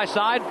 Side by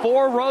side,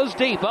 4 rows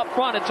deep. Up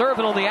front, it's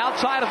Irvan on the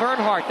outside of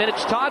Earnhardt. Then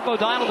it's Todd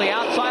Bodine on the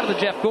outside of the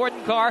Jeff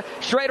Gordon car.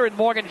 Schrader and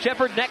Morgan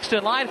Shepherd next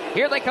in line.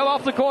 Here they come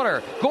off the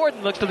corner.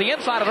 Gordon looks to the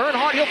inside of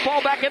Earnhardt. He'll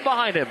fall back in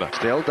behind him.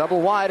 Still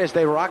double wide as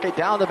they rocket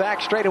down the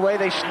back straightaway.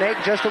 They snake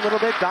just a little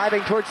bit,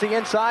 diving towards the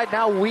inside.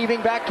 Now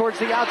weaving back towards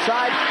the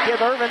outside. Give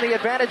Irvan the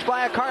advantage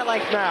by a car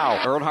length now.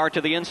 Earnhardt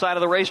to the inside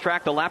of the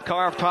racetrack. The lap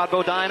car of Todd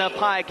Bodine up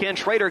high. Ken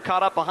Schrader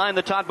caught up behind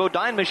the Todd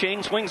Bodine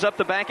machine. Swings up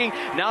the banking.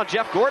 Now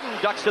Jeff Gordon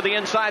ducks to the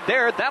inside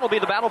there. That'll be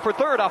the battle for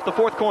third off the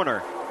 4th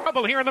corner.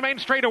 Trouble here in the main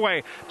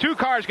straightaway. Two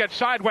cars get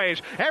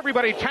sideways.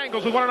 Everybody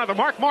tangles with one another.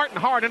 Mark Martin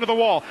hard into the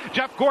wall.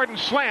 Jeff Gordon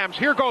slams.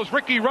 Here goes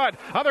Ricky Rudd.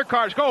 Other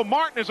cars go.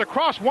 Martin is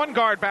across one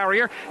guard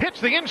barrier.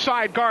 Hits the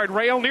inside guard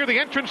rail near the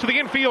entrance to the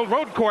infield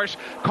road course.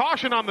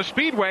 Caution on the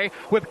speedway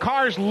with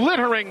cars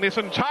littering this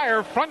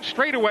entire front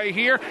straightaway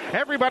here.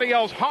 Everybody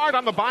else hard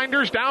on the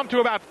binders down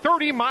to about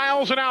 30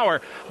 miles an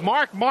hour.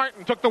 Mark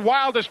Martin took the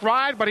wildest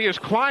ride, but he is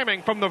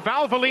climbing from the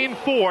Valvoline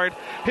Ford.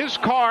 His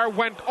car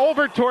went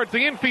over towards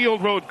the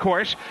infield road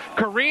course,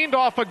 careened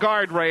off a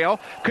guardrail,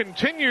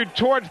 continued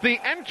towards the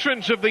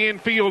entrance of the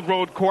infield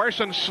road course,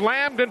 and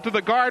slammed into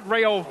the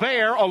guardrail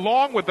there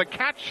along with the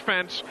catch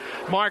fence.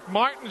 Mark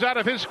Martin's out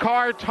of his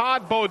car.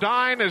 Todd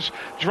Bodine is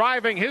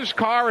driving his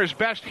car as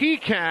best he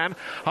can.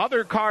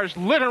 Other cars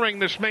littering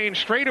this main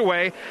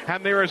straightaway,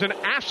 and there is an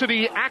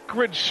acidy,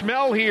 acrid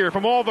smell here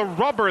from all the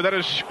rubber that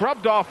is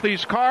scrubbed off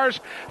these cars.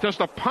 Just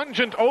a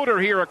pungent odor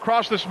here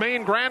across this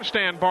main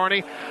grandstand,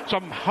 Barney.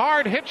 Some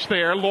hard hits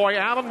there. Loy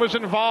Allen was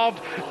involved.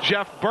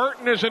 Jeff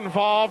Burton is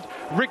involved.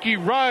 Ricky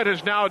Rudd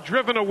is now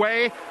driven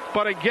away.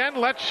 But again,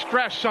 let's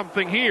stress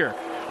something here.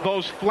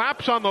 Those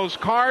flaps on those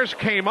cars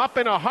came up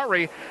in a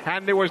hurry,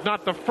 and there was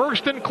not the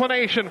first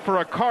inclination for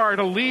a car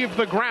to leave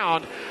the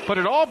ground. But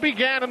it all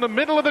began in the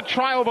middle of the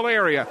trioval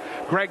area.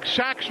 Greg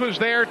Sachs was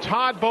there,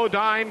 Todd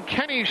Bodine,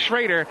 Kenny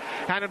Schrader,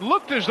 and it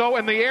looked as though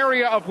in the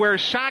area of where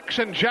Sachs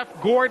and Jeff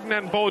Gordon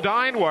and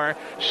Bodine were,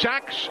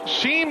 Sachs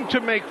seemed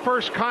to make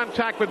first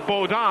contact with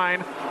Bodine,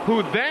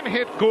 who then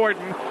hit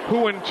Gordon,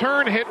 who in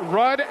turn hit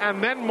Rudd,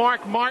 and then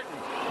Mark Martin.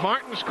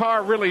 Martin's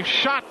car really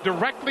shot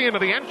directly into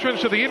the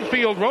entrance of the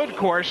infield road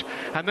course,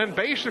 and then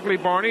basically,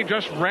 Barney,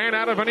 just ran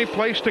out of any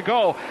place to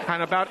go.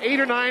 And about 8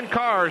 or 9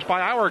 cars,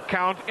 by our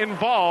count,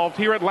 involved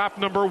here at lap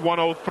number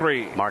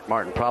 103. Mark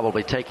Martin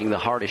probably taking the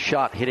hardest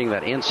shot, hitting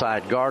that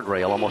inside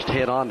guardrail, almost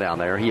head on down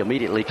there. He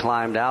immediately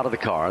climbed out of the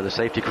car. The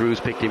safety crews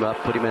picked him up,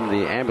 put him in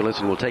the ambulance,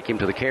 and will take him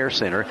to the care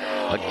center.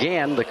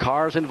 Again, the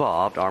cars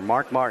involved are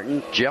Mark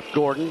Martin, Jeff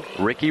Gordon,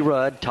 Ricky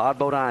Rudd, Todd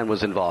Bodine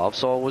was involved,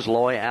 so was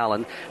Loy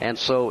Allen, and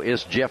so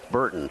is Jeff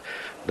Burton.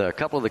 A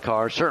couple of the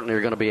cars certainly are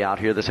going to be out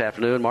here this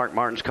afternoon. Mark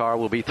Martin's car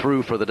will be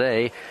through for the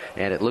day,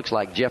 and it looks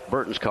like Jeff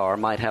Burton's car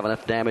might have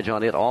enough damage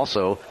on it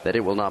also that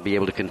it will not be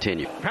able to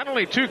continue.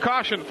 Penalty, 2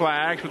 caution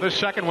flags, but this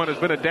second one has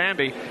been a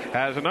dandy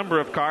as a number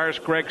of cars,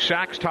 Greg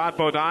Sachs, Todd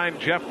Bodine,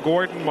 Jeff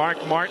Gordon,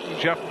 Mark Martin,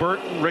 Jeff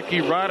Burton,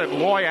 Ricky Rudd, and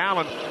Loy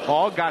Allen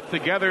all got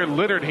together,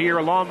 littered here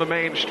along the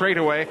main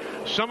straightaway.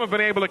 Some have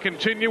been able to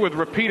continue with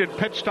repeated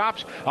pit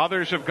stops.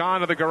 Others have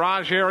gone to the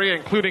garage area,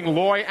 including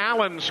Loy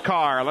Allen's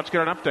car. Let's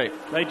get an update.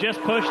 They just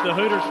pushed the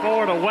Hooters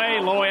Ford away.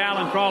 Loy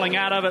Allen crawling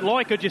out of it.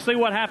 Loy, could you see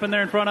what happened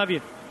there in front of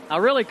you? I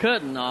really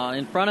couldn't.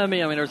 In front of me,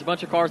 there's a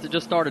bunch of cars that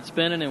just started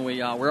spinning, and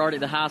we're already at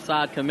the high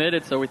side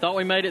committed, so we thought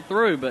we made it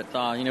through, but,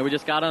 we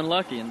just got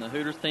unlucky, and the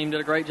Hooters team did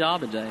a great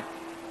job today.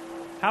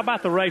 How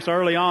about the race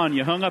early on?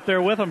 You hung up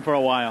there with them for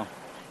a while.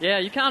 Yeah,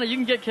 you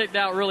can get kicked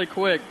out really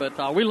quick,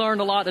 but we learned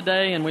a lot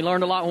today, and we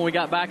learned a lot when we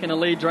got back in the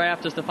lead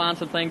draft just to find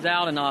some things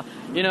out, and,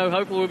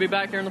 hopefully we'll be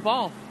back here in the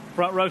fall.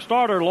 front row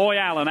starter Loy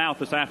Allen out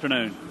this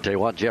afternoon. Tell you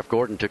what, Jeff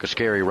Gordon took a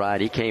scary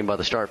ride. He came by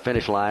the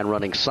start-finish line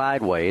running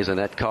sideways, and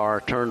that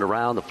car turned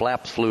around. The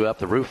flaps flew up,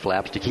 the roof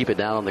flaps, to keep it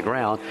down on the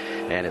ground,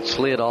 and it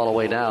slid all the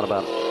way down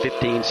about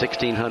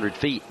 1,600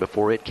 feet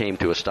before it came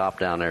to a stop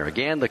down there.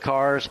 Again, the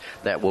cars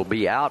that will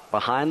be out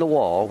behind the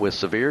wall with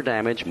severe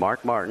damage: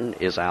 Mark Martin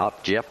is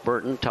out, Jeff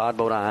Burton, Todd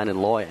Bodine,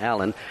 and Loy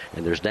Allen,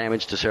 and there's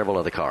damage to several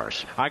other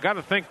cars. I got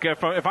to think,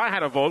 if I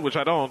had a vote, which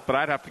I don't, but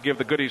I'd have to give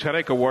the Goodies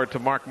Headache Award to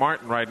Mark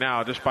Martin right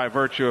now, just by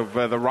virtue of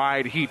the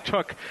ride he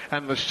took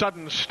and the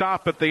sudden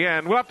stop at the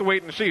end. We'll have to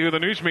wait and see who the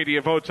news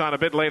media votes on a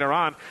bit later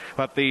on.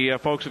 But the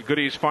folks at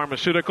Goodies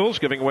Pharmaceuticals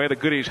giving away the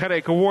Goodies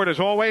Headache Award, as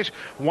always.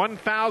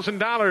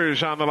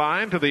 $1,000 on the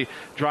line to the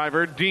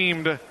driver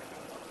deemed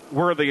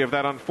worthy of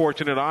that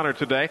unfortunate honor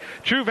today.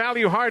 True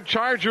Value Hard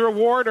Charger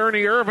Award,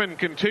 Ernie Irvin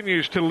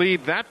continues to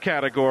lead that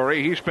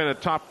category. He's been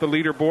atop the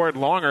leaderboard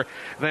longer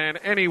than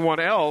anyone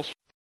else.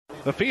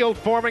 The field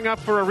forming up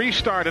for a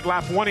restart at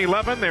lap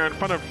 111. They're in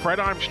front of Fred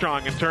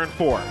Armstrong in turn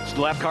 4.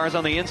 Lap cars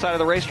on the inside of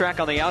the racetrack.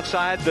 On the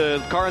outside,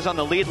 the cars on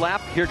the lead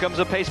lap. Here comes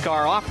a pace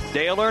car off.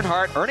 Dale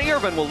Earnhardt. Ernie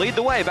Irvin will lead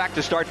the way back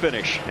to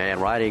start-finish.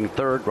 And riding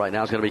third right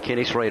now is going to be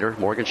Kenny Schrader.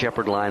 Morgan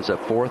Shepherd lines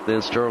up fourth,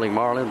 then Sterling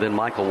Marlin, then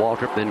Michael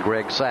Waltrip, then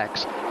Greg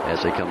Sachs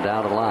as they come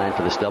down the line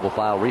for this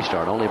double-file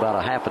restart. Only about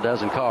a half a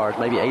dozen cars,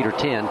 maybe 8 or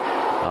 10,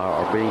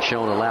 are being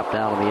shown a lap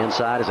down on the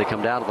inside. As they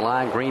come down to the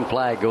line, green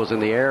flag goes in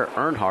the air.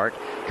 Earnhardt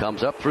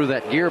comes up through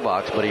that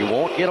gearbox, but he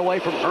won't get away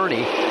from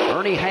Ernie.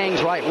 Ernie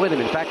hangs right with him.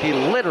 In fact, he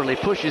literally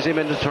pushes him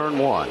into turn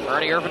 1.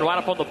 Ernie Irvin right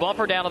up on the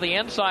bumper. Down to the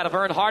inside of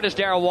Earnhardt is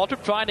Darrell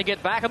Waltrip trying to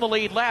get back on the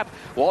lead lap.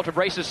 Waltrip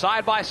races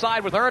side by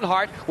side with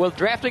Earnhardt, with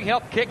drafting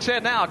help. Kicks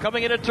in now,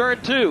 coming into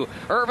turn 2.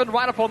 Irvin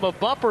right up on the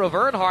bumper of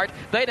Earnhardt.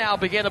 They now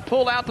begin to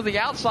pull out to the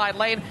outside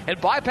lane and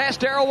bypass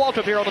Darrell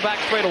Waltrip here on the back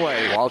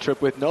straightaway.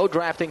 Waltrip with no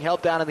drafting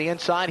help down on the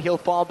inside. He'll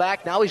fall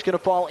back. Now he's going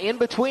to fall in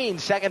between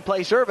second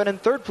place Irvin and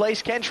third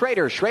place Ken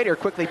Schrader. Schrader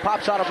quickly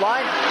pops out of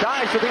line,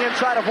 dives to the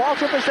inside of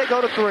Waltrip as they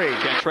go to 3.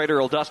 Ken Schrader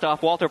will dust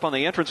off Waltrip on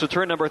the entrance to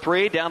turn number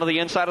 3. Down to the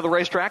inside of the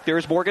racetrack,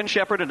 there's Morgan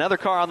Shepherd, another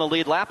car on the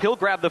lead lap. He'll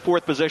grab the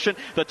 4th position.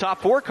 The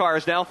top 4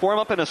 cars now form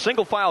up in a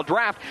single file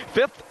draft.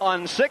 5th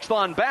on 6th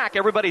on back.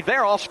 Everybody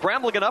there all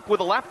scrambling it up with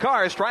the lap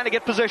cars trying to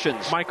get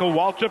positions. Michael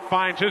Waltrip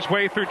finds his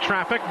way through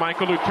traffic.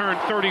 Michael, who turned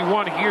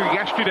 31 here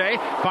yesterday,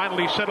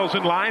 finally settles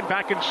in line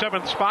back in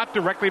 7th spot,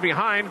 directly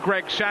behind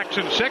Greg Sachs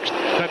in 6th.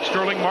 That's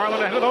Sterling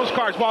Marlin ahead of those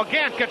cars. While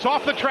Gant gets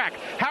off the track,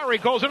 Harry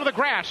goes into the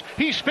grass.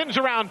 He spins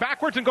around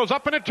backwards and goes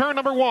up into turn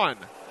number 1.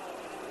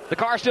 The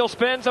car still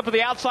spins up to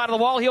the outside of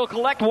the wall. He'll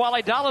collect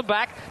Wally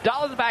Dallenbach.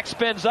 Dallenbach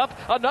spins up.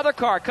 Another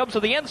car comes to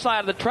the inside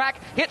of the track,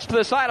 hits to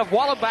the side of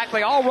Wallenbach.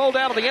 They all roll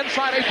down to the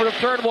inside apron of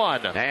turn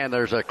 1. And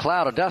there's a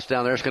cloud of dust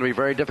down there. It's going to be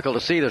very difficult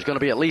to see. There's going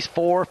to be at least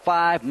 4,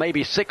 5,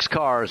 maybe 6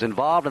 cars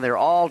involved, and they're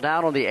all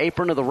down on the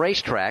apron of the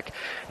racetrack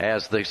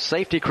as the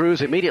safety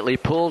crews immediately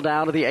pull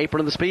down to the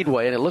apron of the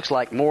speedway. And it looks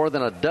like more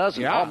than a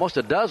dozen, almost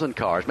a dozen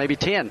cars, maybe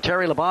 10.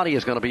 Terry Labonte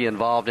is going to be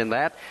involved in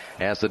that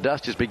as the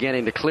dust is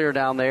beginning to clear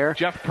down there.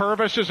 Jeff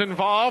Purvis is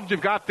involved.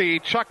 You've got the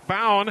Chuck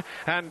Bowen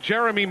and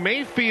Jeremy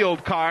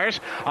Mayfield cars.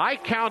 I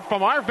count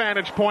from our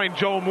vantage point,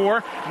 Joe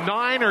Moore,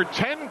 9 or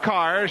 10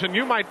 cars, and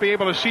you might be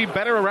able to see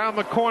better around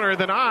the corner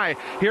than I.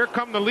 Here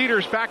come the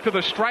leaders back to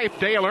the stripe.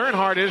 Dale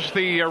Earnhardt is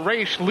the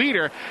race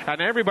leader, and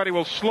everybody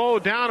will slow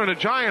down in a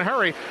giant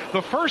hurry.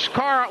 The first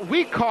car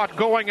we caught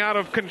going out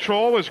of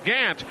control was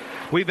Gant.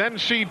 We then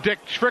see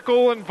Dick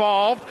Trickle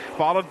involved,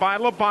 followed by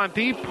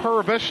Labonte,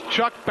 Purvis,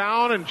 Chuck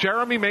Bowen, and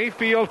Jeremy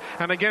Mayfield.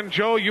 And again,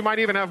 Joe, you might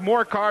even have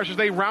more cars as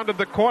they rounded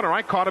the corner.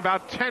 I caught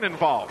about 10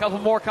 involved. A couple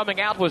more coming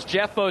out was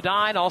Jeff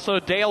Bodine. Also,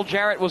 Dale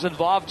Jarrett was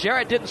involved.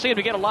 Jarrett didn't seem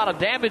to get a lot of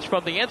damage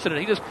from the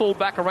incident. He just pulled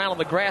back around on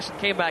the grass and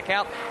came back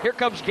out. Here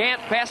comes Gant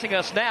passing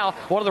us now.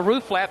 One of the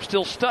roof flaps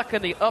still stuck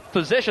in the up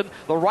position.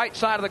 The right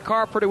side of the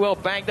car pretty well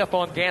banged up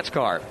on Gant's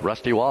car.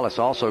 Rusty Wallace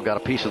also got a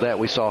piece of that.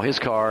 We saw his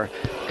car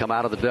come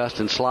out of the dust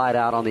and slide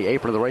out on the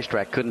apron of the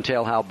racetrack. Couldn't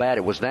tell how bad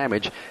it was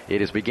damaged.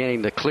 It is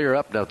beginning to clear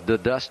up the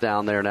dust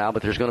down there now,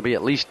 but there's going to be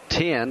at least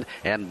 10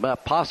 and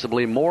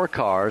possibly more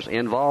cars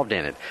involved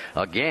in it.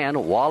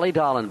 Again, Wally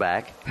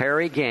Dallenbach,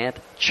 Harry Gant,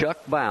 Chuck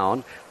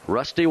Bowen,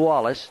 Rusty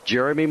Wallace,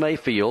 Jeremy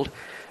Mayfield,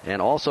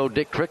 and also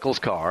Dick Trickle's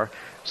car.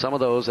 Some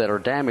of those that are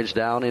damaged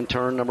down in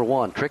turn number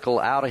 1. Trickle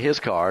out of his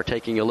car,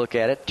 taking a look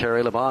at it.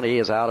 Terry Labonte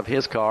is out of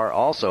his car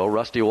also.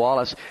 Rusty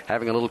Wallace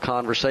having a little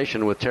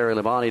conversation with Terry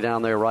Labonte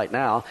down there right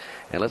now.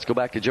 And let's go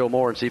back to Joe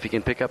Moore and see if he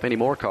can pick up any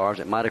more cars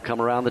that might have come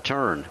around the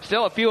turn.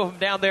 Still a few of them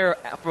down there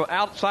from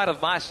outside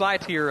of my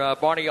sight here,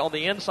 Barney, on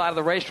the inside of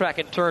the racetrack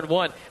in turn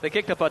 1. They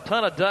kicked up a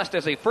ton of dust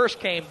as they first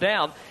came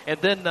down,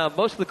 and then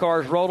most of the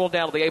cars rolled on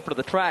down to the apron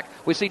of the track.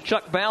 We see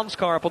Chuck Bowen's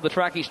car up on the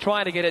track. He's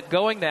trying to get it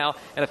going now,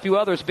 and a few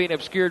others being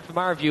obscured from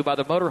our view by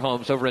the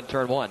motorhomes over in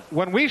turn 1.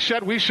 When we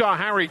said we saw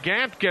Harry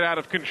Gant get out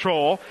of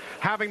control,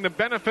 having the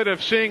benefit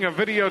of seeing a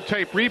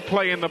videotape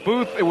replay in the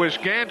booth, it was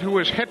Gant who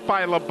was hit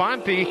by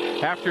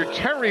Labonte after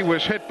Terry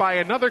was hit by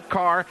another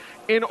car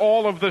in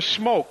all of the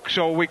smoke.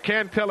 So we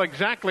can't tell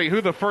exactly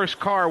who the first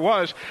car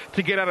was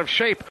to get out of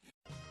shape.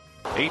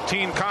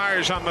 18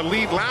 cars on the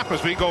lead lap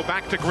as we go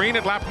back to green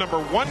at lap number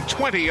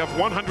 120 of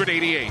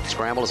 188.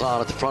 Scramble is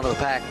on at the front of the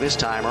pack this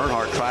time.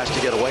 Earnhardt tries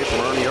to get away from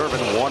Ernie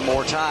Irvan one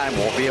more time.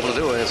 Won't be able to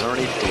do it as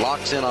Ernie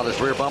locks in on his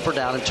rear bumper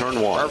down in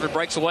turn 1. Irvan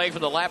breaks away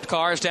from the lapped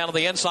cars down to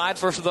the inside.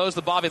 First of those,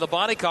 the Bobby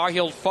Labonte car.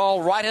 He'll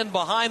fall right in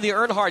behind the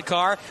Earnhardt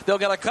car. They'll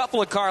get a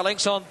couple of car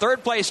links on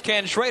third place.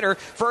 Ken Schrader.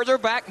 Further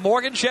back,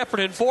 Morgan Shepherd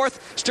in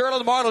fourth.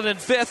 Sterling Marlin in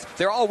fifth.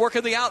 They're all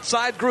working the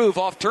outside groove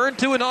off turn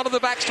 2 and onto the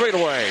back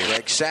straightaway.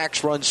 Greg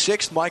Sachs runs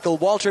 6th. Michael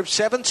Waltrip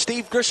 7th.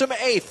 Steve Grissom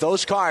 8th.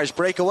 Those cars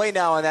break away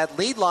now on that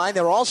lead line.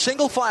 They're all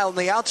single file on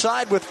the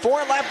outside with 4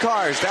 lap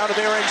cars down to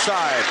their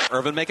inside.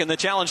 Irvan making the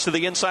challenge to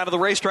the inside of the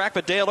racetrack,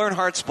 but Dale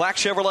Earnhardt's black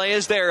Chevrolet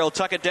is there. He'll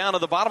tuck it down to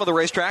the bottom of the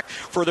racetrack.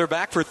 Further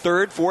back for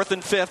 3rd, 4th,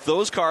 and 5th.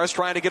 Those cars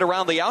trying to get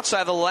around the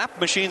outside of the lap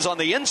machines on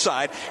the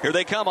inside. Here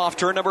they come off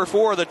turn number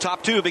 4. The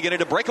top 2 beginning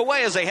to break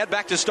away as they head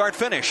back to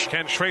start-finish.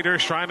 Ken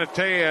Schrader's trying to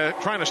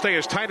stay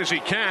as tight as he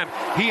can.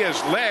 He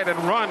has led and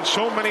run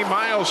so many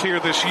miles here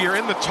this year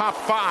in the top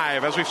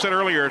 5. As we've said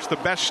earlier, it's the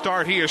best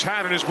start he has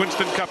had in his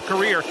Winston Cup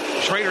career.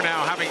 Schrader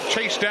now having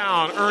chased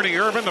down Ernie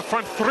Irvan, the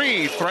front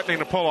 3 threatening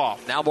to pull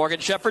off. Now Morgan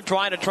Shepherd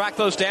trying to track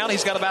those down.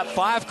 He's got about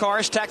 5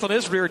 cars stacked on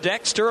his rear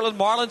deck. Sterling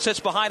Marlin sits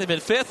behind him in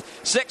 5th.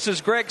 6th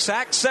is Greg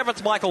Sachs.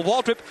 7th, Michael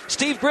Waltrip.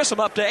 Steve Grissom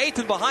up to 8th,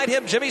 and behind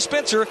him, Jimmy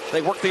Spencer.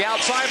 They work the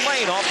outside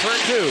lane off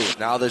turn 2.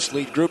 Now this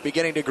lead group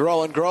beginning to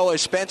grow and grow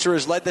as Spencer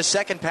has led the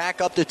second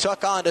pack up to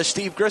tuck on to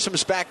Steve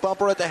Grissom's back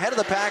bumper at the head of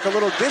the pack. A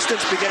little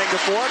distance beginning to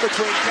form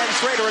between Ken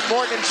Schrader and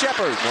Morgan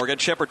Shepherd. Morgan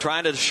Shepherd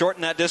trying to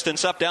shorten that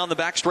distance up down the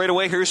back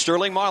straightaway. Here's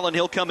Sterling Marlin.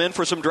 He'll come in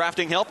for some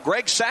drafting help.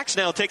 Greg Sachs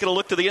now taking a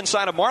look to the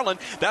inside of Marlin.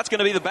 That's going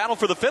to be the battle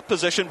for the 5th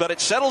position, but it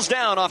settles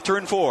down off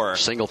turn 4.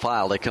 Single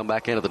file. They come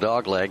back into the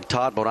dog leg.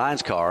 Todd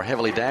Bodine's car,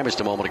 heavily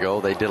damaged a moment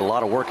ago. They did a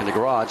lot of work in the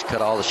garage,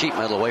 cut all the sheet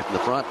metal away from the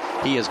front.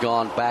 He has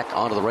gone back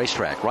onto the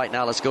racetrack. Right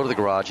now, let's go to the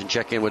garage and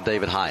check in with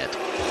David Hyatt.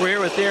 We're here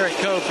with Derek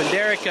Cope. And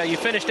Derek, you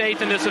finished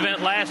 8th in this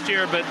event last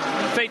year, but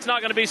fate's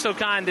not going to be so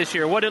kind this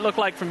year. What did it look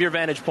like from your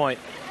vantage point?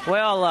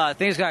 Well,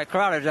 things got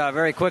crowded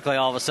very quickly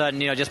all of a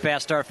sudden, just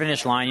past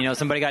start-finish line.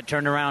 Somebody got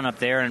turned around up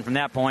there, and from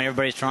that point,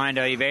 everybody's trying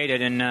to evade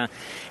it. And,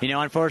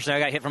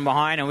 unfortunately, I got hit from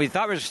behind, and we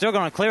thought we were still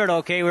going to clear it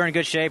okay. We were in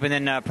good shape, and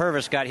then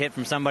Purvis got hit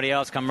from somebody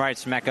else, come right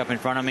smack up in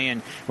front of me,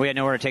 and we had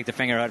nowhere to take the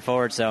finger out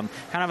forward. So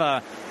kind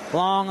of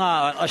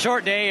a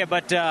short day,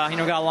 but, got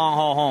a long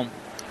haul home.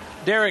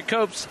 Derek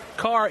Cope's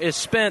car is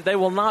spent. They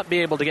will not be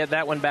able to get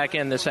that one back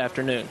in this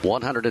afternoon.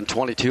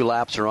 122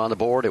 laps are on the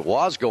board. It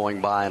was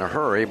going by in a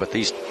hurry, but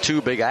these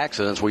 2 big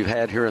accidents we've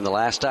had here in the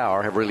last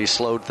hour have really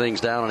slowed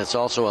things down, and it's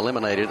also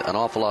eliminated an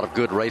awful lot of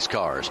good race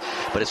cars.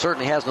 But it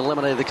certainly hasn't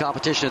eliminated the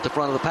competition at the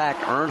front of the pack.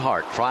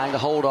 Earnhardt trying to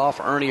hold off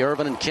Ernie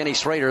Irvan and Kenny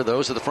Schrader.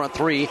 Those are the front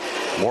 3.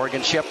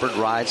 Morgan Shepherd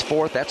rides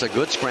 4th. That's a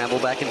good scramble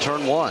back in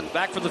turn 1.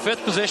 Back for the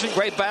 5th position.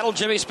 Great battle.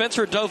 Jimmy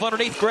Spencer dove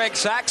underneath Greg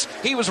Sachs.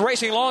 He was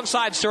racing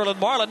alongside Sterling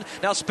Marlin.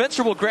 Now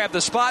Spencer will grab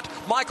the spot.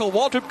 Michael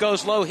Waltrip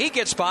goes low. He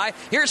gets by.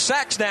 Here's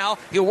Sachs now.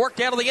 He'll work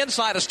down to the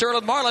inside of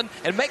Sterling Marlin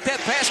and make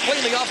that pass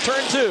cleanly off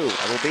turn 2.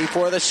 That will be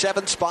for the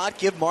 7th spot.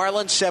 Give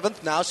Marlin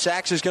 7th. Now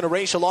Sachs is going to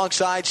race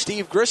alongside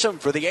Steve Grissom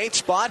for the 8th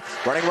spot.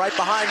 Running right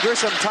behind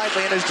Grissom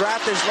tightly in his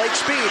draft is Lake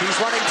Speed. He's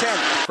running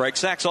 10th. Greg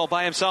Sachs all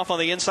by himself on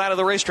the inside of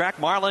the racetrack.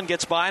 Marlin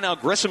gets by. Now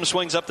Grissom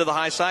swings up to the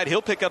high side.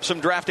 He'll pick up some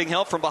drafting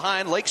help from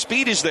behind. Lake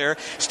Speed is there.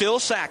 Still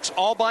Sachs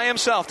all by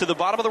himself to the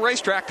bottom of the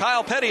racetrack.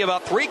 Kyle Petty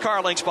about 3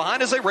 car lengths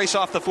behind as they race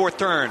off the 4th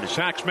turn.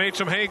 Sachs made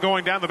some hay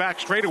going down the back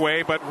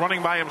straightaway, but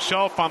running by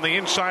himself on the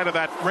inside of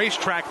that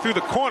racetrack through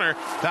the corner,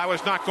 that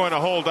was not going to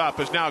hold up.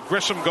 As now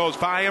Grissom goes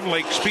by him,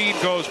 Lake Speed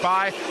goes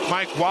by,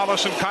 Mike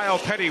Wallace and Kyle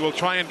Petty will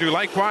try and do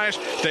likewise.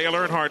 Dale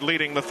Earnhardt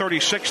leading the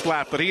 36th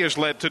lap that he has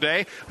led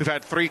today. We've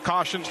had 3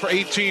 cautions for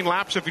 18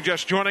 laps if you're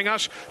just joining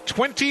us.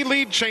 20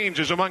 lead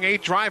changes among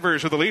 8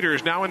 drivers of the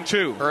leaders now in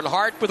 2.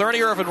 Earnhardt with Ernie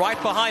Irvan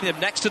right behind him.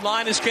 Next in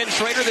line is Ken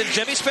Schrader, then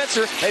Jimmy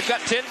Spencer. They've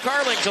got 10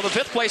 car lengths on the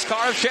 5th place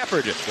car of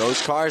Shepherd.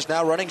 Those cars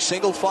now running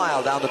single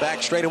file down the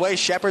back straightaway.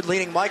 Shepherd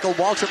leading Michael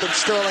Waltrip and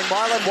Sterling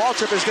Marlin.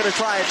 Waltrip is going to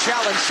try and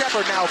challenge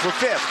Shepherd now for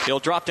 5th. He'll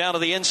drop down to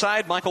the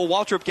inside. Michael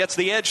Waltrip gets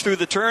the edge through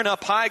the turn.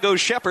 Up high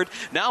goes Shepherd.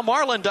 Now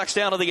Marlin ducks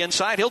down to the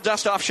inside. He'll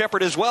dust off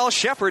Shepherd as well.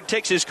 Shepherd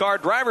takes his car.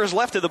 Driver's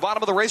left to the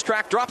bottom of the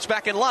racetrack. Drops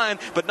back in line,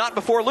 but not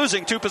before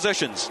losing 2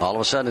 positions. All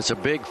of a sudden, it's a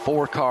big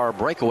 4-car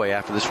breakaway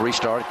after this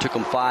restart. It took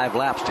them 5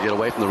 laps to get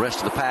away from the rest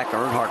of the pack.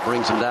 Earnhardt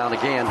brings him down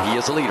again. He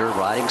is the leader.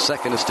 Riding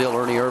second is still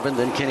Ernie Irvan,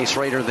 then Kenny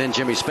Schrader, then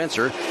Jimmy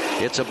Spencer.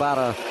 It's about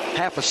a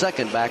half a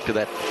second back to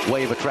that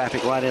wave of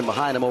traffic right in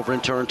behind him over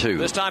in turn 2.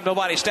 This time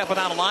nobody stepping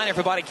out of line.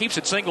 Everybody keeps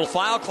it single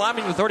file,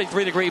 climbing the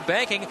 33-degree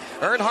banking.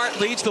 Earnhardt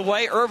leads the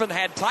way. Irvan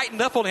had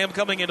tightened up on him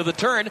coming into the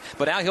turn,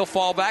 but now he'll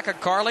fall back a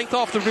car length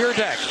off the rear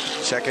deck.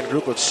 Second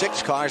group of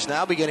 6 cars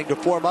now beginning to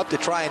form up to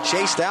try and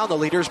chase down the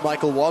leaders.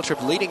 Michael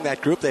Waltrip leading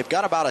that group. They've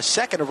got about a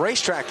second of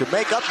racetrack to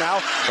make up now.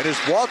 It is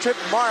Waltrip,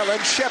 Marlin,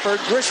 Shepherd,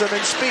 Grissom,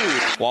 and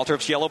Speed.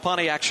 Waltrip's yellow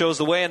Pontiac shows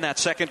the way in that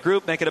second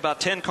group, making about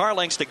 10 car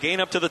lengths to gain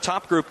up to the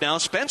top group now.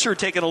 Spencer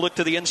taking a look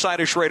to the inside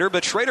of Schrader,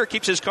 but Schrader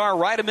keeps his car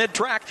right amid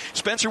track.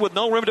 Spencer with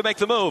no room to make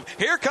the move.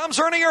 Here comes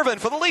Ernie Irvan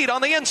for the lead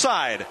on the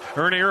inside.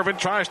 Ernie Irvan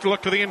tries to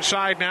look to the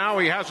inside now.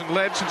 He hasn't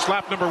led since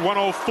lap number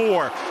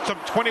 104. Some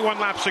 21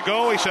 laps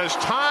ago, he says,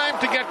 time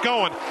to get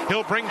going.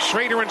 He'll bring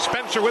Schrader and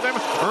Spencer with him.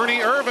 Ernie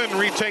Irvan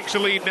retakes the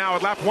lead now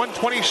at lap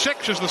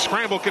 126 as the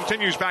scramble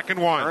continues back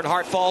in one.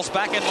 Earnhardt falls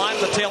back in line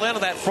at the tail end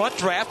of that front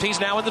draft. He's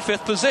now in the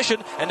 5th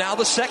position, and now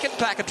the second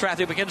pack of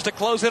traffic begins to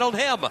close in on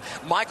him.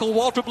 Michael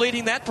Waltrip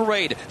leading that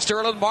parade.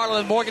 Sterling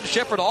Marlin and Morgan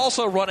Shepherd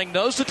also running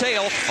nose to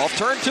tail off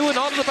turn 2 and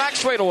onto the back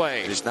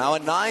straightaway. There's now a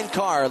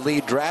 9-car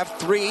lead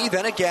draft, 3,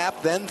 then a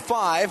gap, then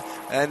 5,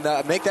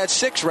 and make that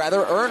 6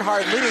 rather.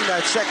 Earnhardt leading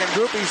that second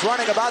group. He's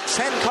running about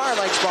 10 car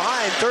lengths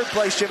behind third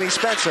place Jimmy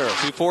Spencer.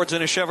 2 Fords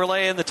and a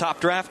Chevrolet in the top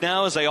draft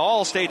now as they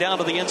all stay down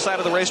to the inside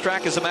of the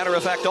racetrack. As a matter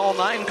of fact, all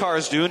 9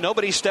 cars do.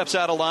 Nobody steps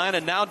out of line,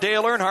 and now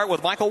Dale Earnhardt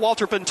with Michael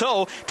Waltrip in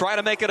tow try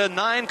to make it a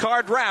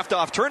 9-car draft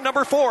off turn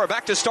number 4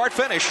 back to start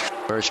finish.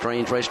 Very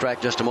strange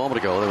racetrack just a moment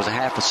ago. There was a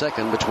half a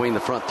second between the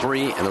front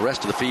 3 and the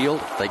rest of the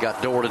field. They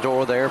got door to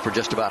door there for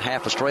just about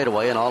half a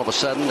straightaway, and all of a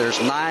sudden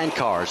there's 9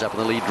 cars up in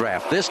the lead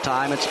draft. This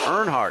time it's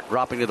Earnhardt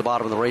dropping to the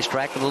bottom of the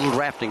racetrack with a little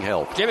drafting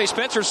help. Jimmy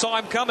Spencer saw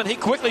him coming. He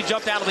quickly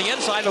jumped out of the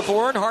inside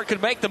before Earnhardt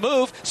could make the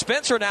move.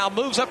 Spencer now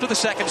moves up to the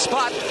second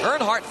spot.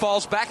 Earnhardt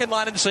falls back in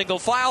line in single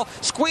file,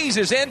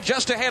 squeezes in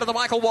just ahead of the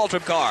Michael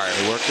Waltrip car.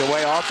 They work their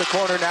way off the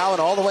corner now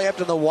and all the way up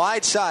to the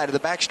wide side of the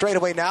back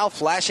straightaway now,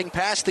 flashing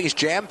past these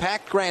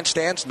jam-packed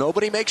grandstands.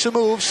 Nobody makes a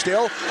move.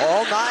 Still,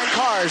 all 9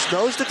 cars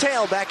nose to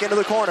tail back into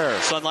the corner.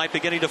 Sunlight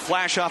beginning to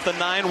flash off the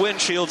 9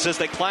 windshields as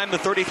they climb the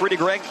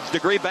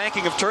 33-degree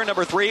banking of turn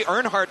number 3.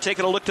 Earnhardt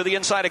taking a look to the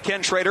inside of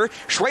Ken Schrader.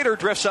 Schrader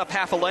drifts up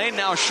half a lane,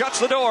 now shuts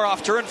the door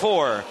off turn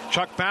 4.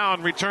 Chuck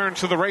Bound returns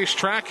to the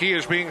racetrack. He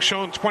is being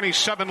shown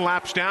 27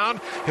 laps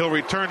down. He'll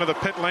return to the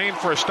pit lane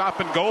for a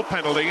stop-and-go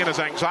penalty. In his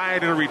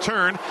anxiety to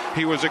return,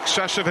 he was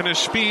excessive in his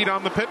speed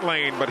on the pit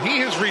lane, but he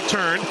has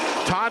returned.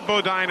 Todd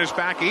Bodine is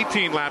back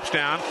 18 laps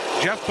down.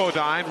 Jeff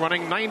Bodine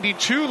running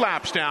 92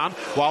 laps down,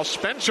 while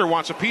Spencer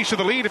wants a piece of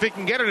the lead if he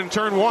can get it in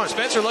turn 1.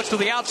 Spencer looks to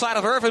the outside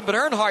of Irvin, but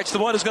Earnhardt's the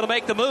one who's going to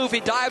make the move. He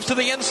dives to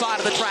the inside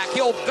of the track.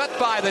 He'll gut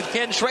by the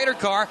Ken Schrader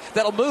car.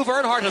 That'll move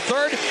Earnhardt to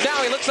third.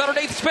 Now he looks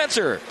underneath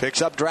Spencer.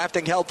 Picks up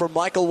drafting help from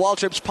Michael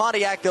Waltrip's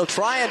Pontiac. They'll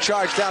try and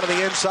charge down to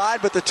the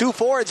inside, but the 2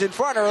 Fords in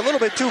front are a little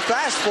bit too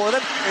fast for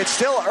them. It's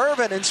still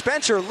Irvin and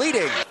Spencer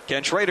leading.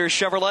 Ken Schrader's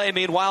Chevrolet,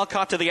 meanwhile,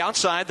 caught to the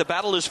outside. The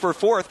battle is for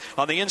 4th.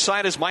 On the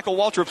inside is Michael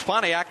Waltrip's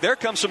Pontiac. There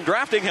comes some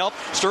drafting help.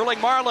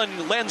 Sterling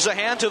Marlin lends a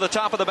hand to the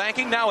top of the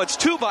banking. Now it's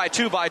 2 by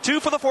 2 by 2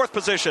 for the 4th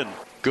position.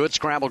 Good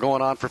scramble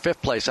going on for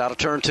 5th place out of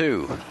turn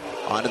 2.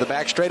 Onto the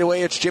back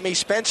straightaway, it's Jimmy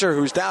Spencer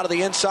who's down to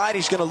the inside.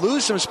 He's going to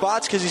lose some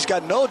spots because he's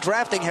got no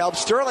drafting help.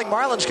 Sterling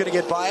Marlin's going to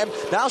get by him.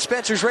 Now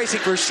Spencer's racing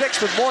for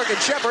 6th with Morgan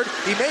Shepherd.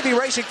 He may be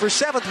racing for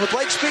 7th with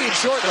Lake Speed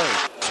shortly.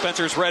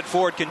 Spencer's red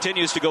Ford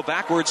continues to go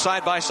backwards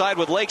side by side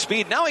with Lake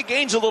Speed. Now he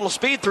gains a little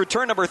speed through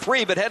turn number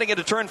 3, but heading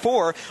into turn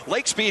 4,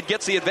 Lake Speed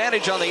gets the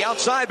advantage on the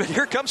outside, but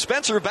here comes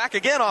Spencer back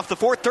again off the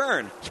 4th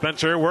turn.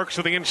 Spencer works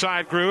to the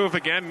inside groove.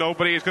 Again,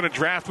 nobody is going to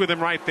draft with him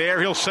right there.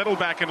 He'll settle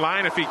back in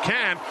line if he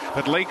can,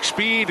 but Lake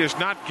Speed is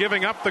not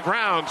giving up the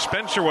ground.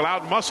 Spencer will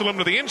outmuscle him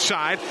to the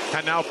inside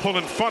and now pull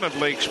in front of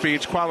Lake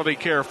Speed's Quality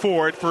Care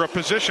Ford for a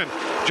position.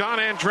 John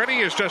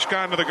Andretti has just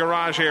gone to the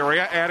garage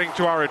area, adding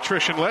to our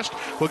attrition list.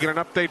 We'll get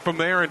an update from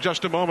there in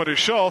just a moment or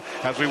so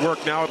as we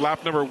work now at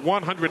lap number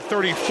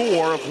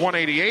 134 of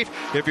 188.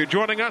 If you're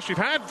joining us, we've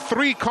had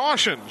 3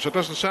 cautions. It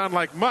doesn't sound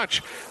like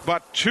much,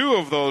 but 2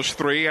 of those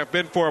 3 have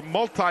been for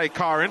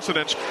multi-car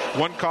incidents.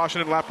 1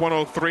 caution in lap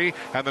 103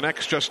 and the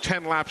next just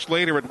 10 laps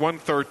later at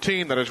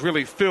 113 that has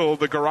really filled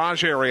the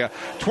garage area.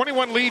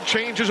 21 lead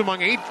changes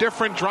among 8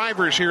 different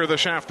drivers here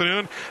this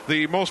afternoon.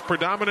 The most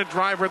predominant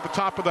driver at the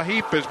top of the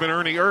heap has been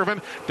Ernie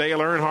Irvan. Dale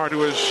Earnhardt,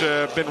 who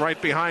has been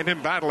right behind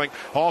him battling.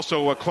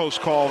 Also a close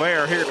call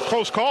there. Here,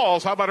 close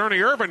calls. How about Ernie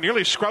Irvan?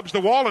 Nearly scrubs the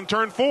wall in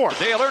turn 4.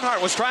 Dale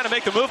Earnhardt was trying to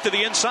make the move to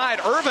the inside.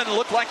 Irvan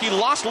looked like he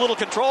lost a little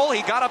control.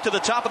 He got up to the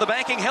top of the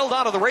banking, held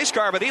on to the race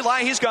car, but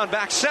Eli, he's gone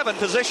back 7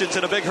 positions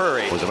in a big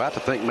hurry. Was about to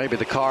think maybe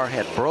the car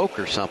had broke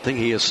or something.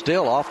 He is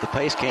still off the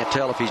pace. Can't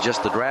tell if he's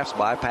just the drafts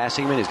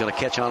bypassing him and he's going to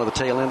catch on to the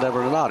tail end of it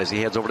or not as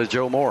he heads over to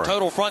Joe Moore.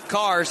 Total front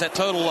cars, that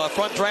total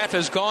front draft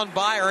has gone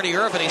by Ernie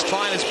Irvan. He's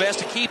trying his best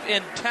to keep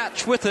in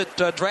touch with it.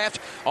 Draft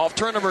off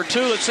turn number 2.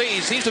 Let's see,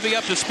 he seems to be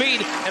up to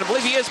speed, and I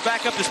believe he is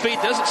back up to speed.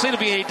 Doesn't seem to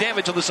be any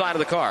damage on the side of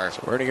the car.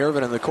 So Ernie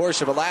Irvan in the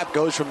course of a lap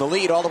goes from the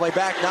lead all the way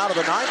back now to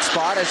the 9th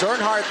spot as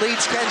Earnhardt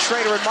leads Ken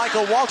Schrader and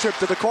Michael Waltrip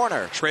to the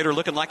corner. Schrader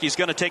looking like he's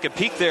going to take a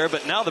peek there,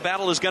 but now the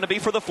battle is going to be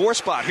for the 4th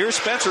spot. Here's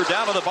Spencer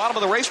down to the bottom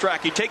of the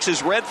racetrack. He takes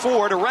his red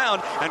Ford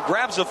around and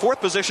grabs the 4th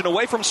position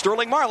away from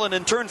Sterling Marlin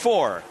in turn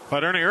 4.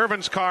 But Ernie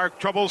Irvan's car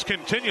troubles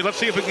continue. Let's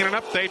see if we can get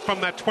an update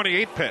from that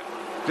 28 pit.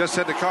 Just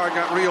said the car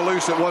got real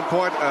loose at one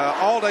point.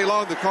 All day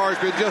long, the car's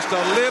been just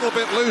a little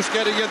bit loose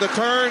getting in the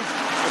turn.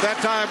 At that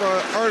time,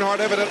 Earnhardt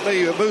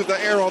evidently moved the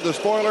air on the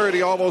spoiler, and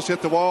he almost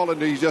hit the wall,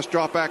 and he just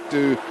dropped back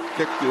to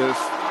kick this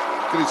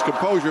taking his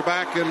composure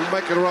back and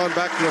making a run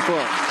back to the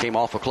front. Came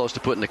awful close to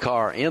putting the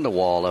car in the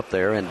wall up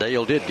there, and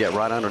Dale did get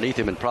right underneath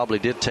him and probably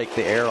did take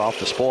the air off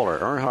the spoiler.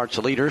 Earnhardt's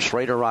the leader.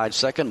 Schrader rides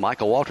second.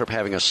 Michael Waltrip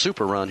having a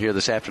super run here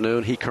this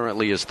afternoon. He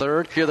currently is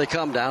third. Here they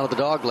come down to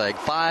the dog leg.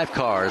 5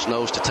 cars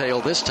nose to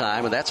tail this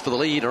time, and that's for the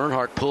lead.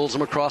 Earnhardt pulls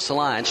them across the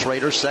line.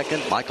 Schrader's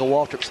second. Michael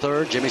Waltrip's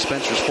third. Jimmy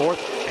Spencer's fourth.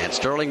 And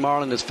Sterling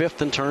Marlin is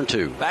fifth in turn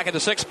 2. Back in the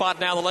 6th spot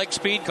now, the Lake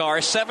Speed car.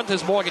 7th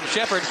is Morgan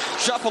Shepherd.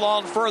 Shuffle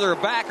on further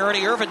back.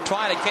 Ernie Irvin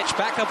trying to catch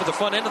back up at the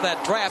front end of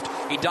that draft.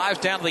 He dives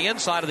down to the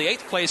inside of the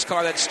 8th place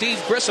car. That's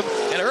Steve Grissom.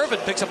 And Irvin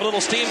picks up a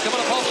little steam coming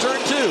up off turn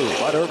 2.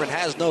 But Irvin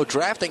has no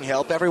drafting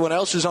help. Everyone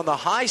else is on the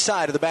high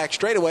side of the back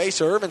straightaway,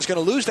 so Irvin's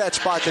going to lose that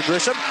spot to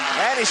Grissom.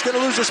 And he's going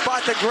to lose a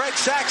spot to Greg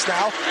Sachs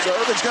now. So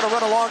Irvin's going to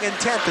run along in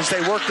 10th as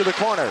they work to the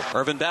corner.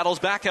 Irvin battles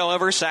back,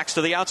 however. Sachs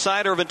to the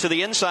outside. Irvin to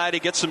the inside.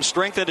 He gets some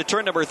strength into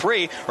turn number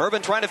 3.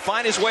 Irvin trying to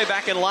find his way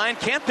back in line.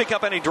 Can't pick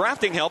up any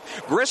drafting help.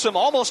 Grissom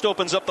almost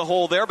opens up the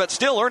hole there, but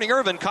still Ernie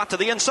Irvin caught to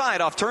the inside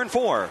off turn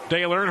 4.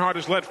 Dale Earnhardt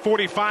has led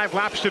 45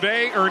 laps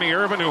today. Ernie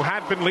Irvin, who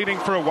had been leading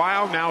for a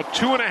while, now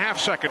 2.5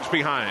 seconds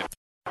behind.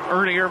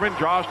 Ernie Irvin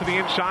draws to the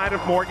inside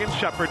of Morgan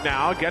Shepherd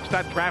now. Gets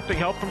that drafting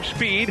help from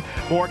Speed.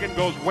 Morgan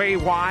goes way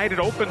wide. It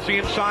opens the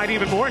inside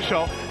even more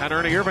so. And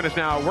Ernie Irvin has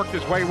now worked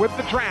his way with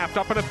the draft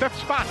up in a 5th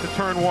spot to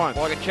turn 1.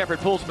 Morgan Shepherd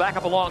pulls back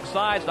up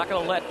alongside. He's not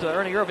going to let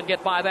Ernie Irvin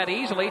get by that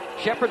easily.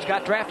 Shepherd's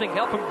got drafting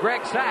help from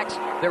Greg Sachs.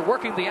 They're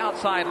working the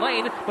outside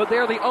lane, but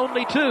they're the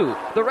only 2.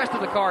 The rest of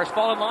the cars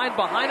fall in line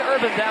behind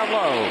Irvin down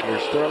low.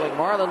 Here's Sterling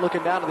Marlin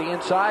looking down to the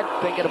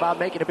inside, thinking about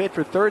making a bid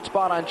for 3rd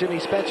spot on Jimmy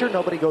Spencer.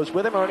 Nobody goes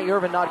with him. Ernie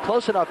Irvin not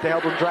close enough to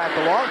help him draft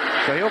along,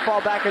 so he'll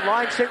fall back in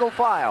line single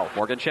file.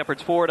 Morgan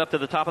Shepherd's forward up to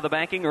the top of the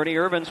banking. Ernie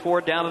Irvin's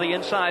forward down to the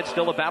inside.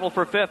 Still a battle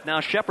for 5th.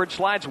 Now Shepherd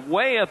slides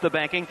way up the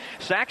banking.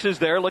 Sachs is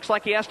there. Looks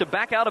like he has to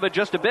back out of it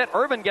just a bit.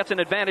 Irvin gets an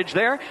advantage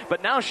there,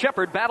 but now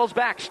Shepherd battles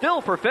back still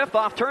for 5th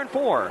off turn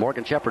 4.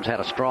 Morgan Shepherd's had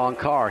a strong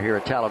car here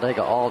at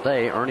Talladega all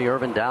day. Ernie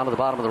Irvin down to the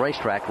bottom of the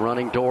racetrack,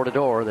 running door to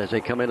door as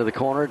they come into the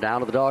corner, down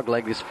to the dog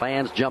leg. These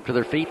fans jump to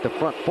their feet. The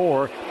front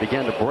 4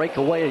 began to break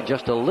away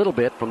just a little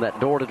bit from that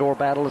door-to-door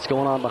battle that's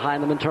going on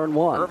behind them in turn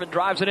 1. Irvin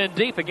drives it in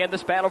deep. Again,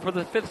 this battle for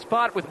the 5th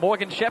spot with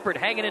Morgan Shepherd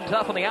hanging in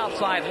tough on the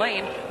outside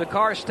lane. The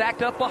car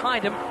stacked up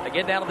behind him.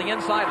 Again, down to the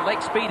inside,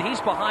 Lake Speed. He's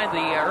behind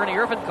the Ernie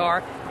Irvin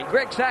car. And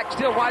Greg Sachs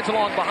still rides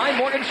along behind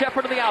Morgan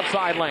Shepherd in the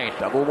outside lane.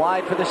 Double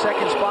wide for the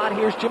 2nd spot.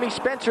 Here's Jimmy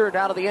Spencer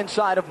down to the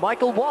inside of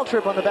Michael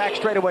Waltrip on the back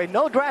straightaway.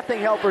 No drafting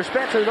help for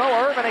Spencer,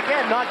 though. Irvin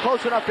again not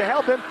close enough to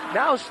help him.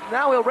 Now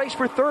he'll race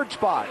for 3rd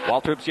spot.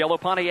 Waltrip's yellow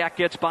Pontiac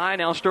gets by.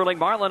 Now Sterling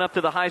Marlin up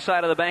to the high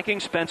side of the banking.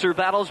 Spencer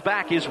battles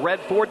back. His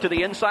red Ford to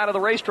the inside of the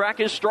racetrack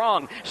is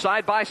strong.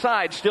 Side by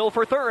side, still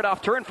for 3rd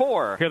off turn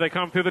 4. Here they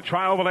come through the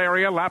Trialville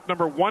area. Lap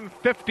number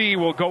 150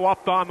 will go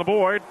up on the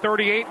board.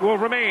 38 will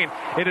remain.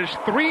 It is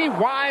 3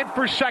 wide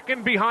for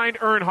 2nd behind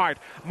Earnhardt.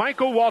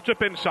 Michael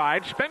Waltrip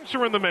inside.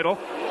 Spencer in the middle.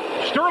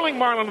 Sterling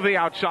Marlin to the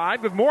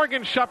outside with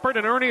Morgan Shepherd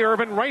and Ernie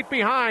Irvin right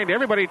behind.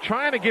 Everybody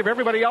trying to give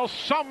everybody else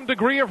some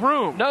degree of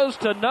room. Nose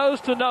to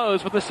nose to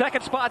nose with the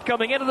 2nd spot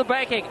coming into the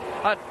banking.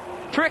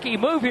 Tricky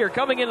move here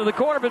coming into the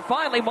corner, but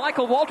finally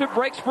Michael Waltrip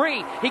breaks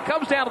free. He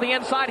comes down to the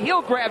inside.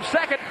 He'll grab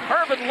 2nd.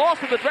 Irvin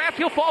lost in the draft.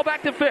 He'll fall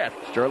back to 5th.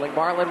 Sterling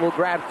Marlin will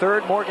grab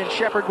 3rd. Morgan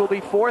Shepherd will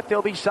be 4th.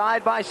 They'll be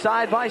side by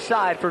side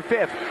for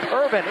 5th.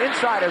 Irvin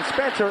inside of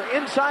Spencer,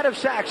 inside of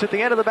Sachs at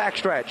the end of the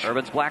backstretch.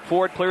 Irvin's black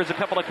Ford clears a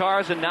couple of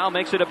cars and now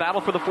makes it a battle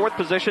for the 4th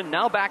position.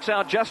 Now backs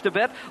out just a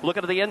bit.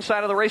 Looking to the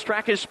inside of the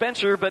racetrack is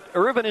Spencer, but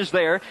Irvin is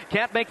there.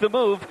 Can't make the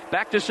move.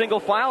 Back to single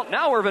file.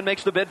 Now Irvin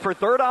makes the bid for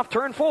 3rd off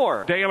turn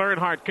 4. Dale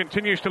Earnhardt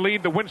continues to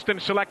lead the Winston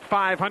Select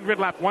 500,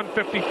 lap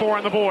 154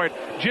 on the board.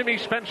 Jimmy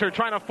Spencer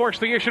trying to force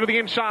the issue to the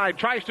inside,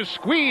 tries to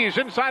squeeze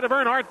inside of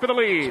Earnhardt for the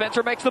lead.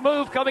 Spencer makes the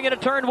move coming into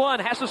turn 1,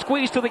 has to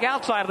squeeze to the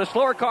outside of the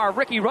slower car,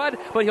 Ricky Rudd,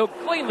 but he'll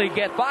cleanly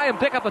get by and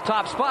pick up the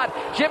top spot.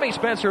 Jimmy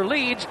Spencer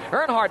leads.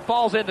 Earnhardt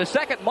falls into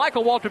 2nd.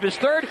 Michael Waltrip is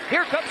 3rd.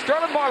 Here comes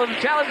Sterling Marlin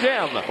to challenge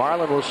him.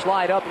 Marlin will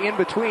slide up in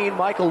between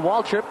Michael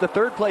Waltrip, the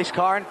 3rd place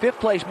car, and 5th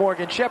place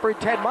Morgan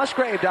Shepherd. Ted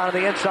Musgrave down on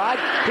the inside.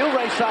 He'll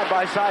race side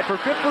by side for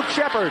 5th with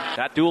Shepherd.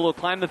 That duel will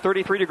climb the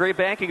 33-degree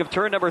banking of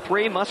turn number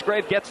 3.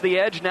 Musgrave gets the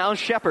edge. Now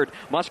Shepherd.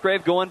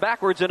 Musgrave going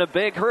backwards in a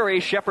big hurry.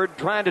 Shepherd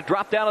trying to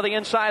drop down to the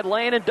inside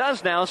lane and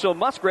does now. So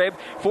Musgrave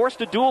forced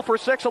to duel for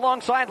 6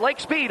 alongside Lake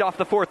Speed off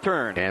the 4th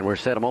turn. And we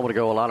said a moment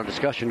ago, a lot of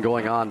discussion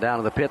going on down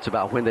in the pits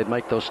about when they'd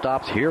make those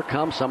stops. Here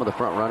come some of the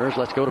front runners.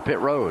 Let's go to pit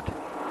road.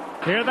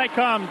 Here they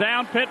come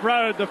down pit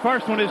road. The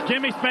first one is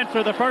Jimmy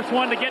Spencer. The first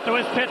one to get to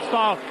his pit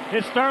stall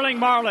is Sterling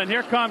Marlin.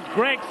 Here comes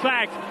Greg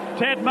Sachs,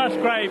 Ted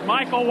Musgrave,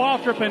 Michael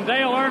Waltrip, and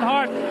Dale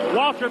Earnhardt.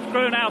 Waltrip's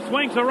crew now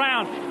swings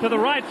around to the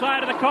right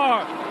side of the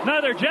car.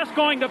 No, they're just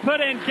going to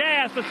put in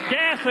gas. It's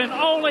gas and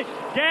only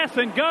gas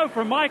and go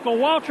for Michael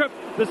Waltrip.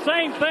 The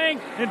same thing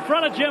in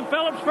front of Jim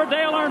Phillips for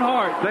Dale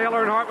Earnhardt. Dale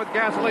Earnhardt with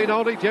gasoline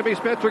only. Jimmy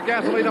Spencer,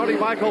 gasoline only.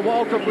 Michael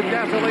Waltrip with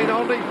gasoline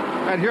only.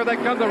 And here they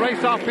come to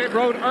race off pit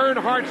road.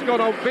 Earnhardt's going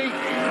to beat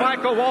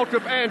Michael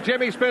Waltrip and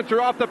Jimmy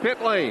Spencer off the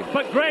pit lane.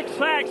 But Greg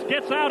Sachs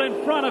gets out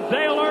in front of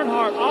Dale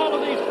Earnhardt. All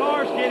of these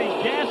cars getting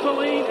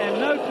gasoline and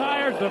no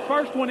tires. The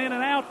first one in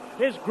and out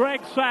is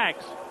Greg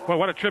Sachs. Well,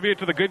 what a tribute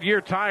to the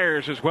Goodyear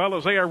tires as well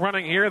as they are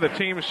running here. The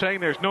team's saying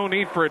there's no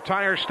need for a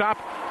tire stop.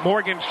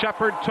 Morgan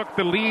Shepherd took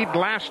the lead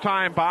last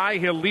time by.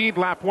 He'll lead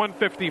lap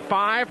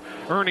 155.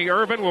 Ernie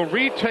Irvan will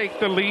retake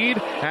the lead,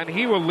 and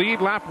he will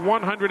lead lap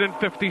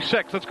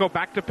 156. Let's go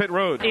back to pit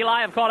road.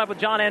 Eli, I've caught up with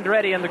John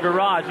Andretti in the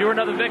garage. You were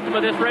another victim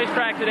of this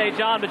racetrack today,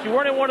 John, but you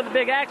weren't in one of the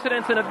big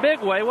accidents in a big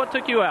way. What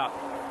took you out?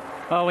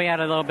 Well, we had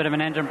a little bit of an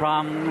engine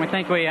problem. We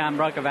think we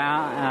broke a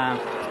valve,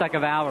 stuck a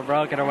valve or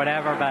broke it or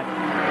whatever, but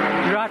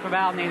we dropped the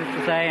valve, needless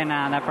to say, and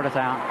that put us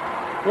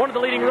out. One of the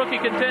leading rookie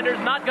contenders,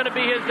 not going to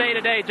be his day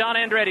today. John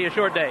Andretti, a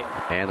short day.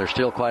 And there's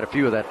still quite a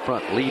few of that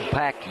front lead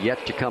pack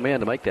yet to come in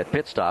to make that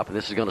pit stop, and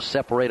this is going to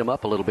separate them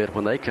up a little bit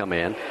when they come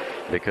in,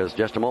 because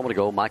just a moment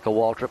ago, Michael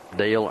Waltrip,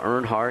 Dale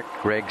Earnhardt,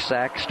 Greg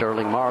Sachs,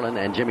 Sterling Marlin,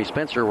 and Jimmy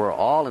Spencer were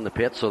all in the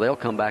pit, so they'll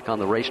come back on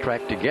the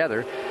racetrack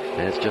together.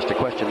 And it's just a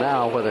question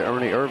now whether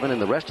Ernie Irvan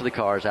and the rest of the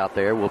cars out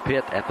there will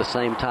pit at the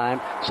same time,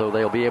 so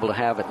they'll be able to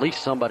have at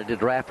least somebody to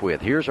draft with.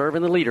 Here's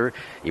Irvan, the leader.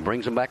 He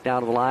brings them back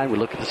down to the line. We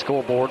look at the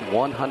scoreboard.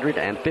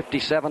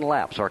 157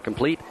 laps are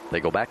complete.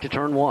 They go back to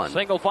turn one.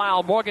 Single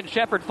file. Morgan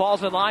Shepherd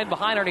falls in line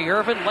behind Ernie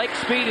Irvan. Lake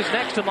Speed is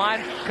next in line.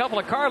 A couple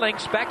of car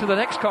links back to the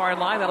next car in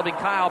line. That'll be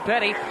Kyle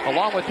Petty.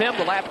 Along with him,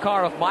 the lap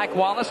car of Mike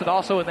Wallace. And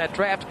also in that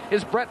draft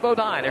is Brett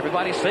Bodine.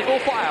 Everybody single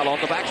file on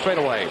the back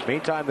straightaway.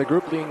 Meantime, the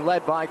group being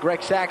led by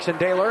Greg Sachs and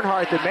Dale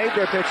Earnhardt that made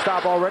their pit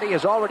stop already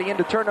is already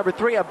into turn number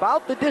 3,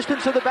 about the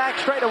distance of the back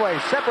straightaway,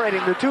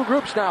 separating the two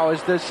groups now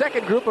as the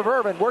second group of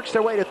Irvan works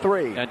their way to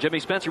 3. And Jimmy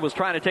Spencer was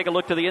trying to take a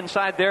look to the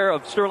inside there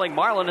of Sterling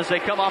Marlin as they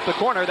come off the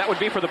corner. That would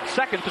be for the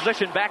second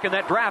position back in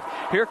that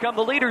draft. Here come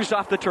the leaders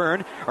off the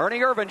turn. Ernie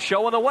Irvan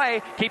showing the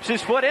way, keeps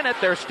his foot in it.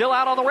 They're still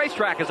out on the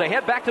racetrack as they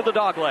head back to the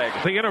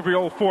dogleg. The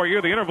interval for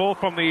you, the interval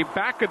from the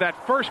back of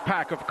that first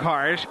pack of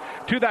cars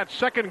to that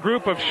second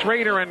group of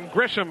Schrader and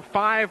Grissom,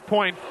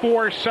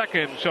 5.4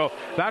 seconds. So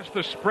that's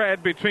the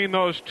spread between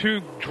those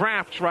two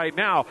drafts right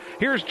now.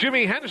 Here's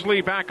Jimmy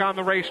Hensley back on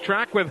the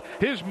racetrack with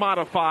his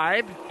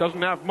modified.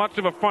 Doesn't have much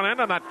of a front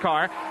end on that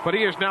car, but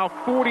he is now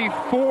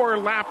 44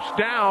 laps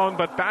down,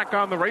 but back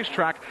on the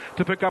racetrack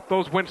to pick up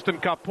those Winston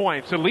Cup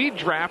points. The lead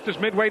draft is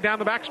midway down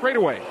the back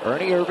straightaway.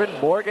 Ernie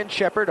Irvan, Morgan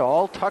Shepherd,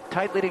 all tucked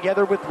tightly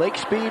together with Lake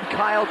Speed,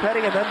 Kyle Petty,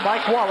 and then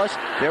Mike Wallace.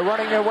 They're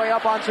running their way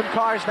up on some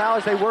cars now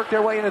as they work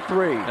their way into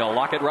 3. They'll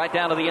lock it right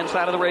down to the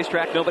inside of the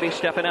racetrack. Nobody's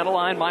stepping out of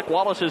line. Mike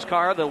Wallace's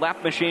car, the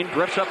lap machine,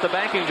 drifts up the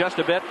banking just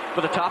a bit,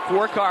 but the top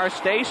 4 cars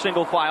stay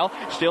single file.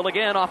 Still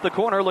again off the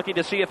corner, looking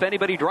to see if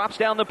anybody drops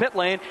down the pit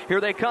lane.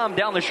 Here they come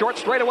down the short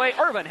straightaway.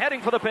 Irvan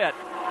heading for the pit.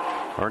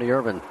 Ernie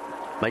Irvan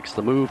makes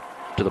the move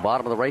to the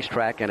bottom of the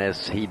racetrack, and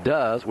as he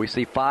does, we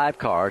see 5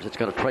 cars. It's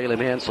going to trail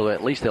him in, so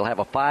at least they'll have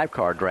a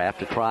 5-car draft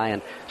to try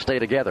and stay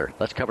together.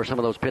 Let's cover some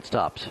of those pit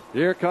stops.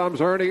 Here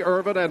comes Ernie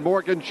Irvan and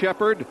Morgan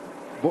Shepherd.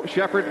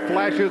 Shepherd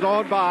flashes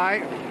on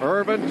by.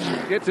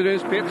 Irvan gets in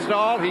his pit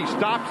stall. He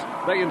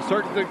stops. They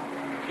insert the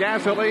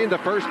gasoline. The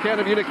first can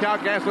of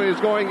Unocal gasoline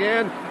is going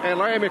in, and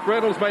Larry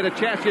McReynolds made a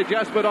chassis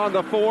adjustment on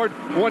the Ford.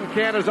 1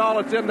 can is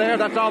all that's in there.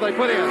 That's all they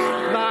put in.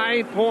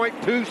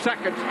 9.2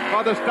 seconds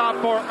on the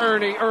stop for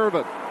Ernie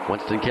Irvan.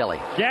 Winston Kelly.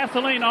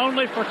 Gasoline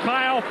only for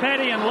Kyle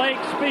Petty and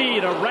Lake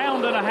Speed. A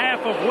round and a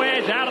half of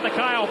wedge out of the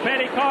Kyle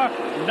Petty car.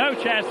 No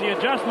chassis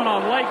adjustment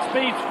on Lake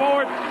Speed's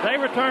Ford.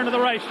 They return to the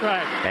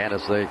racetrack. And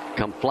as they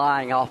come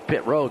flying off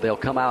pit road, they'll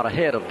come out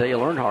ahead of Dale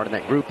Earnhardt in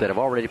that group that have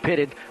already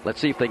pitted. Let's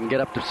see if they can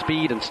get up to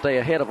speed and stay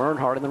ahead of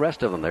Earnhardt and the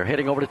rest of them. They're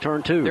heading over to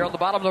turn 2. They're on the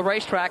bottom of the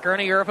racetrack.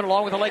 Ernie Irvan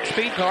along with the Lake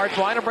Speed car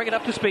trying to bring it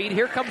up to speed.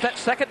 Here comes that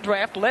second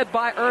draft led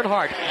by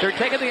Earnhardt. They're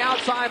taking the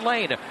outside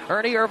lane.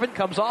 Ernie Irvan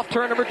comes off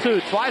turn number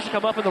 2. Tries to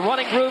come up in the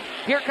running group.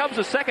 Here comes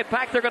the second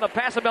pack. They're going to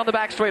pass him down the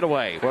back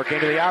straightaway. Working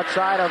to the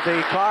outside of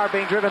the car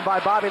being driven by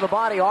Bobby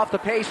Labonte, off the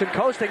pace and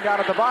coasting down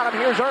at the bottom.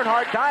 Here's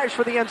Earnhardt, dives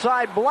for the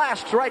inside,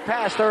 blasts right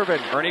past Irvan.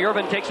 Ernie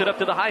Irvan takes it up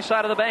to the high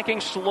side of the banking,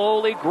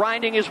 slowly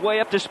grinding his way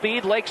up to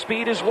speed. Lake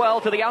Speed as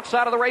well to the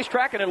outside of the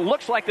racetrack, and it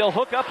looks like they'll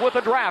hook up with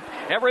a draft.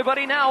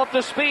 Everybody now up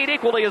to speed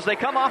equally as they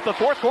come off the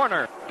 4th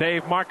corner.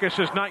 Dave Marcus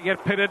is not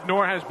yet pitted,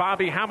 nor has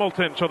Bobby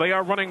Hamilton, so they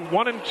are running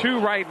 1 and 2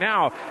 right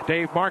now.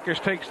 Dave Marcus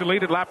takes the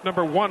lead at lap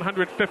number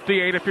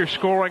 158 if you're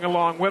scoring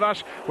along with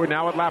us. We're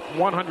now at lap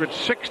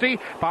 160.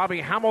 Bobby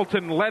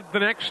Hamilton led the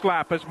next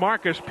lap as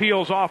Marcus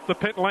peels off the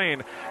pit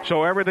lane.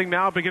 So everything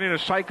now beginning to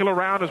cycle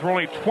around as we're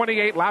only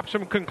 28 laps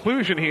from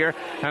conclusion here.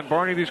 And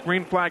Barney, these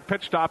green flag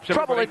pit stops.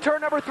 Trouble in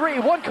turn number 3.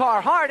 1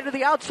 car hard into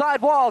the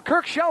outside wall.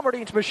 Kirk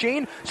Shelmerdine's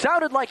machine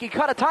sounded like he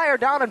cut a tire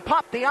down and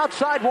popped the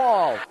outside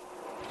wall.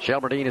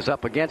 Shelmerdine is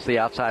up against the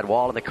outside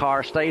wall, and the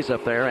car stays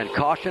up there, and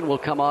caution will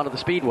come onto the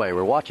speedway.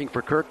 We're watching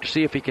for Kirk to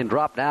see if he can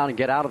drop down and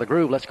get out of the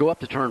groove. Let's go up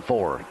to turn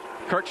 4.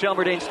 Kirk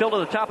Shelmerdine still to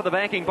the top of the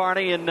banking,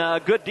 Barney, and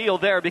good deal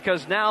there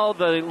because now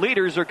the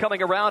leaders are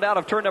coming around out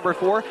of turn number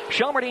 4.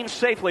 Shelmerdine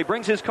safely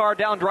brings his car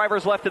down,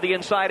 driver's left to the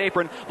inside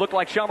apron. Looked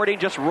like Shelmerdine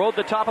just rode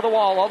the top of the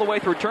wall all the way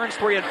through turns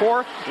 3 and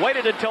 4,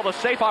 waited until the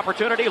safe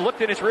opportunity, looked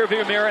in his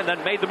rearview mirror, and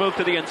then made the move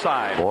to the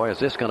inside. Boy, is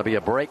this going to be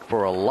a break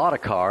for a lot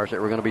of cars that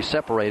were going to be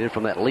separated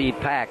from that lead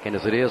pack, and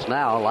as it is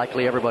now,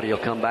 likely everybody will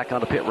come back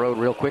onto pit road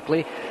real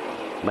quickly,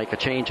 make a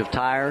change of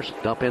tires,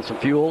 dump in some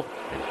fuel,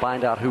 and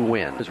find out who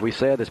wins. As we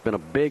said, it's been a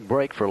big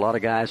break for a lot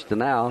of guys to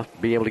now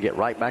be able to get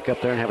right back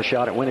up there and have a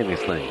shot at winning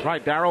this thing.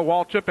 Right, Darrell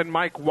Waltrip and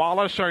Mike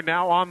Wallace are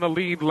now on the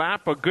lead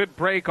lap. A good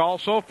break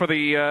also for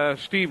the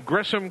Steve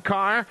Grissom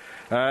car.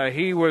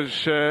 He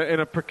was in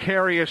a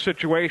precarious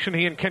situation.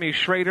 He and Kenny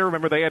Schrader,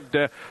 remember, they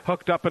had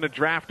hooked up in a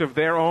draft of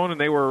their own, and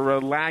they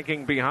were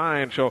lagging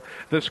behind. So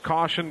this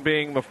caution,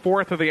 being the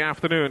 4th of the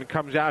afternoon,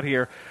 comes out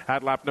here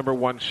at lap number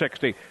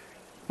 160.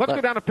 Let's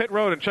go down to pit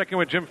road and check in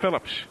with Jim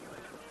Phillips.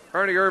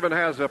 Ernie Irvin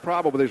has a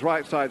problem with his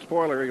right side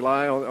spoiler,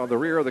 Eli, on the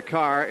rear of the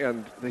car,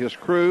 and his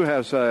crew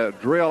has a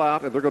drill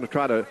out, and they're going to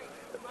try to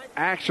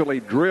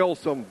actually drill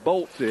some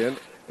bolts in.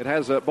 It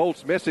has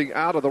bolts missing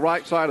out of the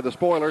right side of the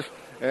spoiler,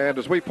 and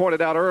as we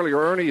pointed out earlier,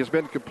 Ernie has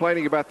been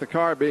complaining about the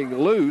car being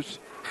loose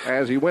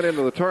as he went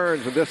into the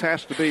turns, and this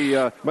has to be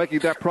making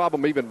that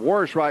problem even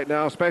worse right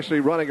now, especially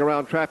running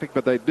around traffic,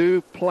 but they do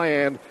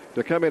plan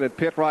to come in and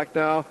pit right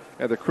now,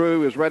 and the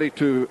crew is ready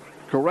to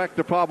correct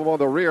the problem on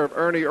the rear of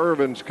Ernie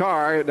Irvin's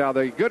car. Now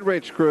the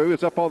Goodrich crew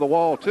is up on the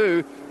wall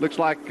too. Looks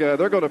like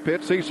they're going to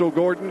pit. Cecil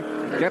Gordon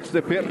gets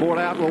the pit board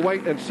out. We'll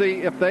wait and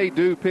see if they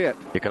do pit.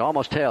 You could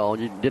almost tell,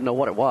 you didn't know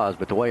what it was,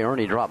 but the way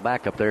Ernie dropped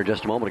back up there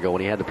just a moment ago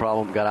when he had the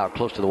problem, got out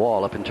close to the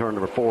wall up in turn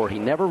number 4, he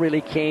never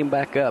really came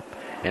back up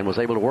and was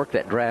able to work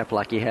that draft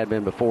like he had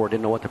been before.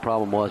 Didn't know what the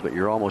problem was, but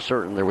you're almost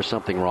certain there was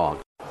something wrong.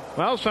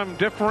 Well, some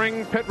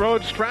differing pit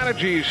road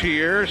strategies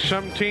here.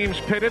 Some teams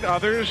pitted,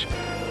 others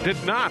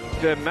did not,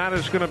 and that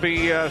is going to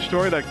be a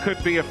story that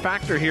could be a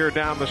factor here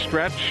down the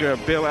stretch.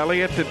 Bill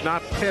Elliott did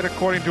not pit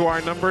according to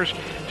our numbers.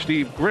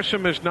 Steve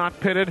Grissom is not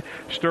pitted.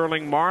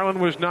 Sterling Marlin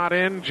was not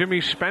in. Jimmy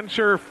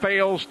Spencer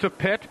fails to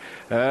pit.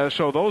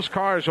 So those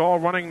cars all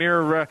running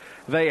near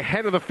the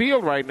head of the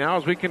field right now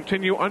as we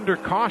continue under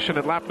caution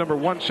at lap number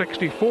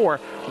 164.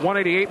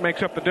 188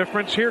 makes up the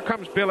difference. Here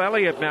comes Bill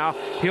Elliott now.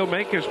 He'll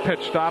make his pit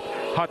stop.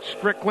 Hut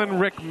Strickland,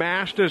 Rick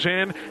Mast is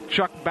in.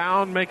 Chuck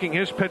Bound making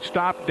his pit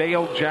stop.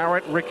 Dale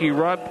Jarrett, Ricky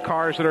Rudd,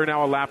 cars that are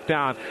now a lap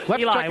down.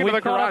 Let's check into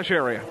the garage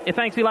area.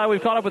 Thanks, Eli.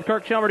 We've caught up with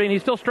Kirk Shelmerdine.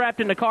 He's still strapped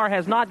in the car,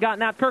 has not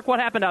gotten out. Kirk, what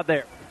happened out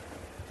there?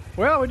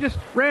 Well, we just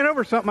ran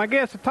over something, I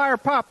guess. The tire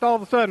popped all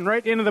of a sudden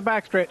right into the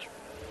backstretch.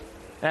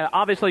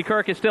 Obviously,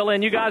 Kirk is still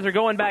in. You guys are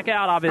going back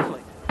out,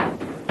 obviously.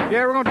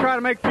 Yeah, we're going to try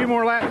to make a few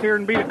more laps here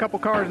and beat a couple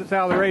cars that's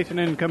out of the race and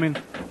then come in.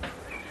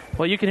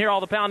 Well, you can hear all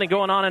the pounding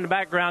going on in the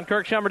background.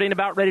 Kirk Shelmerdine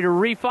about ready to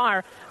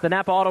refire the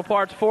Napa Auto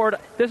Parts Ford.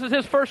 This is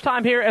his first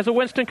time here as a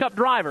Winston Cup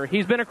driver.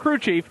 He's been a crew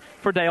chief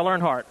for Dale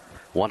Earnhardt.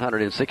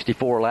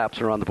 164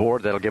 laps are on the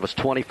board. That'll give us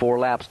 24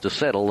 laps to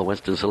settle the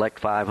Winston Select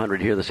 500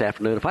 here this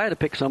afternoon. If I had to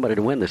pick somebody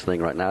to win this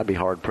thing right now, I'd be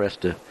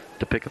hard-pressed to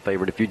pick a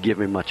favorite if you'd give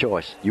me my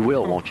choice. You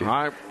will, won't you?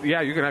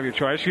 Yeah, you can have your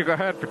choice. You go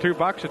ahead for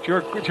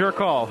 $2. It's your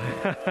call.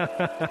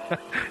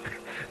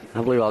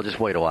 I believe I'll just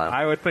wait a while.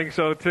 I would think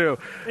so, too.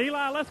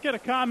 Eli, let's get a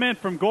comment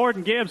from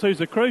Gordon Gibbs, who's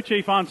the crew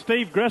chief on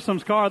Steve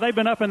Grissom's car. They've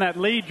been up in that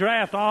lead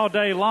draft all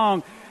day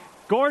long.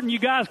 Gordon, you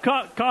guys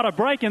caught a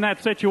break in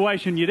that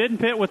situation. You didn't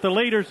pit with the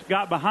leaders,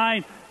 got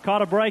behind,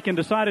 caught a break, and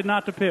decided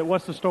not to pit.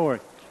 What's the story?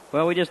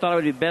 Well, we just thought it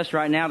would be best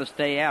right now to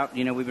stay out.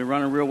 You know, we've been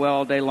running real well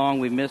all day long.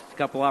 We've missed a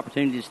couple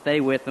opportunities to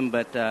stay with them,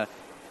 but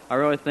I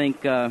really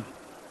think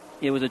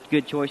it was a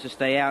good choice to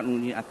stay out,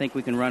 and I think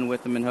we can run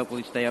with them and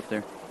hopefully stay up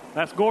there.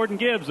 That's Gordon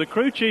Gibbs, the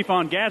crew chief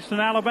on Gadsden,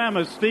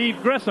 Alabama's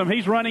Steve Grissom.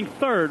 He's running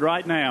third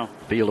right now.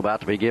 Field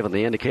about to be given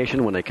the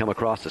indication when they come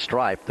across the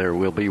stripe. There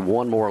will be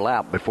one more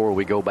lap before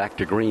we go back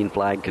to green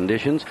flag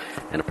conditions.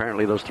 And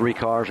apparently those three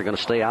cars are going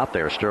to stay out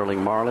there.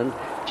 Sterling Marlin,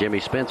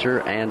 Jimmy Spencer,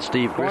 and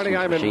Steve Grissom's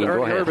I'm machine. in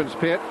Ernie Irvin's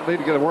pit. Need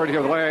to get a word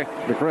here with Larry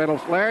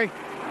McReynolds. Larry,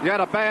 you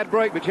had a bad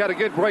break, but you had a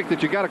good break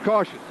that you got to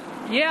caution.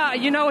 Yeah,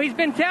 you know, he's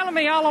been telling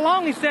me all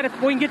along, he said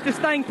if we can get this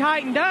thing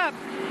tightened up,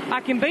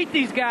 I can beat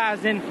these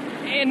guys. And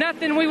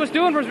nothing we was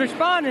doing was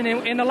responding.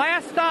 And the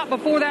last stop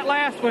before that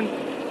last one,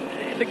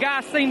 the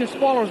guy seen the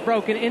spoiler was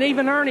broken. And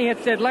even Ernie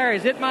had said, Larry,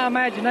 is it my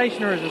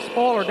imagination or is the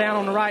spoiler down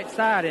on the right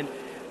side? And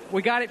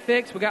we got it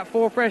fixed. We got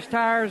 4 fresh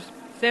tires,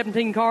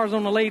 17 cars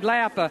on the lead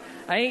lap. I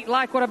ain't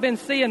like what I've been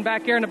seeing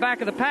back there in the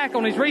back of the pack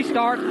on these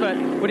restarts, but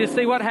we'll just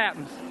see what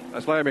happens.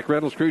 That's Larry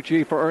McReynolds, crew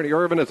chief for Ernie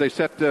Irvin, as they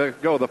set to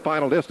go the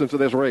final distance of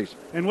this race.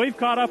 And we've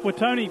caught up with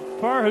Tony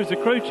Purr, who's the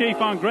crew chief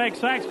on Greg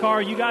Sachs'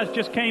 car. You guys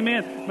just came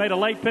in, made a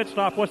late pit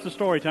stop. What's the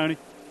story, Tony?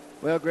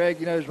 Well, Greg,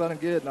 you know, he's running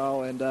good and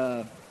all,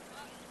 and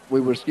we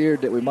were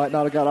scared that we might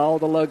not have got all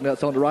the lug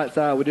nuts on the right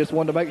side. We just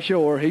wanted to make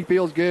sure. He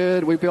feels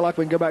good. We feel like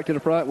we can go back to the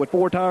front. With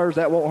 4 tires,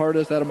 that won't hurt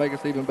us. That'll make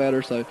us even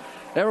better. So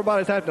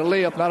everybody's having to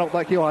lift, and I don't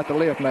think he'll have to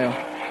lift now.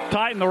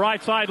 Tighten the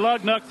right side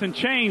lug nuts and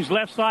change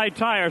left side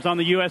tires on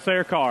the US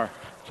Air car.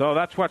 So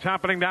that's what's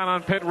happening down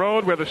on pit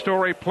road where the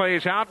story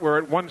plays out. We're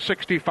at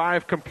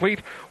 165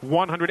 complete.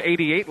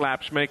 188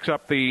 laps makes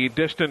up the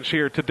distance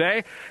here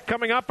today.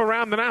 Coming up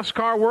around the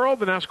NASCAR world,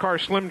 the NASCAR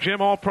Slim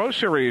Jim All-Pro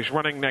Series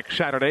running next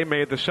Saturday,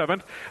 May the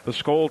 7th. The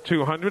Skoal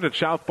 200 at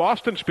South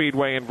Boston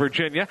Speedway in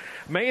Virginia.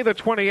 May the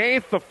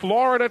 28th, the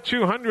Florida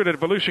 200 at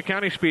Volusia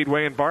County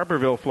Speedway in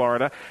Barberville,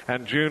 Florida.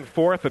 And June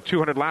 4th, the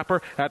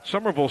 200-lapper at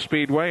Somerville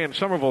Speedway in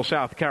Somerville,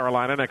 South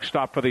Carolina. Next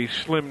stop for the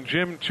Slim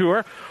Jim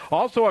Tour.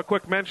 Also, a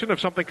quick mention of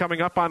something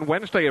coming up on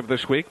Wednesday of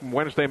this week.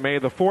 Wednesday, May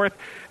the 4th,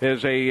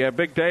 is a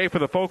big day for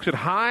the folks at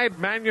Hyde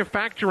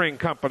Manufacturing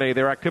Company.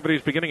 Their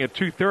activities beginning at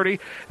 2:30.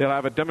 They'll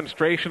have a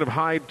demonstration of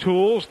Hyde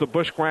tools. The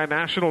Busch Grand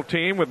National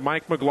team with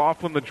Mike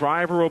McLaughlin, the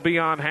driver, will be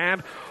on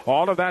hand.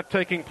 All of that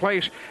taking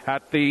place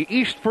at the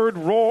Eastford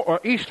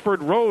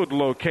Road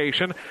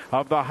location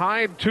of the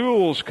Hyde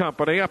Tools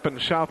Company up in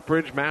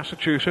Southbridge,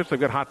 Massachusetts. They've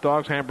got hot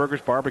dogs,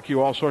 hamburgers, barbecue,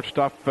 all sorts of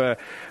stuff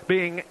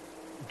being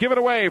given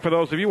away for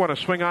those of you who want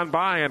to swing on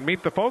by and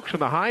meet the folks from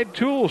the Hyde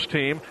Tools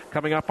team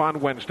coming up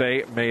on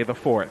Wednesday, May the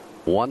 4th.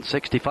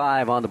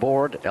 165 on the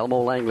board.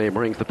 Elmo Langley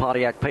brings the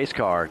Pontiac pace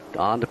car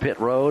onto pit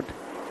road.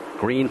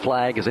 Green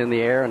flag is in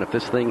the air, and if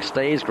this thing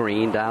stays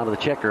green down to the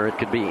checker, it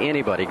could be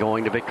anybody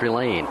going to victory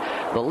lane.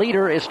 The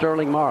leader is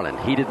Sterling Marlin.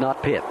 He did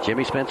not pit.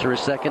 Jimmy Spencer is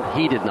second.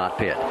 He did not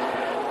pit.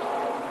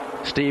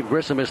 Steve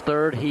Grissom is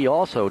third. He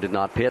also did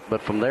not pit,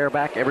 but from there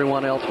back,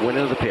 everyone else went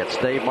into the pits.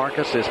 Dave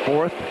Marcus is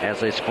fourth as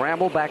they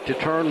scramble back to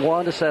turn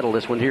one to settle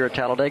this one here at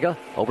Talladega.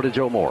 Over to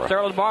Joe Moore.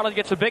 Sterling Marlin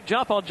gets a big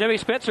jump on Jimmy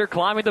Spencer,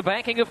 climbing the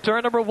banking of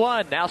turn number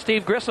one. Now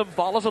Steve Grissom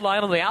follows the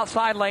line on the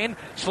outside lane.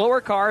 Slower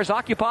cars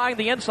occupying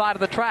the inside of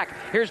the track.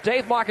 Here's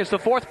Dave Marcus, the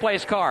fourth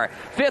place car.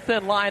 Fifth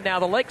in line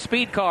now, the Lake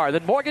Speed car.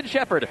 Then Morgan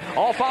Shepherd,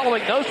 all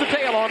following nose to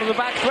tail onto the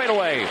back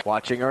straightaway.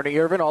 Watching Ernie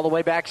Irvin all the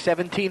way back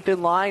 17th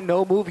in line.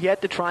 No move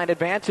yet to try and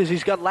advance as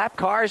he's got lap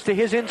cars to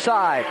his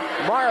inside.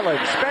 Marlin,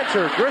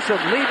 Spencer, Grissom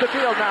lead the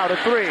field now to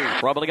 3.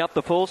 Rubbling up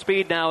the full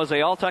speed now as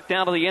they all tuck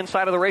down to the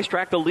inside of the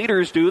racetrack. The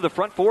leaders do. The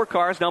front 4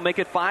 cars now make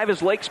it 5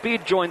 as Lake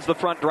Speed joins the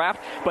front draft.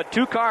 But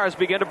 2 cars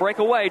begin to break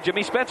away.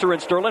 Jimmy Spencer and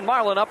Sterling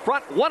Marlin up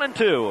front, 1 and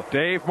 2.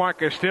 Dave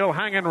Marcus still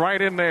hanging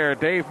right in there.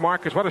 Dave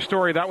Marcus, what a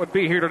story that would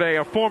be here today.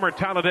 A former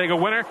Talladega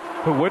winner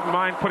who wouldn't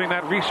mind putting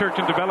that research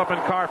and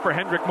development car for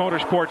Hendrick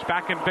Motorsports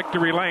back in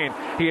victory lane.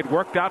 He had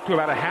worked out to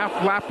about a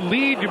half-lap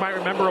lead, you might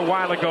remember, a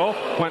while ago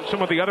when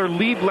some of the other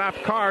lead lap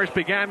cars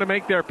began to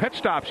make their pit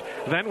stops.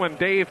 Then when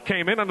Dave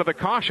came in under the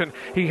caution,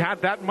 he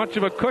had that much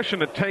of a cushion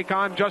to take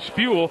on just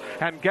fuel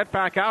and get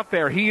back out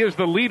there. He is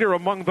the leader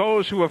among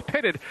those who have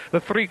pitted. The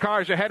 3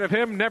 cars ahead of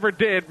him never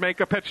did make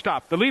a pit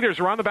stop. The leaders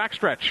are on the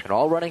backstretch. And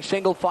all running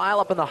single file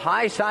up in the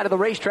high side of the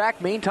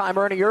racetrack. Meantime,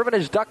 Ernie Irvin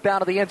is ducked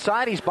down to the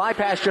inside. He's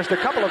bypassed just a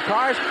couple of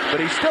cars,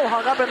 but he's still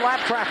hung up in lap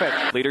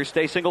traffic. Leaders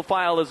stay single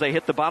file as they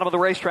hit the bottom of the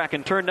racetrack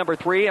in turn number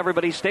 3.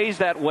 Everybody stays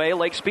that way.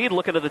 Lake Speed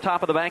looking at the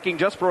top of the banking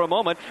just for a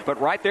moment, but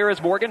right there is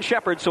Morgan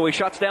Shepherd, so he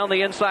shuts down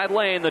the inside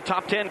lane. The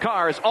top 10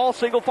 cars all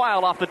single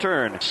file off the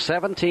turn.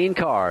 17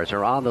 cars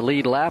are on the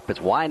lead lap.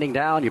 It's winding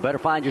down. You better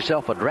find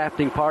yourself a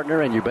drafting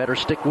partner, and you better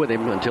stick with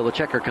him until the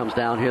checker comes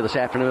down here this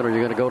afternoon, or you're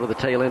going to go to the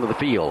tail end of the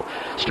field.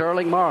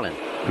 Sterling Marlin,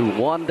 who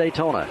won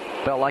Daytona,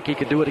 felt like he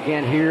could do it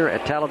again here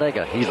at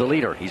Talladega. He's the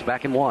leader. He's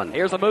back in 1.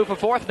 Here's a move for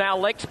 4th now.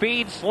 Lake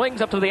Speed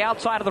swings up to the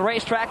outside of the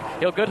racetrack.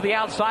 He'll go to the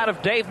outside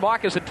of Dave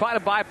Marcus and try to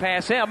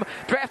bypass him.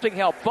 Drafting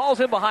help falls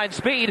in behind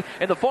Speed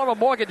in the form of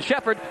Morgan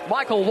Shepherd,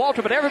 Michael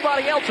Waltrip, and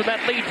everybody else in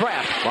that lead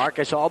draft.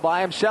 Marcus all by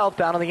himself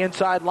down on the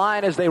inside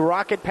line as they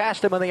rocket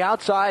past him on the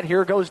outside.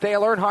 Here goes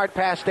Dale Earnhardt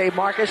past Dave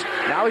Marcus.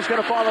 Now he's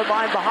going to fall in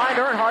line behind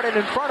Earnhardt and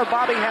in front of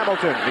Bobby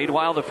Hamilton.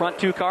 Meanwhile, the front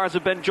 2 cars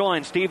have been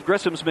joined. Steve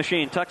Grissom's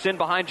machine tucks in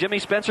behind Jimmy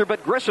Spencer,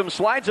 but Grissom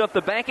slides up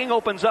the banking,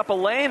 opens up a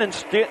lane, and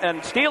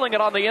stealing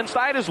it on the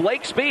inside is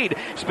Lake Speed.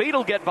 Speed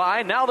will get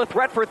by. Now the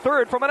threat for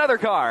 3rd from another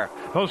car.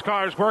 Those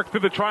cars work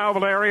through the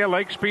Trialville area.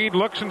 Lake Speed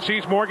looks and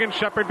sees Morgan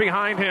Shepherd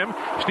behind him.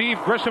 Steve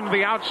Grissom to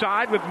the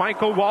outside with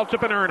Michael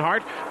Waltrip and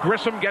Earnhardt.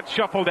 Grissom gets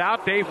shuffled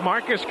out. Dave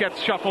Marcus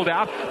gets shuffled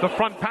out. The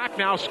front pack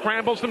now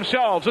scrambles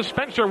themselves as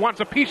Spencer wants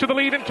a piece of the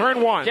lead in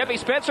turn 1. Jimmy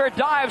Spencer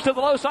dives to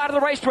the low side of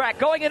the racetrack,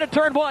 going into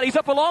turn 1. He's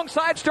up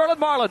alongside Sterling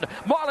Marlin.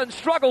 Marlin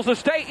struggles to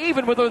stay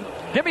even with the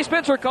Jimmy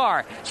Spencer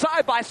car.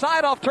 Side by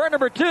side off turn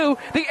number 2.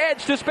 The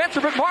edge to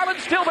Spencer, but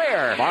Marlin's still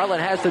there. Marlin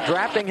has the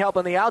drafting help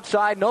on the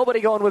outside. Nobody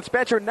going with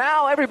Spencer.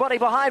 Now everybody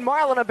behind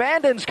Marlin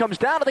abandons, comes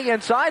down to the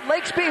inside.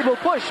 Lake Speed will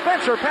push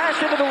Spencer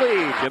past into the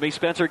lead. Jimmy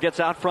Spencer gets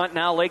out front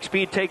now. Lake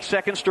Speed takes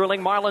 2nd.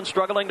 Sterling Marlin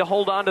struggling to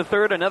hold on to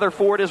 3rd. Another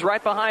Ford is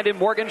right behind him.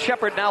 Morgan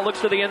Shepherd now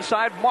looks to the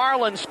inside.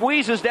 Marlin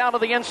squeezes down to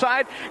the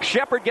inside.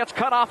 Shepherd gets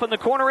cut off in the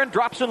corner and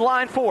drops in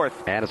line 4th.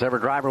 And as every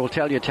driver will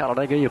tell you at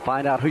Talladega, you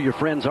find out who your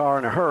friends are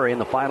in a hurry in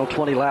the final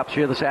 20 laps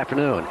here this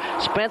afternoon.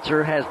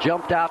 Spencer has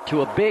jumped out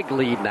to a big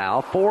lead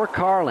now, 4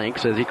 car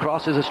lengths as he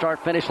crosses the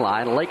start-finish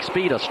line. Lake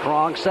Speed a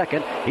strong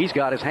 2nd. He's he's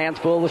got his hands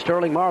full with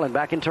Sterling Marlin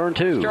back in turn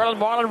 2. Sterling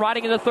Marlin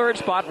riding in the third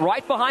spot,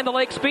 right behind the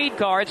Lake Speed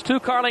car. It's 2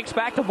 car lengths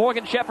back to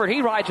Morgan Shepherd.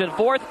 He rides in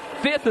 4th.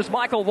 5th is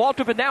Michael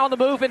Waltrip, and now on the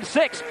move in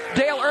 6th,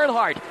 Dale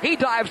Earnhardt. He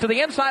dives to the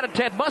inside of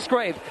Ted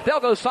Musgrave. They'll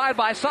go side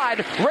by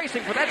side,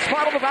 racing for that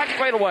spot on the back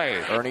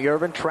straightaway. Ernie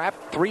Irvan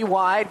trapped 3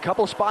 wide,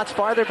 couple spots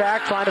farther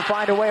back, trying to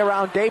find a way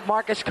around Dave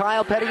Marcus,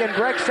 Kyle Petty, and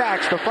Greg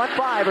Sachs. The front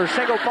 5 are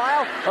single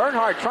file.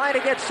 Earnhardt trying to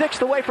get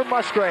 6th away from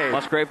Musgrave.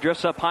 Musgrave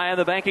drifts up high on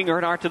the banking.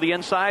 Earnhardt to the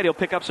inside. He'll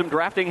pick up some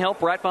drafting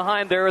help right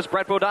behind. There is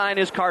Brett Bodine.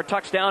 His car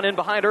tucks down in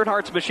behind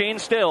Earnhardt's machine.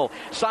 Still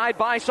side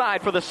by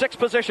side for the 6th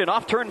position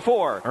off turn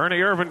 4. Ernie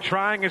Irvan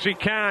trying as he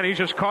can. He's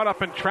just caught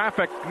up in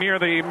traffic near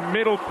the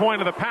middle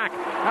point of the pack.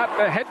 At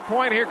the head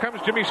point, here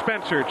comes Jimmy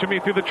Spencer. Jimmy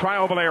through the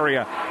trioval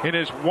area in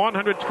his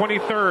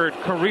 123rd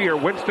career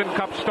Winston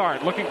Cup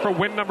start, looking for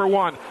win number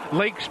 1.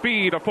 Lake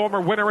Speed, a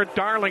former winner at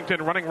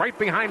Darlington, running right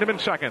behind him in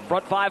 2nd.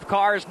 Front 5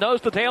 cars,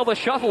 nose to tail, the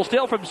shuffle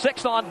still from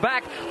 6 on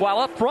back, while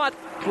up front,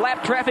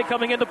 lap traffic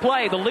coming into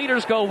play. The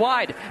leaders go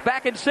wide.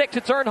 Back in 6,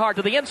 it's Earnhardt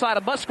to the inside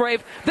of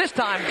Musgrave. This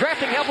time,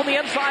 drafting help on the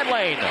inside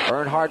lane.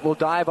 Earnhardt will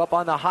dive up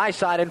on the high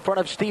side in front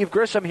of Steve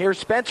Grissom. Here's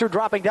Spencer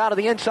dropping down to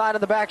the inside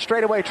of the back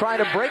straightaway, trying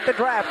to break the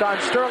draft on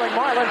Sterling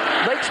Marlin.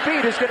 Lake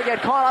Speed is going to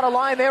get caught out of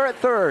line there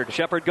at 3rd.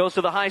 Shepherd goes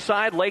to the high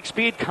side. Lake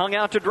Speed hung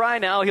out to dry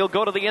now. He'll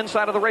go to the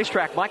inside of the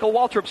racetrack. Michael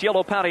Waltrip's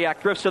yellow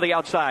Pontiac drifts to the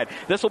outside.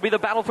 This will be the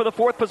battle for the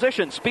 4th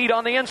position. Speed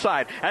on the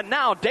inside. And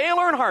now Dale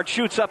Earnhardt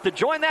shoots up to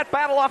join that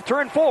battle off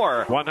turn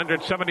 4.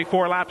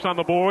 174 laps on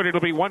the board.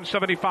 It'll be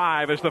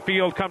 175 as the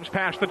field comes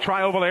past the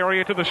trioval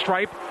area to the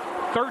stripe.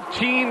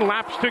 13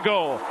 laps to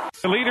go.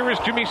 The leader is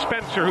Jimmy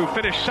Spencer, who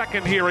finished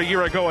 2nd here a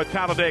year ago at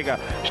Talladega.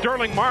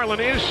 Sterling Marlin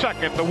is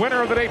 2nd, the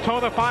winner of the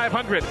Daytona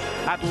 500.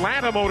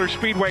 Atlanta Motor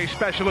Speedway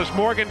specialist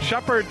Morgan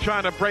Shepherd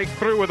trying to break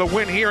through with a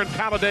win here in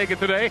Talladega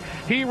today.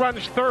 He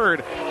runs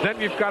 3rd.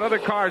 Then you've got other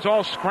cars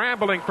all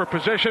scrambling for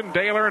position.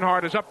 Dale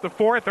Earnhardt is up to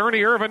 4th.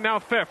 Ernie Irvan now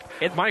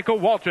 5th. Michael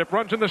Waltrip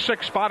runs in the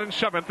 6th spot, and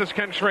 7th is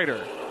Ken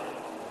Schrader.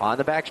 On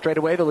the back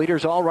straightaway, the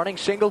leaders all running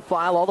single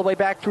file all the way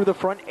back through the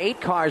front 8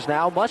 cars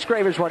now.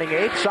 Musgrave is running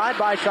 8th, side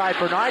by side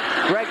for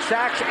 9th. Greg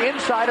Sachs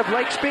inside of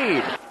Lake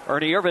Speed.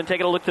 Ernie Irvan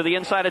taking a look to the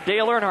inside of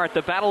Dale Earnhardt.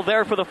 The battle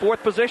there for the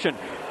 4th position.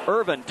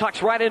 Irvan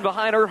tucks right in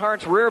behind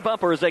Earnhardt's rear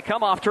bumper as they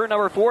come off turn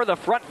number 4. The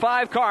front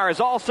 5 cars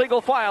all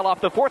single file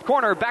off the 4th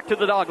corner back to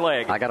the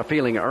dogleg. I got a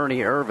feeling Ernie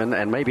Irvan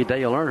and maybe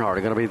Dale Earnhardt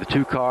are going to be the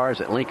 2 cars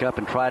that link up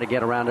and try to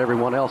get around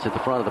everyone else at the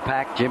front of the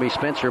pack. Jimmy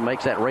Spencer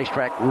makes that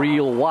racetrack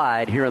real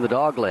wide here in the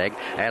dogleg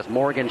as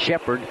Morgan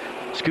Shepherd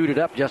scooted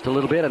up just a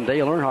little bit, and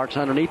Dale Earnhardt's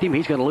underneath him.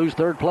 He's going to lose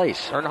 3rd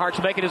place.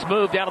 Earnhardt's making his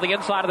move down to the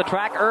inside of the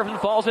track.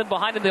 Irvan falls in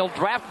behind him. They'll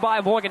draft by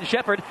Morgan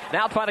Shepherd.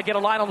 Now trying to get a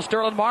line on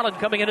Sterling Marlin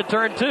coming into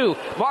turn 2.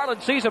 Marlin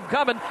sees him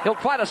coming. He'll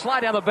try to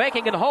slide down the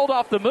banking and hold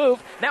off the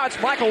move. Now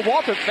it's Michael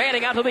Waltrip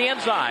fanning out to the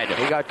inside.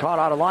 He got caught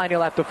out of line.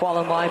 He'll have to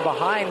fall in line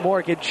behind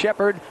Morgan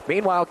Shepherd.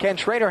 Meanwhile, Ken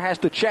Schrader has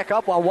to check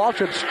up while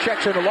Waltrip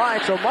checks in the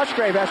line, so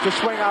Musgrave has to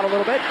swing out a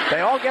little bit.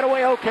 They all get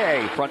away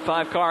okay. Front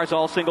 5 cars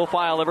all single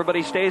file.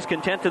 Everybody stays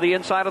content to the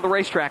inside of the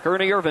racetrack.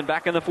 Ernie Irvan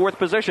back in the 4th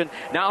position.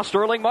 Now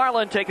Sterling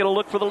Marlin taking a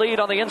look for the lead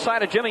on the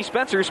inside of Jimmy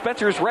Spencer.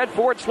 Spencer's red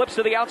Ford slips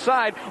to the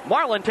outside.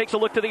 Marlin takes a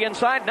look to the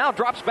inside, now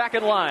drops back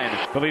in line.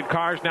 The lead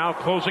cars now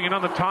closing in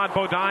on the Todd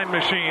Bodine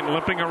machine,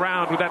 limping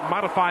around with that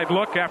modified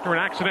look after an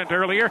accident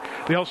earlier.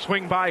 They'll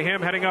swing by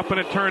him heading up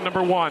into turn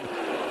number 1.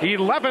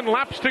 11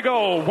 laps to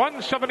go.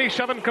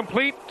 177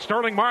 complete.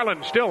 Sterling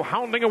Marlin still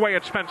hounding away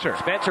at Spencer.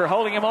 Spencer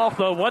holding him off,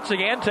 though, once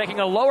again, taking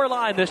a lower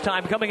line this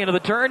time coming into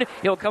the turn.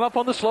 He'll come up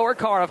on the slower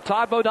car of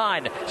Todd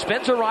Bodine.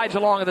 Spencer rides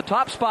along in the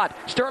top spot.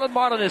 Sterling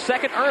Marlin is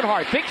 2nd.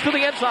 Earnhardt peeks to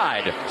the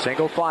inside.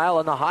 Single file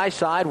on the high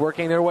side,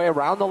 working their way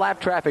around the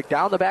lap traffic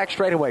down the back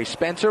straightaway.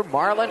 Spencer,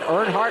 Marlin,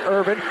 Earnhardt,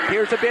 Irvan.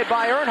 Here's a bid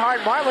by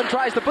Earnhardt. Marlin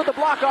tries to put the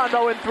block on,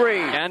 though, in 3.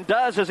 And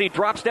does as he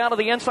drops down to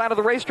the inside of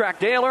the racetrack.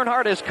 Dale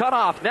Earnhardt is cut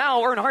off.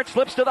 Now Earnhardt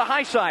slips to the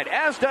high side,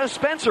 as does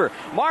Spencer.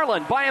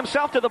 Marlin by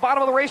himself to the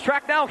bottom of the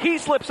racetrack. Now he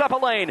slips up a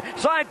lane,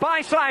 side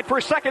by side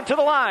for 2nd to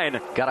the line.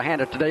 Got to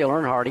hand it to Dale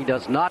Earnhardt. He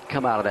does not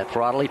come out of that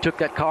throttle. He took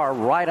that car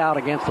right out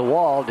against the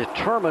wall,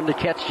 determined to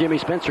catch Jimmy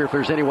Spencer if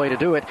there's any way to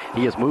do it.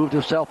 He has moved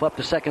himself up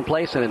to 2nd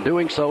place, and in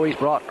doing so, he's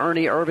brought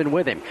Ernie Irvan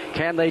with him.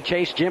 Can they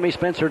chase Jimmy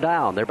Spencer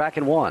down? They're back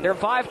in 1. They're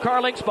 5 car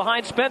lengths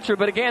behind Spencer,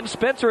 but again,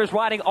 Spencer is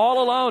riding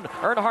all alone.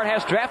 Earnhardt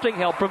has drafting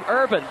help from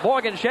Irvan,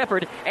 Morgan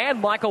Shepherd, and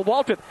Michael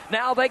Waltrip.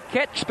 Now they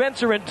catch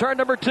Spencer in turn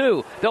number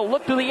 2. They'll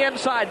look to the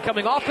inside,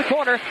 coming off the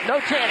corner. No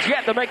chance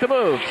yet to make the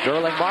move.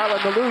 Sterling Marlin,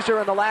 the loser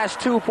in the last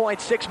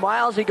 2.6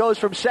 miles. He goes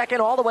from 2nd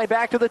all the way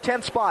back to the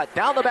 10th spot.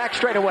 Down the back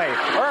straightaway.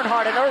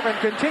 Earnhardt and Irvan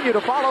continue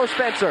to follow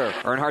Spencer.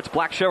 Earnhardt's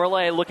black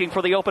Chevrolet looking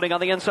for the opening on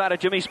the inside of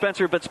Jimmy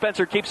Spencer, but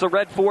Spencer keeps the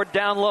red Ford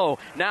down low.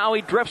 Now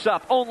he drifts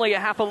up, only a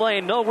half a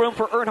lane. No room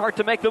for Earnhardt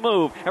to make the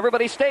move.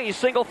 Everybody stays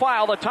single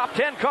file. The top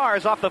 10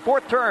 cars off the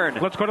 4th turn.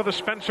 Let's go to the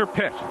Spencer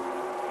pit.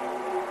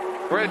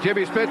 We're at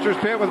Jimmy Spencer's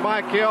pit with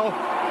Mike Hill.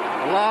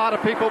 A lot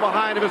of people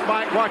behind him as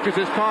Mike watches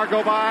his car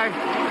go by.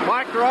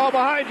 Mike, they're all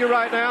behind you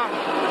right now.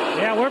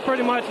 Yeah, we're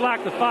pretty much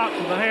like the fox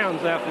and the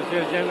hounds after this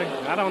here, Jimmy.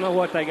 I don't know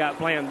what they got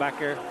planned back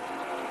here.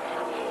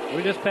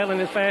 We're just pedaling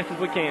as fast as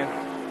we can.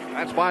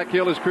 That's Mike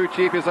Hill, his crew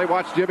chief, as they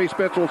watch Jimmy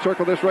Spencer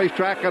circle this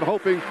racetrack and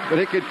hoping that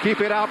he can keep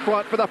it out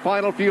front for the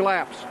final few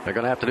laps. They're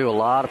going to have to do a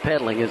lot of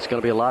pedaling. It's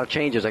going to be a lot of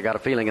changes, I got a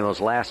feeling, in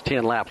those last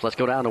 10 laps. Let's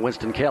go down to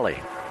Winston Kelly.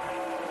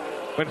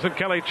 Winston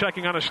Kelly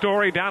checking on a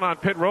story down on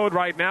pit road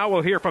right now.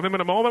 We'll hear from him in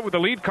a moment with the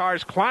lead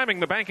cars climbing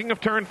the banking of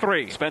turn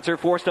 3. Spencer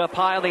forced up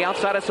high on the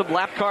outside of some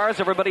lap cars.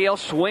 Everybody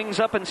else swings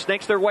up and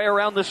snakes their way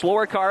around the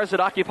slower cars that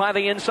occupy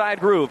the inside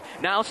groove.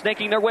 Now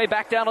snaking their way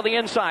back down to the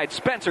inside.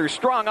 Spencer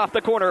strong off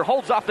the corner,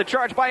 holds off the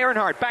charge by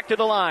Earnhardt. Back to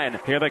the line.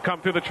 Here they come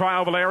through the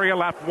Trialville area.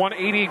 Lap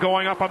 180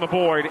 going up on the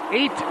board.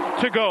 8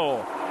 to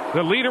go.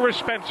 The leader is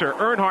Spencer,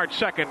 Earnhardt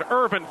second,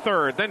 Irvin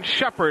third, then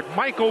Shepard,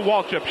 Michael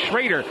Waltrip,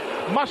 Schrader,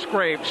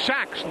 Musgrave,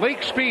 Sachs,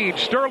 Lake Speed,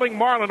 Sterling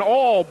Marlin,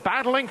 all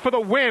battling for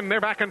the win.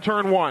 They're back in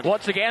turn 1.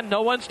 Once again,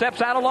 no one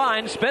steps out of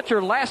line.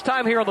 Spencer, last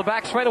time here on the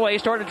back straightaway,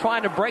 started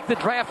trying to break the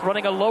draft,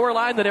 running a lower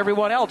line than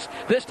everyone else.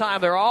 This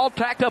time, they're all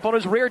tacked up on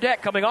his rear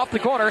deck, coming off the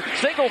corner.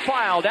 Single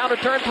file down to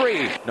turn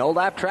 3. No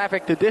lap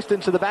traffic to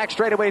distance to the back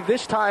straightaway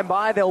this time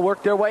by. They'll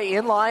work their way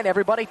in line.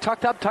 Everybody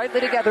tucked up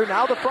tightly together.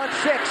 Now the front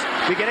 6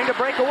 beginning to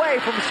break away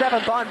from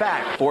 7th on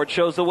back. Ford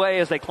shows the way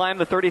as they climb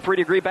the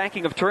 33-degree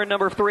banking of turn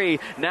number 3.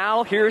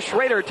 Now here's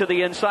Schrader to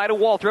the inside of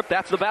Waltrip.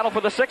 That's the battle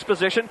for the 6th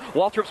position.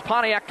 Waltrip's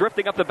Pontiac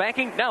drifting up the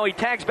banking. Now he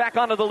tags back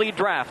onto the lead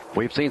draft.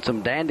 We've seen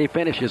some dandy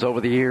finishes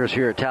over the years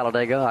here at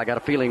Talladega. I got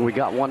a feeling we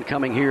got one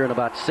coming here in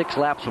about 6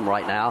 laps from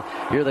right now.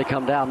 Here they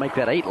come down, make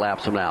that 8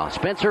 laps from now.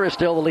 Spencer is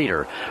still the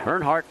leader.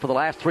 Earnhardt for the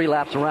last 3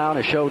 laps around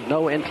has showed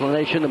no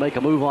inclination to make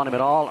a move on him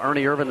at all.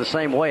 Ernie Irvin the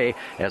same way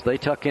as they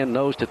tuck in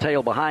nose to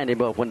tail behind him.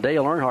 But when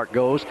Dale Earnhardt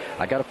goes,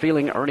 I got a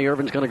feeling Ernie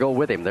Irvin's going to go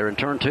with him. They're in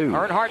turn 2.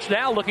 Earnhardt's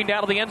now looking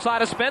down to the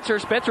inside of Spencer.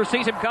 Spencer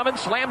sees him coming,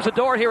 slams the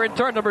door here in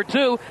turn number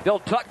 2. They'll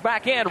tuck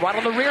back in right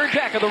on the rear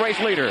deck of the race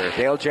leader.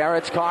 Dale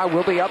Jarrett's car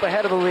will be up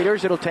ahead of the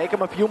leaders. It'll take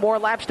him a few more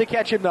laps to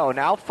catch him, though.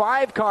 Now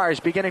 5 cars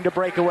beginning to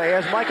break away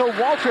as Michael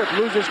Waltrip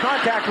loses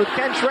contact with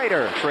Ken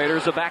Schrader.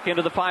 Schrader's back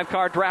into the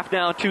 5-car draft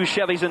now. 2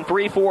 Chevys and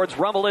 3 Fords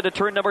rumble into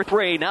turn number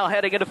 3. Now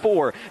heading into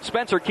 4.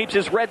 Spencer keeps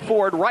his red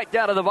Ford right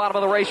down to the bottom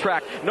of the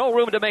racetrack. No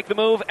room to make the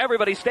move.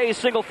 Everybody stays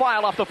single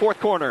file off the 4th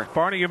corner.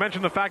 Barney, you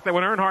mentioned the fact that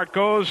when Earnhardt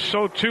goes,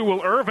 so too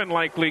will Irvin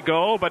likely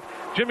go, but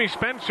Jimmy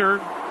Spencer,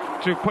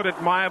 to put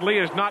it mildly,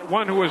 is not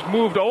one who has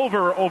moved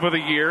over the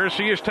years.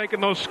 He has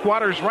taken those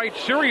squatters right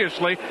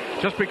seriously.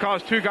 Just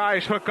because 2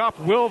 guys hook up,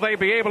 will they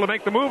be able to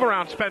make the move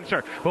around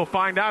Spencer? We'll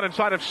find out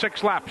inside of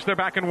 6 laps. They're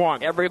back in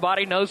 1.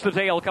 Everybody knows the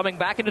tail coming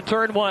back into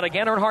turn 1.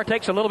 Again, Earnhardt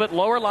takes a little bit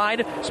lower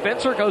line.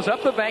 Spencer goes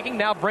up the banking,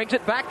 now brings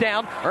it back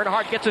down.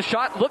 Earnhardt gets a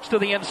shot, looks to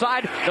the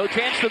inside. No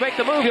chance to make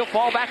the move. He'll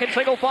fall back in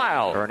single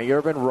file. Ernie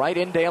Irvin right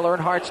in Dale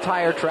Earnhardt's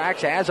tire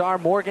tracks, as are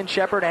Morgan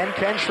Shepard and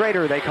Ken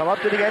Schrader. They come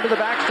up to the end of the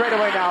back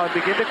straightaway now and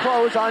begin to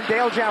close on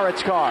Dale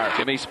Jarrett's car.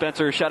 Jimmy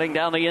Spencer shutting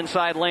down the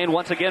inside lane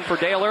once again for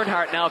Dale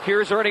Earnhardt. Now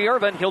here's Ernie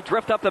Irvin. He'll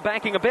drift up the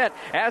banking a bit,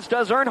 as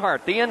does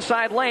Earnhardt. The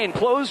inside lane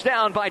closed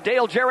down by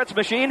Dale Jarrett's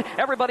machine.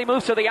 Everybody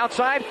moves to the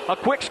outside. A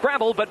quick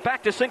scramble, but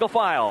back to single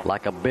file.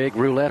 Like a big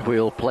roulette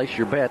wheel, place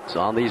your bets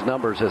on these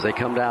numbers as they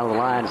come down the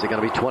line. Is it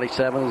going to be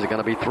 27? Is it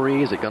going to be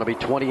 3? Is it going to be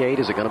 28?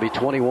 Is it going to be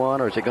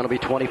 21? Or is it going to be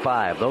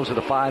 25? Those are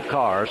the 5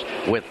 cars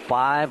with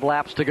 5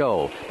 laps to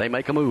go. They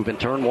make a move in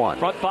turn 1.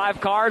 Front 5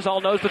 cars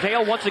all nose to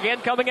tail once again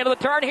coming into the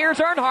turn. Here's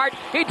Earnhardt.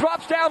 He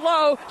drops down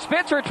low.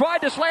 Spencer tried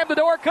to slam the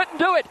door, couldn't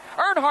do it.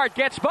 Earnhardt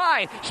gets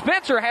by.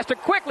 Spencer has to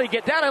quickly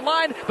get down in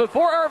line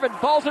before Irvin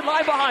falls in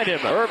line behind him.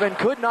 Irvin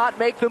could not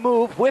make the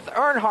move with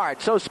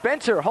Earnhardt, so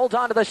Spencer holds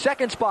on to the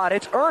 2nd spot.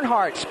 It's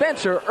Earnhardt,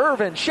 Spencer,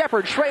 Irvin,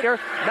 Shepard, Schrader.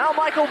 Now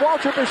Michael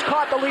Waltrip has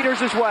caught the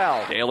leaders as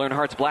well. Dale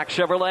Earnhardt's black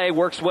Chevrolet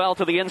works well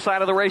to the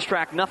inside of the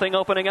racetrack. Nothing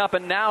opening up,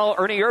 and now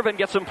Ernie Irvin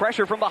gets some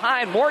pressure from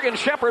behind. Morgan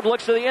Shepard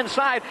looks to the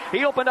inside.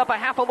 He opened up a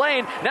half a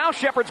lane. Now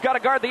Shepard's got to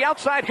guard the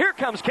outside. Here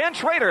comes Ken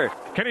Schrader.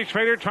 Kenny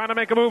Schrader trying to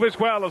make a move as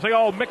well as they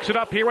all mix it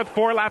up here with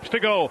 4 laps to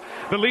go.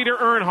 The leader,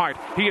 Earnhardt,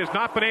 he has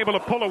not been able to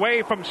pull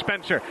away from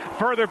Spencer.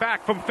 Further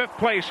back from 5th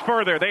place,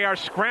 further. They are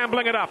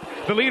scrambling it up.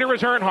 The leader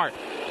is Earnhardt.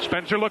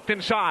 Spencer looked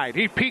inside.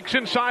 He peeks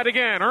inside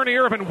again. Ernie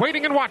Irvin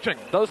waiting and watching.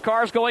 Those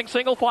cars going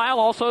single file.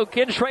 Also,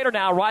 Ken Schrader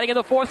now riding in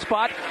the 4th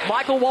spot.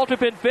 Michael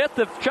Waltrip in 5th.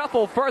 The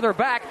shuffle further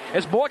back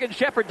as Morgan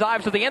Shepard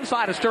dives to the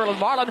inside of Sterling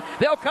Marlin.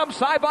 They'll come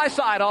side by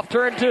side off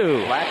turn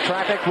 2. Lap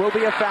traffic will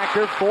be a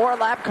factor. 4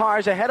 lap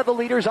cars ahead of the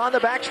leaders on the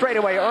back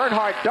straightaway.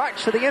 Earnhardt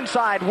darts to the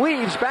inside,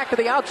 weaves back to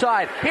the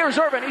outside. Here's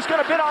Irvin. He's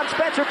going to bid on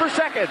Spencer for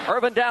 2nd.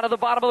 Irvin down to the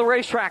bottom of the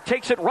racetrack,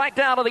 takes it right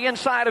down to the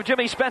inside of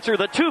Jimmy Spencer.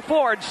 The 2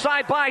 Fords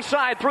side by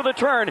side through the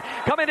turn.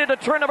 Coming into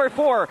turn number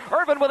 4.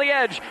 Irvin with the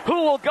edge.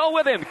 Who will go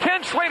with him?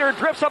 Ken Schrader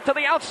drifts up to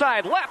the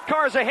outside. Lap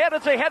cars ahead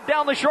as they head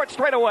down the short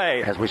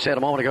straightaway. As we said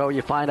a moment ago,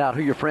 you find out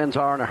who your friends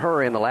are in a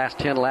hurry in the last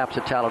 10 laps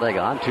at Talladega.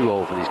 I'm too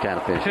old for these kind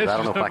of finishes. I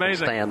don't know if I can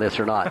stand this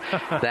or not.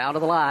 Down to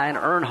the line,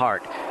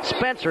 Earnhardt.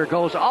 Spencer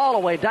goes all the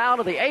way down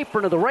to the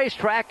apron of the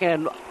racetrack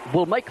and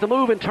will make the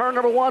move in turn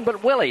number 1,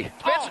 but Willie.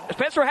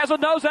 Spencer has a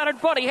nose out in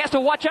front. He has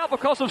to watch out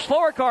because of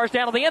slower cars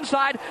down on the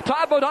inside.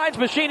 Todd Bodine's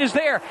machine is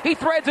there. He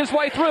threads his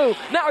way through.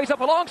 Now he's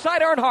up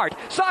alongside Earnhardt.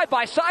 Side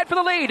by side for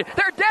the lead.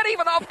 They're dead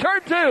even off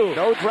turn 2.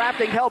 No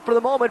drafting help for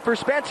the moment for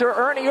Spencer.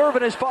 Ernie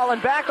Irvin has fallen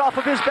back off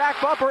of his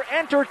back bumper.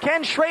 Enter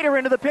Ken Schrader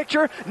into the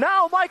picture.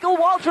 Now Michael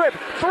Waltrip.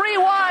 3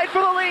 wide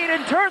for the lead.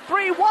 In turn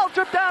 3,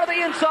 Waltrip down to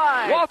the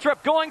inside.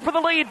 Waltrip going for the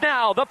lead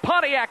now. The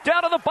Pontiac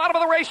down to the bottom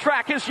of the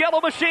racetrack. His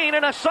yellow machine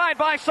in a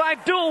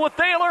side-by-side duel with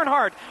Dale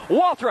Earnhardt.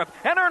 Waltrip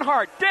and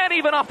Earnhardt dead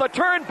even off the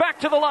turn back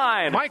to the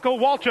line. Michael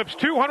Waltrip's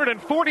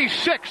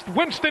 246th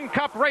Winston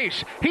Cup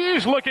race.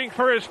 He's looking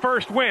for his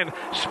first win.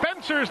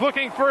 Spencer's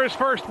looking for his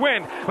first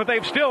win, but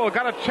they've still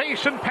got to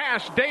chase and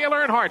pass Dale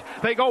Earnhardt.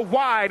 They go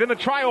wide in the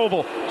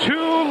tri-oval. 2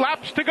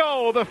 laps to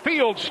go. The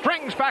field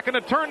strings back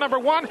into turn number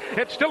 1.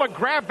 It's still a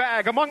grab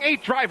bag among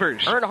 8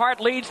 drivers. Earnhardt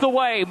leads the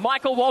way.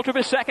 Michael Waltrip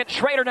is second.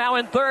 Schrader now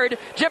in third.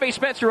 Jimmy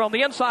Spencer on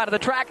the inside of the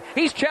track.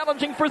 He's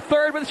challenging for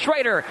third with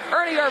Schrader.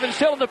 Ernie Irvin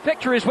still in the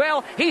picture as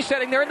well. He's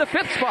sitting there in the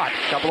 5th spot.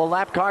 Couple of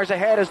lap cars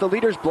ahead as the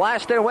leaders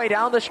blast their way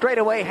down the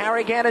straightaway.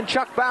 Harry Gant and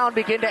Chuck Bound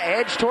begin to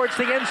edge towards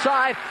the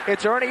inside.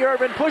 It's Ernie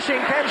Irvin pushing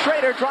Ken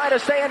Schrader, trying to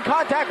stay in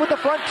contact with the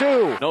front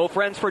 2. No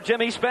friends for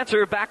Jimmy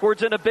Spencer,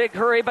 backwards in a big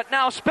hurry, but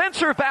now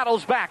Spencer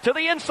battles back to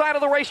the inside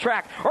of the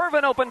racetrack.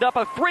 Irvin opened up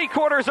a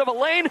 3/4 of a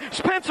lane.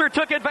 Spencer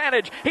took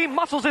advantage. He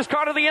muscles his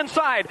car to the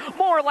inside.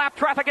 More lap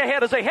traffic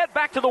ahead as they head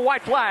back to the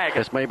white flag.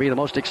 This may be the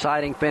most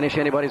exciting finish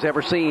anybody's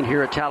ever seen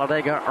here at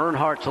Talladega.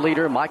 Earnhardt's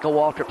leader, Michael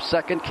Waltrip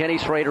second, Kenny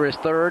Schrader is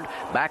third.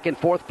 Back in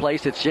 4th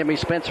place, it's Jimmy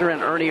Spencer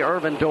and Ernie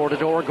Irvin door to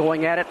door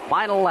going at it.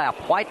 Final lap,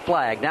 white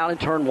flag down in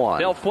turn 1.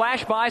 They'll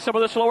flash by some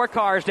of the slower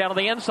cars down on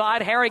the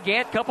inside. Harry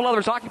Gant, couple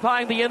others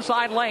occupying the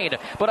inside lane.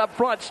 But up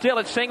front, still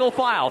it's single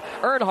file.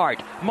 Earnhardt,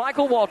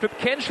 Michael Waltrip,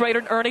 Ken Schrader,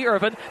 and Ernie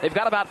Irvin. They've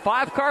got about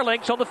 5 car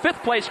lengths on the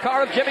 5th place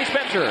car of Jimmy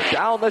Spencer.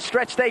 Down the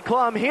stretch they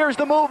clumb. Here's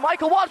the move.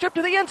 Michael Waltrip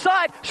to the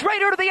inside.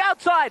 Schrader to the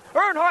outside.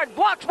 Earnhardt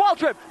blocks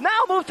Waltrip. Now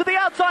moves to the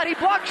outside. He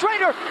blocks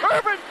Schrader.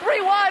 Irvin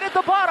 3 wide at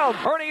the bottom.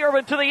 Ernie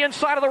Irvin to the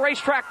inside of the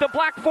racetrack. The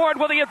black Ford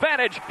with the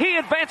advantage. He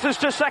advances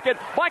to second.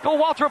 Michael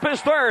Waltrip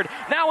is third.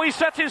 Now he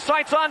sets his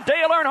sights on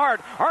Dale Earnhardt.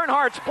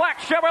 Earnhardt's black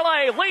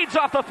Chevrolet leads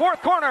off the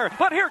 4th corner,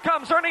 but here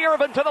comes Ernie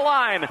Irvin to the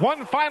line.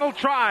 One final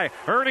try.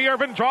 Ernie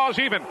Irvin draws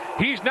even.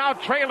 He's now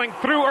trailing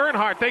through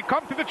Earnhardt. They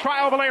come to the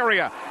tri-oval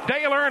area.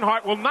 Dale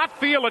Earnhardt will not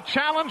feel a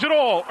challenge at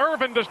all.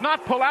 Irvin does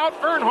not pull out.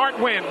 Earnhardt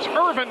wins.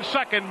 Irvin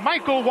second.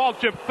 Michael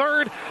Waltrip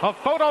third. A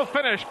photo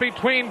finish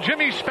between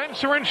Jimmy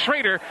Spencer and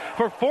Schrader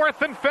for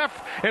 4th and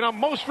 5th in a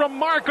most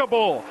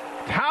remarkable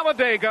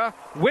Talladega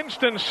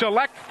Winston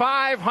Select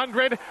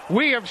 500.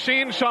 We have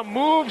seen some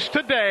moves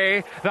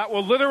today that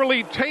will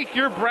literally take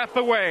your breath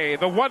away.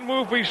 The one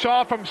move we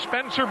saw from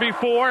Spencer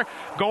before,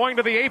 going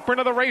to the apron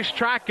of the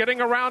racetrack, getting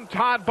around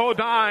Todd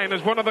Bodine,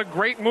 is one of the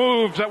great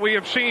moves that we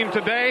have seen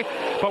today.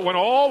 But when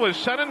all is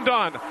said and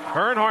done,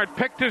 Earnhardt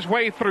picked his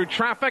way through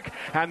traffic,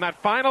 and that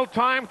final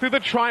time through the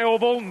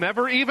tri-oval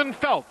never even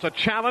felt a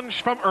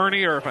challenge from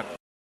Ernie Irvin.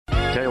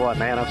 Tell you what,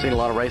 man, I've seen a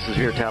lot of races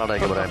here at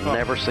Talladega, but I've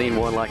never seen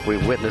one like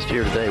we've witnessed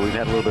here today. We've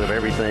had a little bit of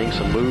everything,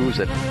 some moves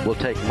that will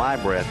take my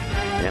breath,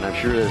 and I'm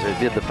sure as it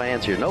did the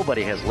fans here.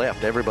 Nobody has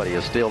left. Everybody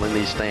is still in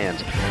these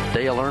stands.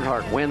 Dale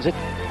Earnhardt wins it.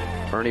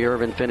 Ernie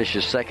Irvin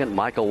finishes second.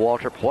 Michael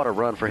Waltrip, what a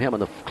run for him in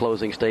the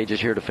closing stages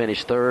here to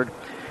finish third.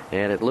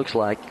 And it looks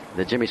like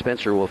that Jimmy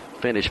Spencer will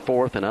finish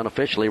 4th, and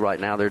unofficially right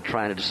now they're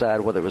trying to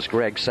decide whether it was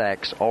Greg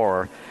Sachs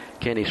or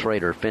Kenny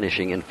Schrader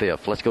finishing in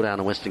 5th. Let's go down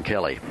to Winston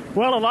Kelly.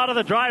 Well, a lot of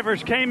the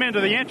drivers came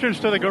into the entrance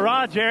to the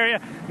garage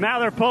area. Now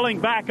they're pulling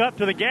back up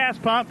to the gas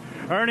pump.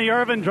 Ernie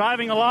Irvin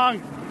driving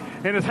along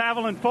in his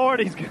Haviland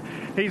Ford.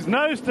 He's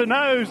nose to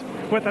nose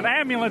with an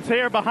ambulance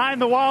here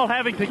behind the wall,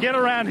 having to get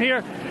around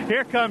here.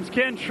 Here comes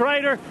Ken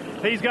Schrader.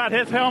 He's got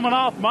his helmet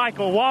off.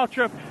 Michael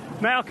Waltrip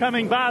now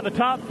coming by, the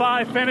top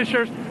 5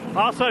 finishers.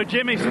 Also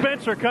Jimmy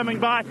Spencer coming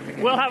by.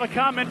 We'll have a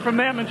comment from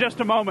them in just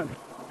a moment.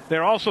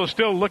 They're also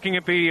still looking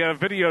at the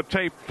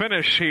videotape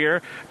finish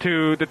here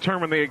to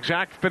determine the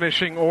exact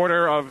finishing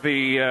order of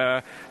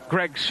the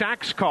Greg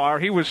Sachs car.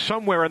 He was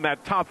somewhere in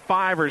that top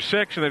 5 or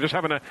 6, and they're just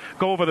having to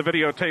go over the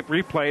videotape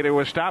replay to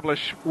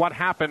establish what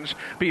happens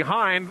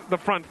behind the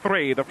front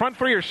 3. The front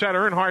 3 are set: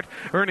 Earnhardt,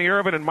 Ernie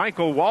Irvin, and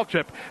Michael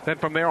Waltrip. Then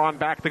from there on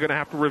back, they're going to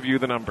have to review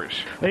the numbers.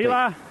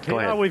 Eli,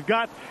 we've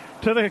got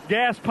to the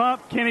gas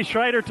pump. Kenny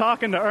Schrader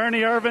talking to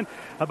Ernie Irvin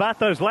about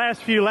those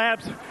last few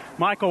laps.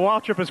 Michael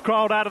Waltrip has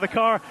crawled out of the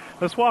car.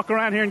 Let's walk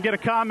around here and get a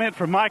comment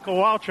from Michael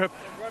Waltrip.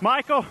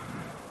 Michael,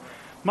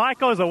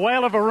 is a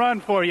whale of a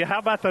run for you. How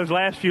about those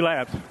last few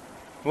laps?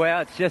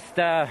 Well, it's just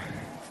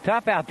it's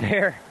tough out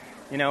there.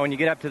 You know, when you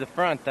get up to the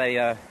front,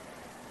 they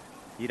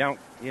you don't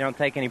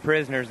take any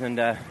prisoners, and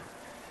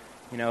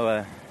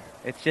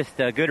it's just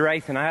a good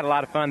racing. I had a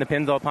lot of fun. The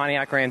Pennzoil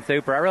Pontiac ran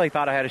super. I really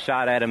thought I had a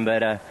shot at him,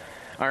 but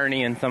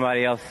Ernie and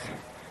somebody else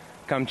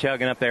come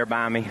chugging up there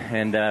by me,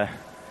 and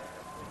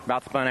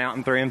about spun out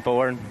in 3 and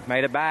 4 and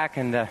made it back,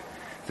 and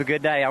it's a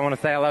good day. I want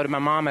to say hello to my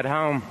mom at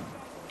home.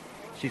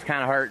 She's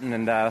kind of hurting,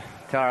 and tell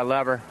her I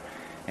love her.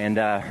 And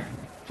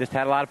just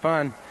had a lot of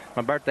fun.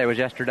 My birthday was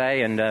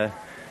yesterday, and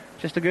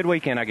just a good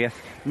weekend, I guess.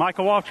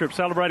 Michael Waltrip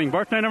celebrating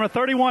birthday number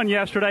 31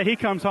 yesterday. He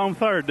comes home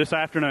third this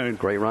afternoon.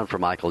 Great run for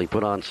Michael. He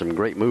put on some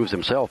great moves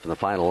himself in the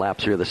final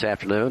laps here this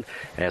afternoon.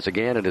 As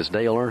again, it is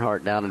Dale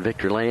Earnhardt down in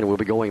Victory Lane. We'll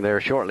be going there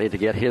shortly to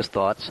get his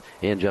thoughts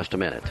in just a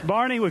minute.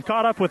 Barney, we've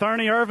caught up with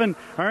Ernie Irvan.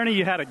 Ernie,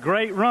 you had a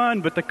great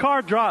run, but the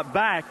car dropped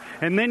back,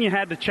 and then you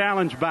had to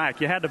challenge back.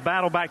 You had to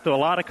battle back through a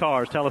lot of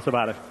cars. Tell us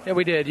about it. Yeah,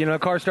 we did. The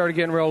car started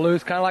getting real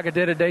loose, kind of like it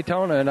did at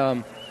Daytona,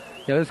 and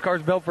this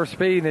car's built for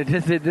speed, and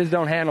it just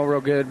don't handle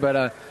real good,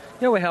 but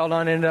we held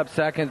on, ended up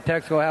second.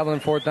 Texaco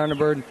Havoline, fourth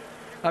Thunderbird.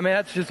 I mean,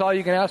 that's just all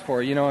you can ask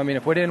for.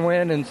 If we didn't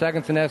win, then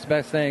second's the next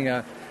best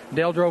thing.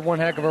 Dale drove one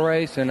heck of a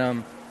race,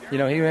 and, he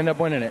ended up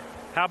winning it.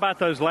 How about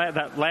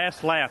that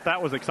last lap?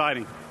 That was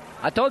exciting.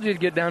 I told you to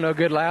get down to a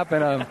good lap,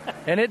 and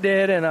and it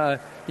did.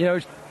 And,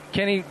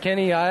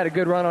 Kenny, I had a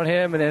good run on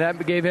him, and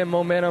that gave him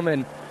momentum.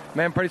 And,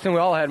 man, pretty soon we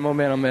all had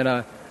momentum. And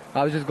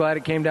I was just glad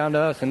it came down to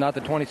us and not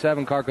the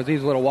 27 car because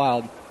he's a little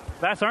wild.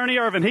 That's Ernie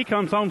Irvan. He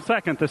comes home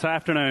second this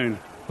afternoon.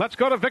 Let's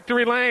go to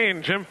Victory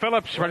Lane. Jim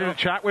Phillips ready to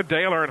chat with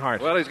Dale Earnhardt.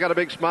 Well, he's got a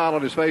big smile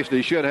on his face, and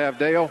he should have.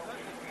 Dale,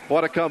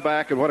 what a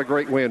comeback and what a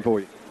great win for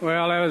you.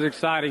 Well, that was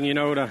exciting,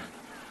 to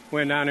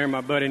win down there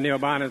my buddy Neil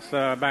Bonnett's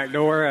back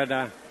door.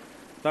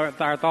 Our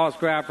thoughts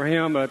go out for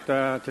him, but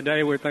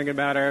today we're thinking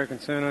about Eric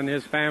and Senna and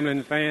his family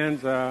and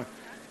fans.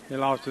 He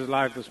lost his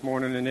life this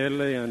morning in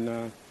Italy,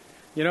 and,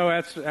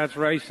 that's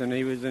racing.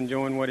 He was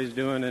enjoying what he's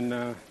doing,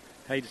 and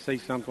hate to see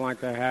something like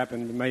that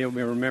happen. May have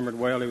been remembered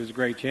well. He was a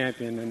great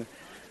champion, and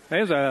it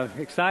was an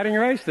exciting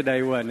race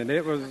today, wasn't it?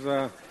 It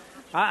was.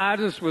 I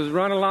just was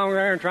running along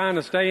there and trying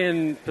to stay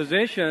in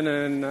position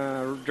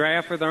and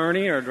draft with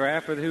Ernie or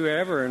draft with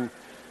whoever.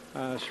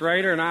 And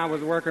Schrader and I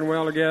was working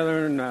well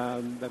together,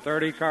 and the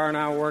 30 car and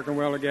I were working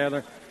well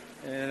together.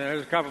 And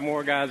there's a couple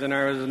more guys in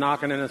there that was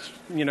knocking and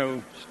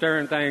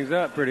stirring things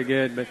up pretty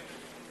good. But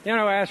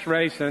that's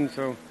racing,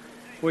 so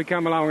we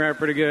come along there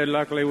pretty good.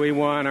 Luckily, we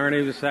won.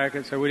 Ernie was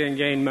second, so we didn't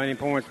gain many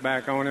points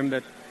back on him.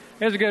 But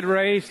it was a good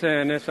race,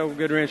 and this old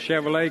Goodwrench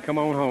Chevrolet come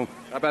on home.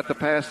 How about the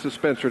pass to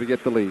Spencer to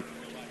get the lead?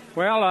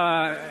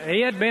 Well,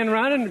 he had been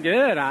running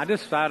good. I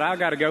just thought I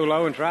got to go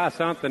low and try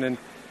something, and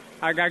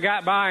I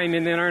got by him,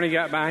 and then Ernie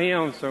got by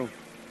him. So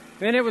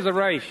then it was a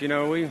race.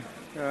 The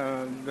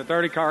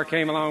 30 car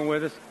came along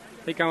with us.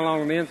 He came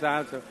along on the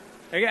inside. So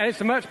there's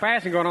so much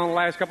passing going on the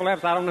last couple of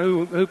laps. I don't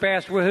know who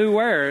passed with who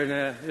where.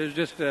 And it was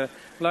just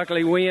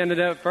luckily we ended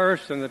up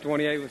first, and the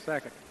 28 was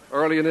second.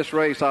 Early in this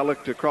race, I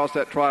looked across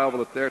that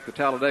tri-oval there at the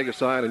Talladega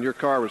sign, and your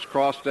car was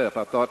crossed up.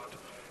 I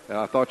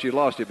thought you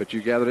lost it, but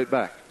you gathered it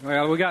back.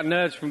 Well, we got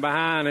nudged from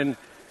behind, and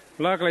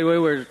luckily we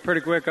were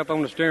pretty quick up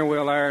on the steering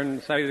wheel there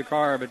and saved the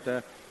car.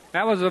 But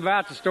that was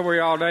about the story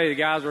all day. The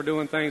guys were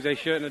doing things they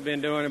shouldn't have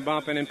been doing and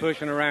bumping and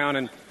pushing around,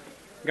 and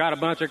got a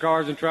bunch of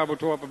cars in trouble,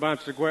 tore up a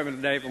bunch of equipment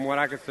today from what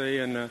I could see.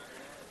 And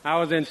I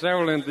was in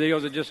several of them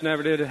deals that just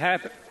never did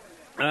happen,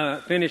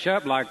 finish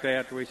up like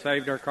that. We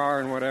saved our car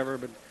and whatever,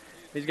 but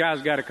these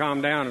guys got to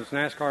calm down. It's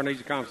NASCAR needs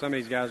to calm some of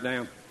these guys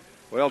down.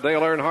 Well,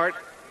 Dale Earnhardt,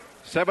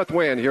 7th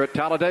win here at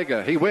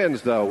Talladega. He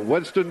wins, though.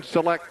 Winston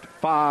Select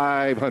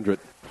 500.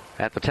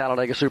 At the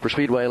Talladega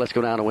Superspeedway, let's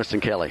go down to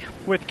Winston Kelly.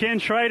 With Ken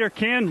Schrader.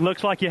 Ken,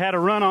 looks like you had a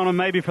run on him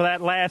maybe for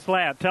that last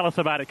lap. Tell us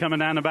about it coming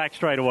down the back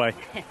straightaway.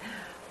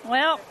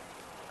 Well,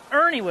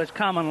 Ernie was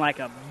coming like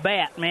a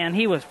bat, man.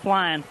 He was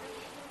flying.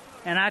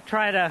 And I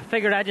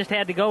figured I just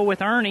had to go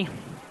with Ernie.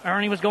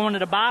 Ernie was going to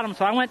the bottom,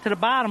 so I went to the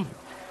bottom.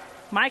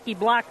 Mikey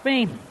blocked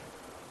me.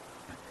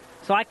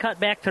 So I cut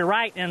back to the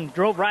right and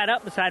drove right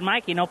up beside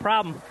Mikey, no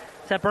problem.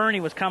 Except Ernie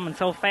was coming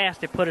so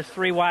fast, it put us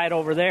 3 wide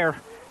over there.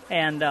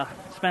 And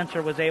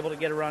Spencer was able to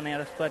get a run at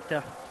us.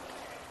 But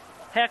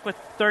heck, with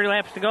 30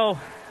 laps to go,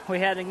 we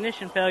had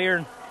ignition failure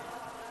and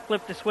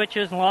flipped the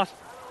switches and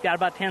got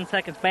about 10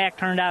 seconds back.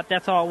 Turned out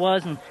that's all it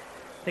was. And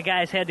the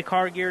guys had the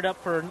car geared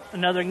up for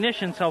another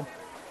ignition. So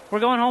we're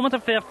going home with a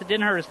 5th. It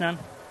didn't hurt us none.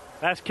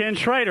 That's Ken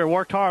Schrader.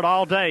 Worked hard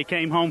all day.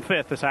 Came home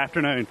 5th this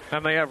afternoon.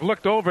 And they have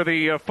looked over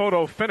the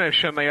photo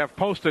finish, and they have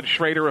posted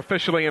Schrader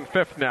officially in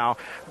 5th now.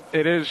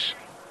 It is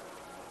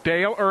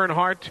Dale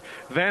Earnhardt,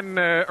 then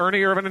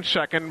Ernie Irvan in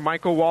 2nd,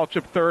 Michael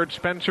Waltrip 3rd,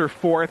 Spencer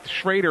 4th,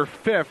 Schrader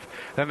 5th.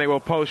 Then they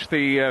will post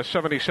the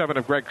 77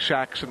 of Greg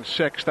Saxon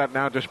 6th. That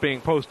now just being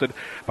posted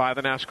by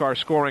the NASCAR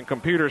scoring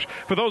computers.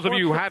 For those of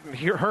you who hadn't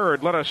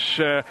heard, let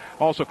us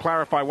also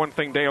clarify one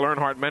thing Dale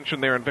Earnhardt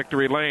mentioned there in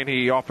Victory Lane.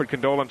 He offered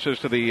condolences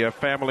to the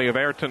family of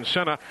Ayrton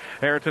Senna.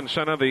 Ayrton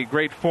Senna, the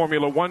great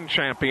Formula One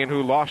champion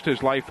who lost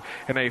his life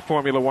in a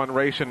Formula One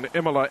race in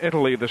Imola,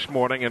 Italy this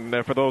morning.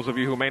 And for those of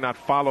you who may not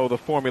follow the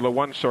Formula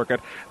One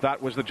circuit,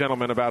 that was the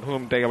gentleman about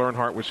whom Dale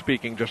Earnhardt was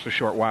speaking just a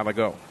short while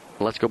ago.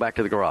 Let's go back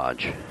to the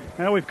garage.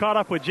 Now we've caught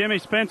up with Jimmy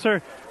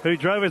Spencer, who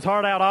drove his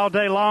heart out all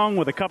day long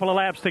with a couple of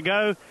laps to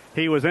go.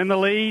 He was in the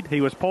lead.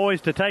 He was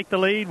poised to take the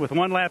lead with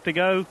 1 lap to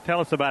go.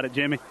 Tell us about it,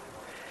 Jimmy.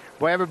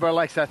 Well, everybody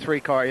likes that 3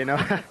 car,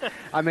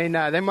 I mean,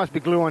 they must be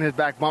glue on his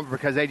back bumper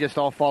because they just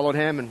all followed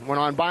him and went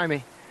on by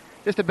me.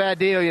 Just a bad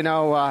deal,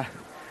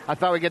 I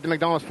thought we'd get the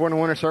McDonald's 4 in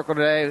the winner circle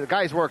today. The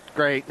guys worked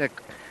great.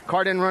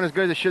 car didn't run as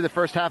good as it should the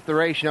first half of the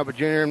race, but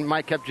Junior and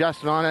Mike kept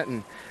adjusting on it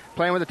and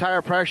playing with the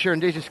tire pressure,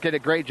 and they just did a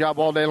great job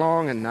all day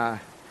long, and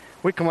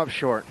we come up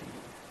short.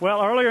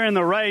 Well, earlier in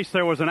the race,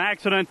 there was an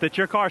accident that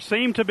your car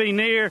seemed to be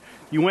near.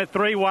 You went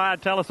 3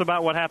 wide. Tell us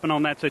about what happened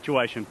on that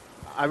situation.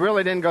 I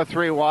really didn't go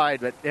 3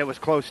 wide, but it was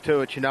close to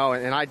it, and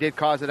I did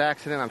cause that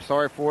accident. I'm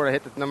sorry for it. I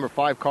hit the number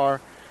 5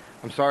 car.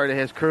 I'm sorry to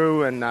his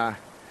crew, and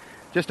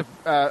just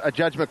a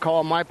judgment call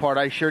on my part.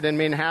 I sure didn't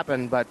mean to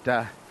happen, but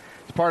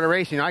it's part of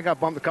racing. I got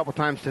bumped a couple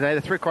times today.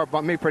 The 3 car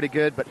bumped me pretty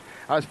good, but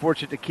I was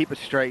fortunate to keep it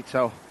straight.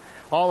 So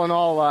all in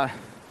all,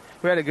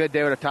 we had a good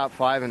day with a top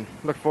 5, and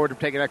look forward to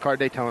taking that car to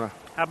Daytona.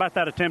 How about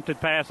that attempted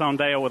pass on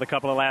Dale with a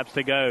couple of laps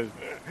to go?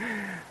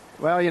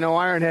 Well,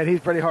 Ironhead, he's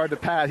pretty hard to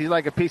pass. He's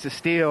like a piece of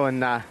steel,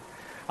 and I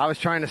was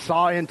trying to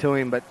saw into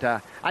him, but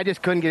I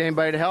just couldn't get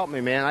anybody to help me,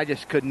 man. I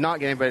just could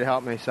not get anybody to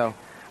help me. So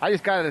I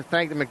just got to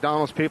thank the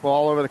McDonald's people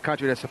all over the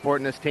country that's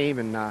supporting this team,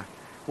 and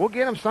we'll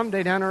get them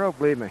someday down the road,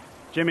 believe me.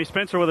 Jimmy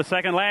Spencer with a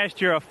second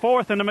last year, a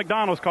 4th in the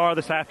McDonald's car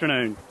this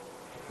afternoon.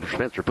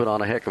 Spencer put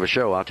on a heck of a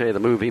show. I'll tell you, the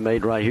move he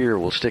made right here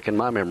will stick in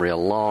my memory a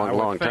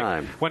long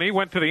time. When he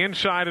went to the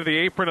inside of the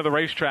apron of the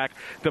racetrack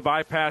to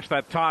bypass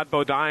that Todd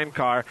Bodine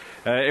car,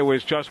 it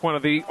was just one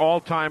of the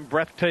all-time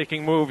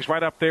breathtaking moves,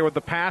 right up there with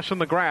the pass in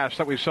the grass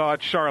that we saw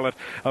at Charlotte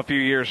a few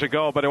years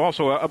ago. But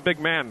also a big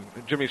man,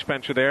 Jimmy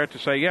Spencer, there to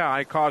say, yeah,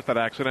 I caused that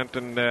accident,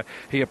 and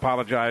he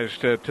apologized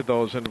to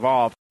those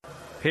involved.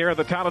 Here at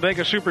the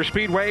Talladega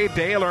Superspeedway,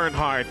 Dale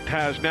Earnhardt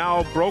has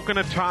now broken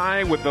a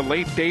tie with the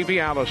late Davey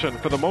Allison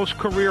for the most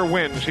career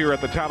wins here at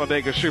the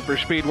Talladega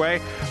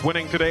Superspeedway,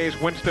 winning today's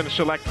Winston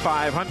Select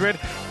 500.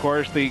 Of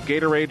course, the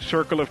Gatorade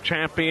Circle of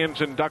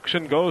Champions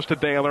induction goes to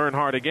Dale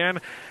Earnhardt again,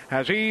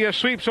 as he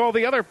sweeps all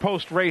the other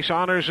post-race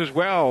honors as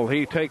well.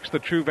 He takes the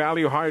True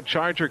Value Hard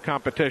Charger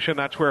competition.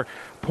 That's where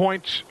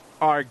points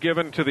are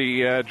given to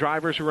the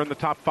drivers who are in the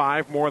top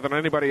 5 more than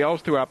anybody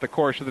else throughout the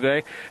course of the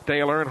day.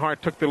 Dale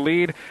Earnhardt took the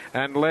lead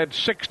and led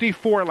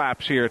 64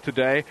 laps here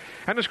today.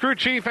 And his crew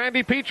chief,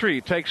 Andy Petrie,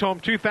 takes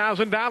home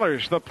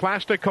 $2,000. The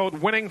Plastic Coat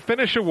Winning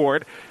Finish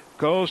Award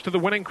goes to the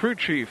winning crew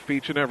chief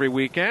each and every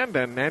weekend,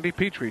 and Andy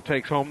Petrie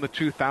takes home the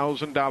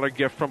 $2,000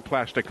 gift from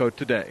Plastic Coat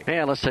today.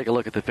 And let's take a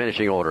look at the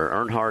finishing order.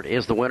 Earnhardt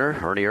is the winner.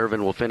 Ernie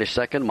Irvan will finish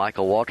second.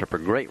 Michael Waltrip, a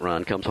great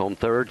run, comes home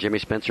third. Jimmy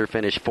Spencer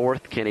finished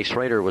fourth. Kenny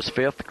Schrader was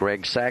fifth.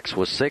 Greg Sachs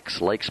was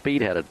sixth. Lake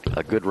Speed had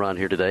a good run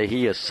here today.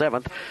 He is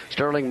seventh.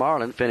 Sterling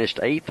Marlin finished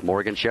eighth.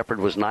 Morgan Shepherd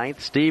was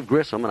ninth. Steve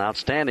Grissom, an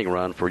outstanding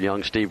run for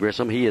young Steve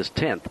Grissom. He is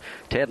 10th.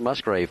 Ted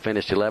Musgrave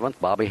finished 11th.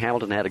 Bobby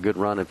Hamilton had a good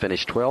run and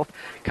finished 12th.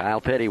 Kyle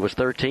Petty was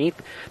 13th.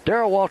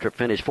 Darrell Waltrip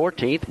finished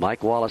 14th.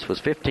 Mike Wallace was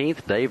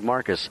 15th. Dave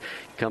Marcus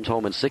comes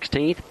home in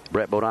 16th.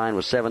 Brett Bodine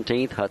was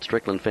 17th. Hut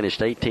Strickland finished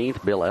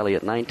 18th. Bill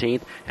Elliott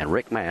 19th. And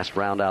Rick Mast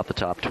round out the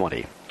top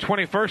 20.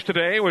 21st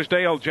today was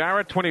Dale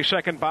Jarrett.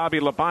 22nd, Bobby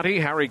Labonte.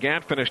 Harry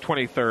Gant finished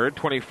 23rd.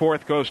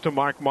 24th goes to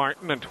Mark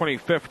Martin. And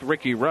 25th,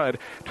 Ricky Rudd.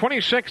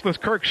 26th was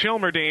Kirk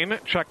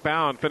Shilmerdine. Chuck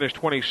Bound finished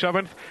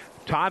 27th.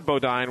 Todd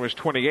Bodine was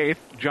 28th,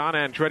 John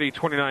Andretti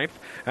 29th,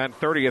 and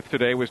 30th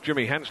today was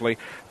Jimmy Hensley.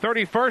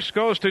 31st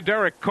goes to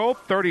Derek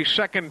Cope,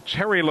 32nd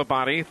Terry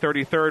Labonte,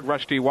 33rd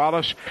Rusty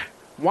Wallace.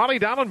 Wally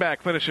Dallenbach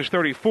finishes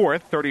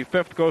 34th.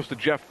 35th goes to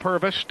Jeff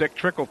Purvis. Dick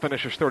Trickle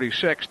finishes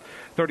 36th.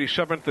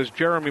 37th is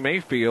Jeremy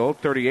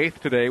Mayfield. 38th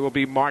today will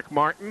be Mark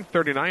Martin.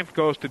 39th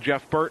goes to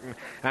Jeff Burton.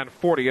 And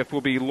 40th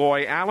will be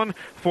Loy Allen.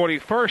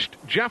 41st,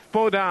 Jeff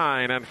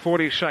Bodine. And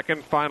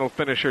 42nd, final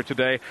finisher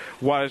today,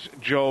 was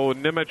Joe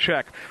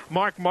Nemechek.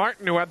 Mark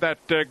Martin, who had that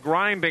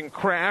grinding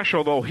crash,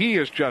 although he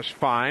is just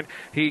fine,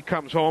 he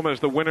comes home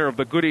as the winner of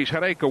the Goodies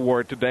Headache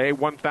Award today.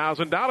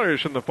 $1,000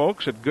 from the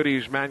folks at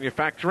Goodies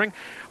Manufacturing.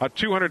 A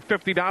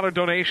 $250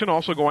 donation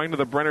also going to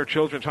the Brenner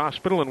Children's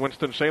Hospital in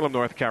Winston-Salem,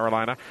 North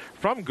Carolina,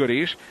 from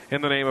Goodies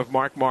in the name of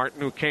Mark Martin,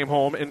 who came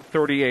home in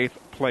 38th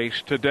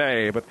place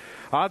today. But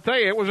I'll tell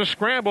you, it was a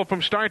scramble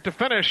from start to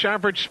finish.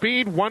 Average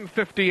speed,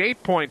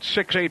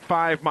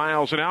 158.685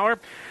 miles an hour.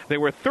 There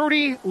were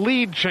 30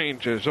 lead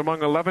changes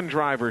among 11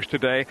 drivers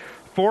today.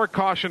 4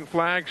 caution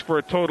flags for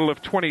a total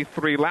of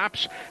 23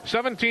 laps.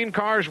 17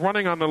 cars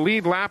running on the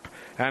lead lap,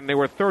 and there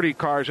were 30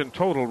 cars in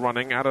total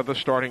running out of the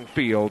starting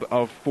field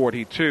of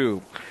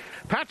 42.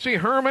 Patsy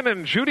Herman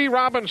and Judy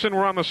Robinson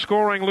were on the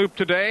scoring loop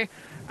today.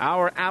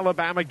 Our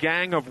Alabama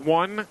gang of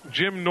 1.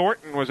 Jim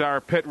Norton was our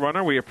pit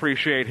runner. We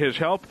appreciate his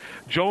help.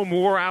 Joe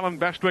Moore, Alan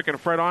Bestwick, and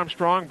Fred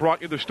Armstrong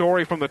brought you the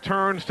story from the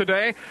turns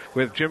today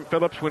with Jim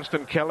Phillips,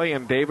 Winston Kelly,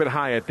 and David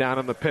Hyatt down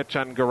in the pits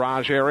and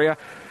garage area.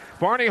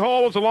 Barney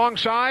Hall was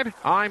alongside.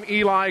 I'm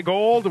Eli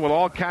Gold, and we'll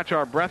all catch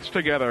our breaths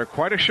together.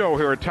 Quite a show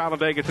here at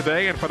Talladega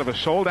today in front of a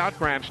sold-out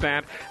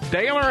grandstand.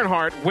 Dale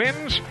Earnhardt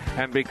wins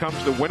and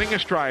becomes the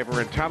winningest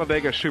driver in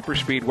Talladega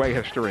Superspeedway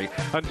history.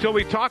 Until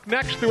we talk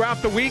next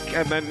throughout the week,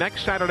 and then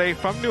next Saturday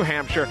from New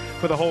Hampshire,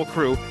 for the whole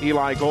crew,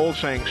 Eli Gold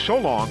saying so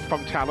long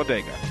from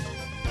Talladega.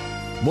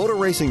 Motor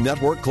Racing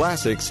Network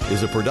Classics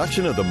is a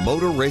production of the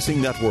Motor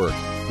Racing Network.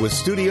 with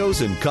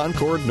studios in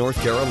Concord,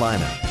 North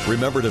Carolina.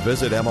 Remember to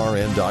visit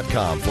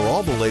MRN.com for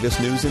all the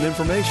latest news and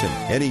information.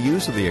 Any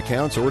use of the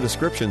accounts or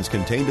descriptions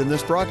contained in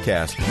this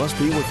broadcast must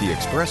be with the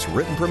express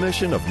written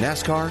permission of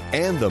NASCAR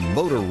and the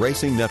Motor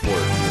Racing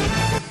Network.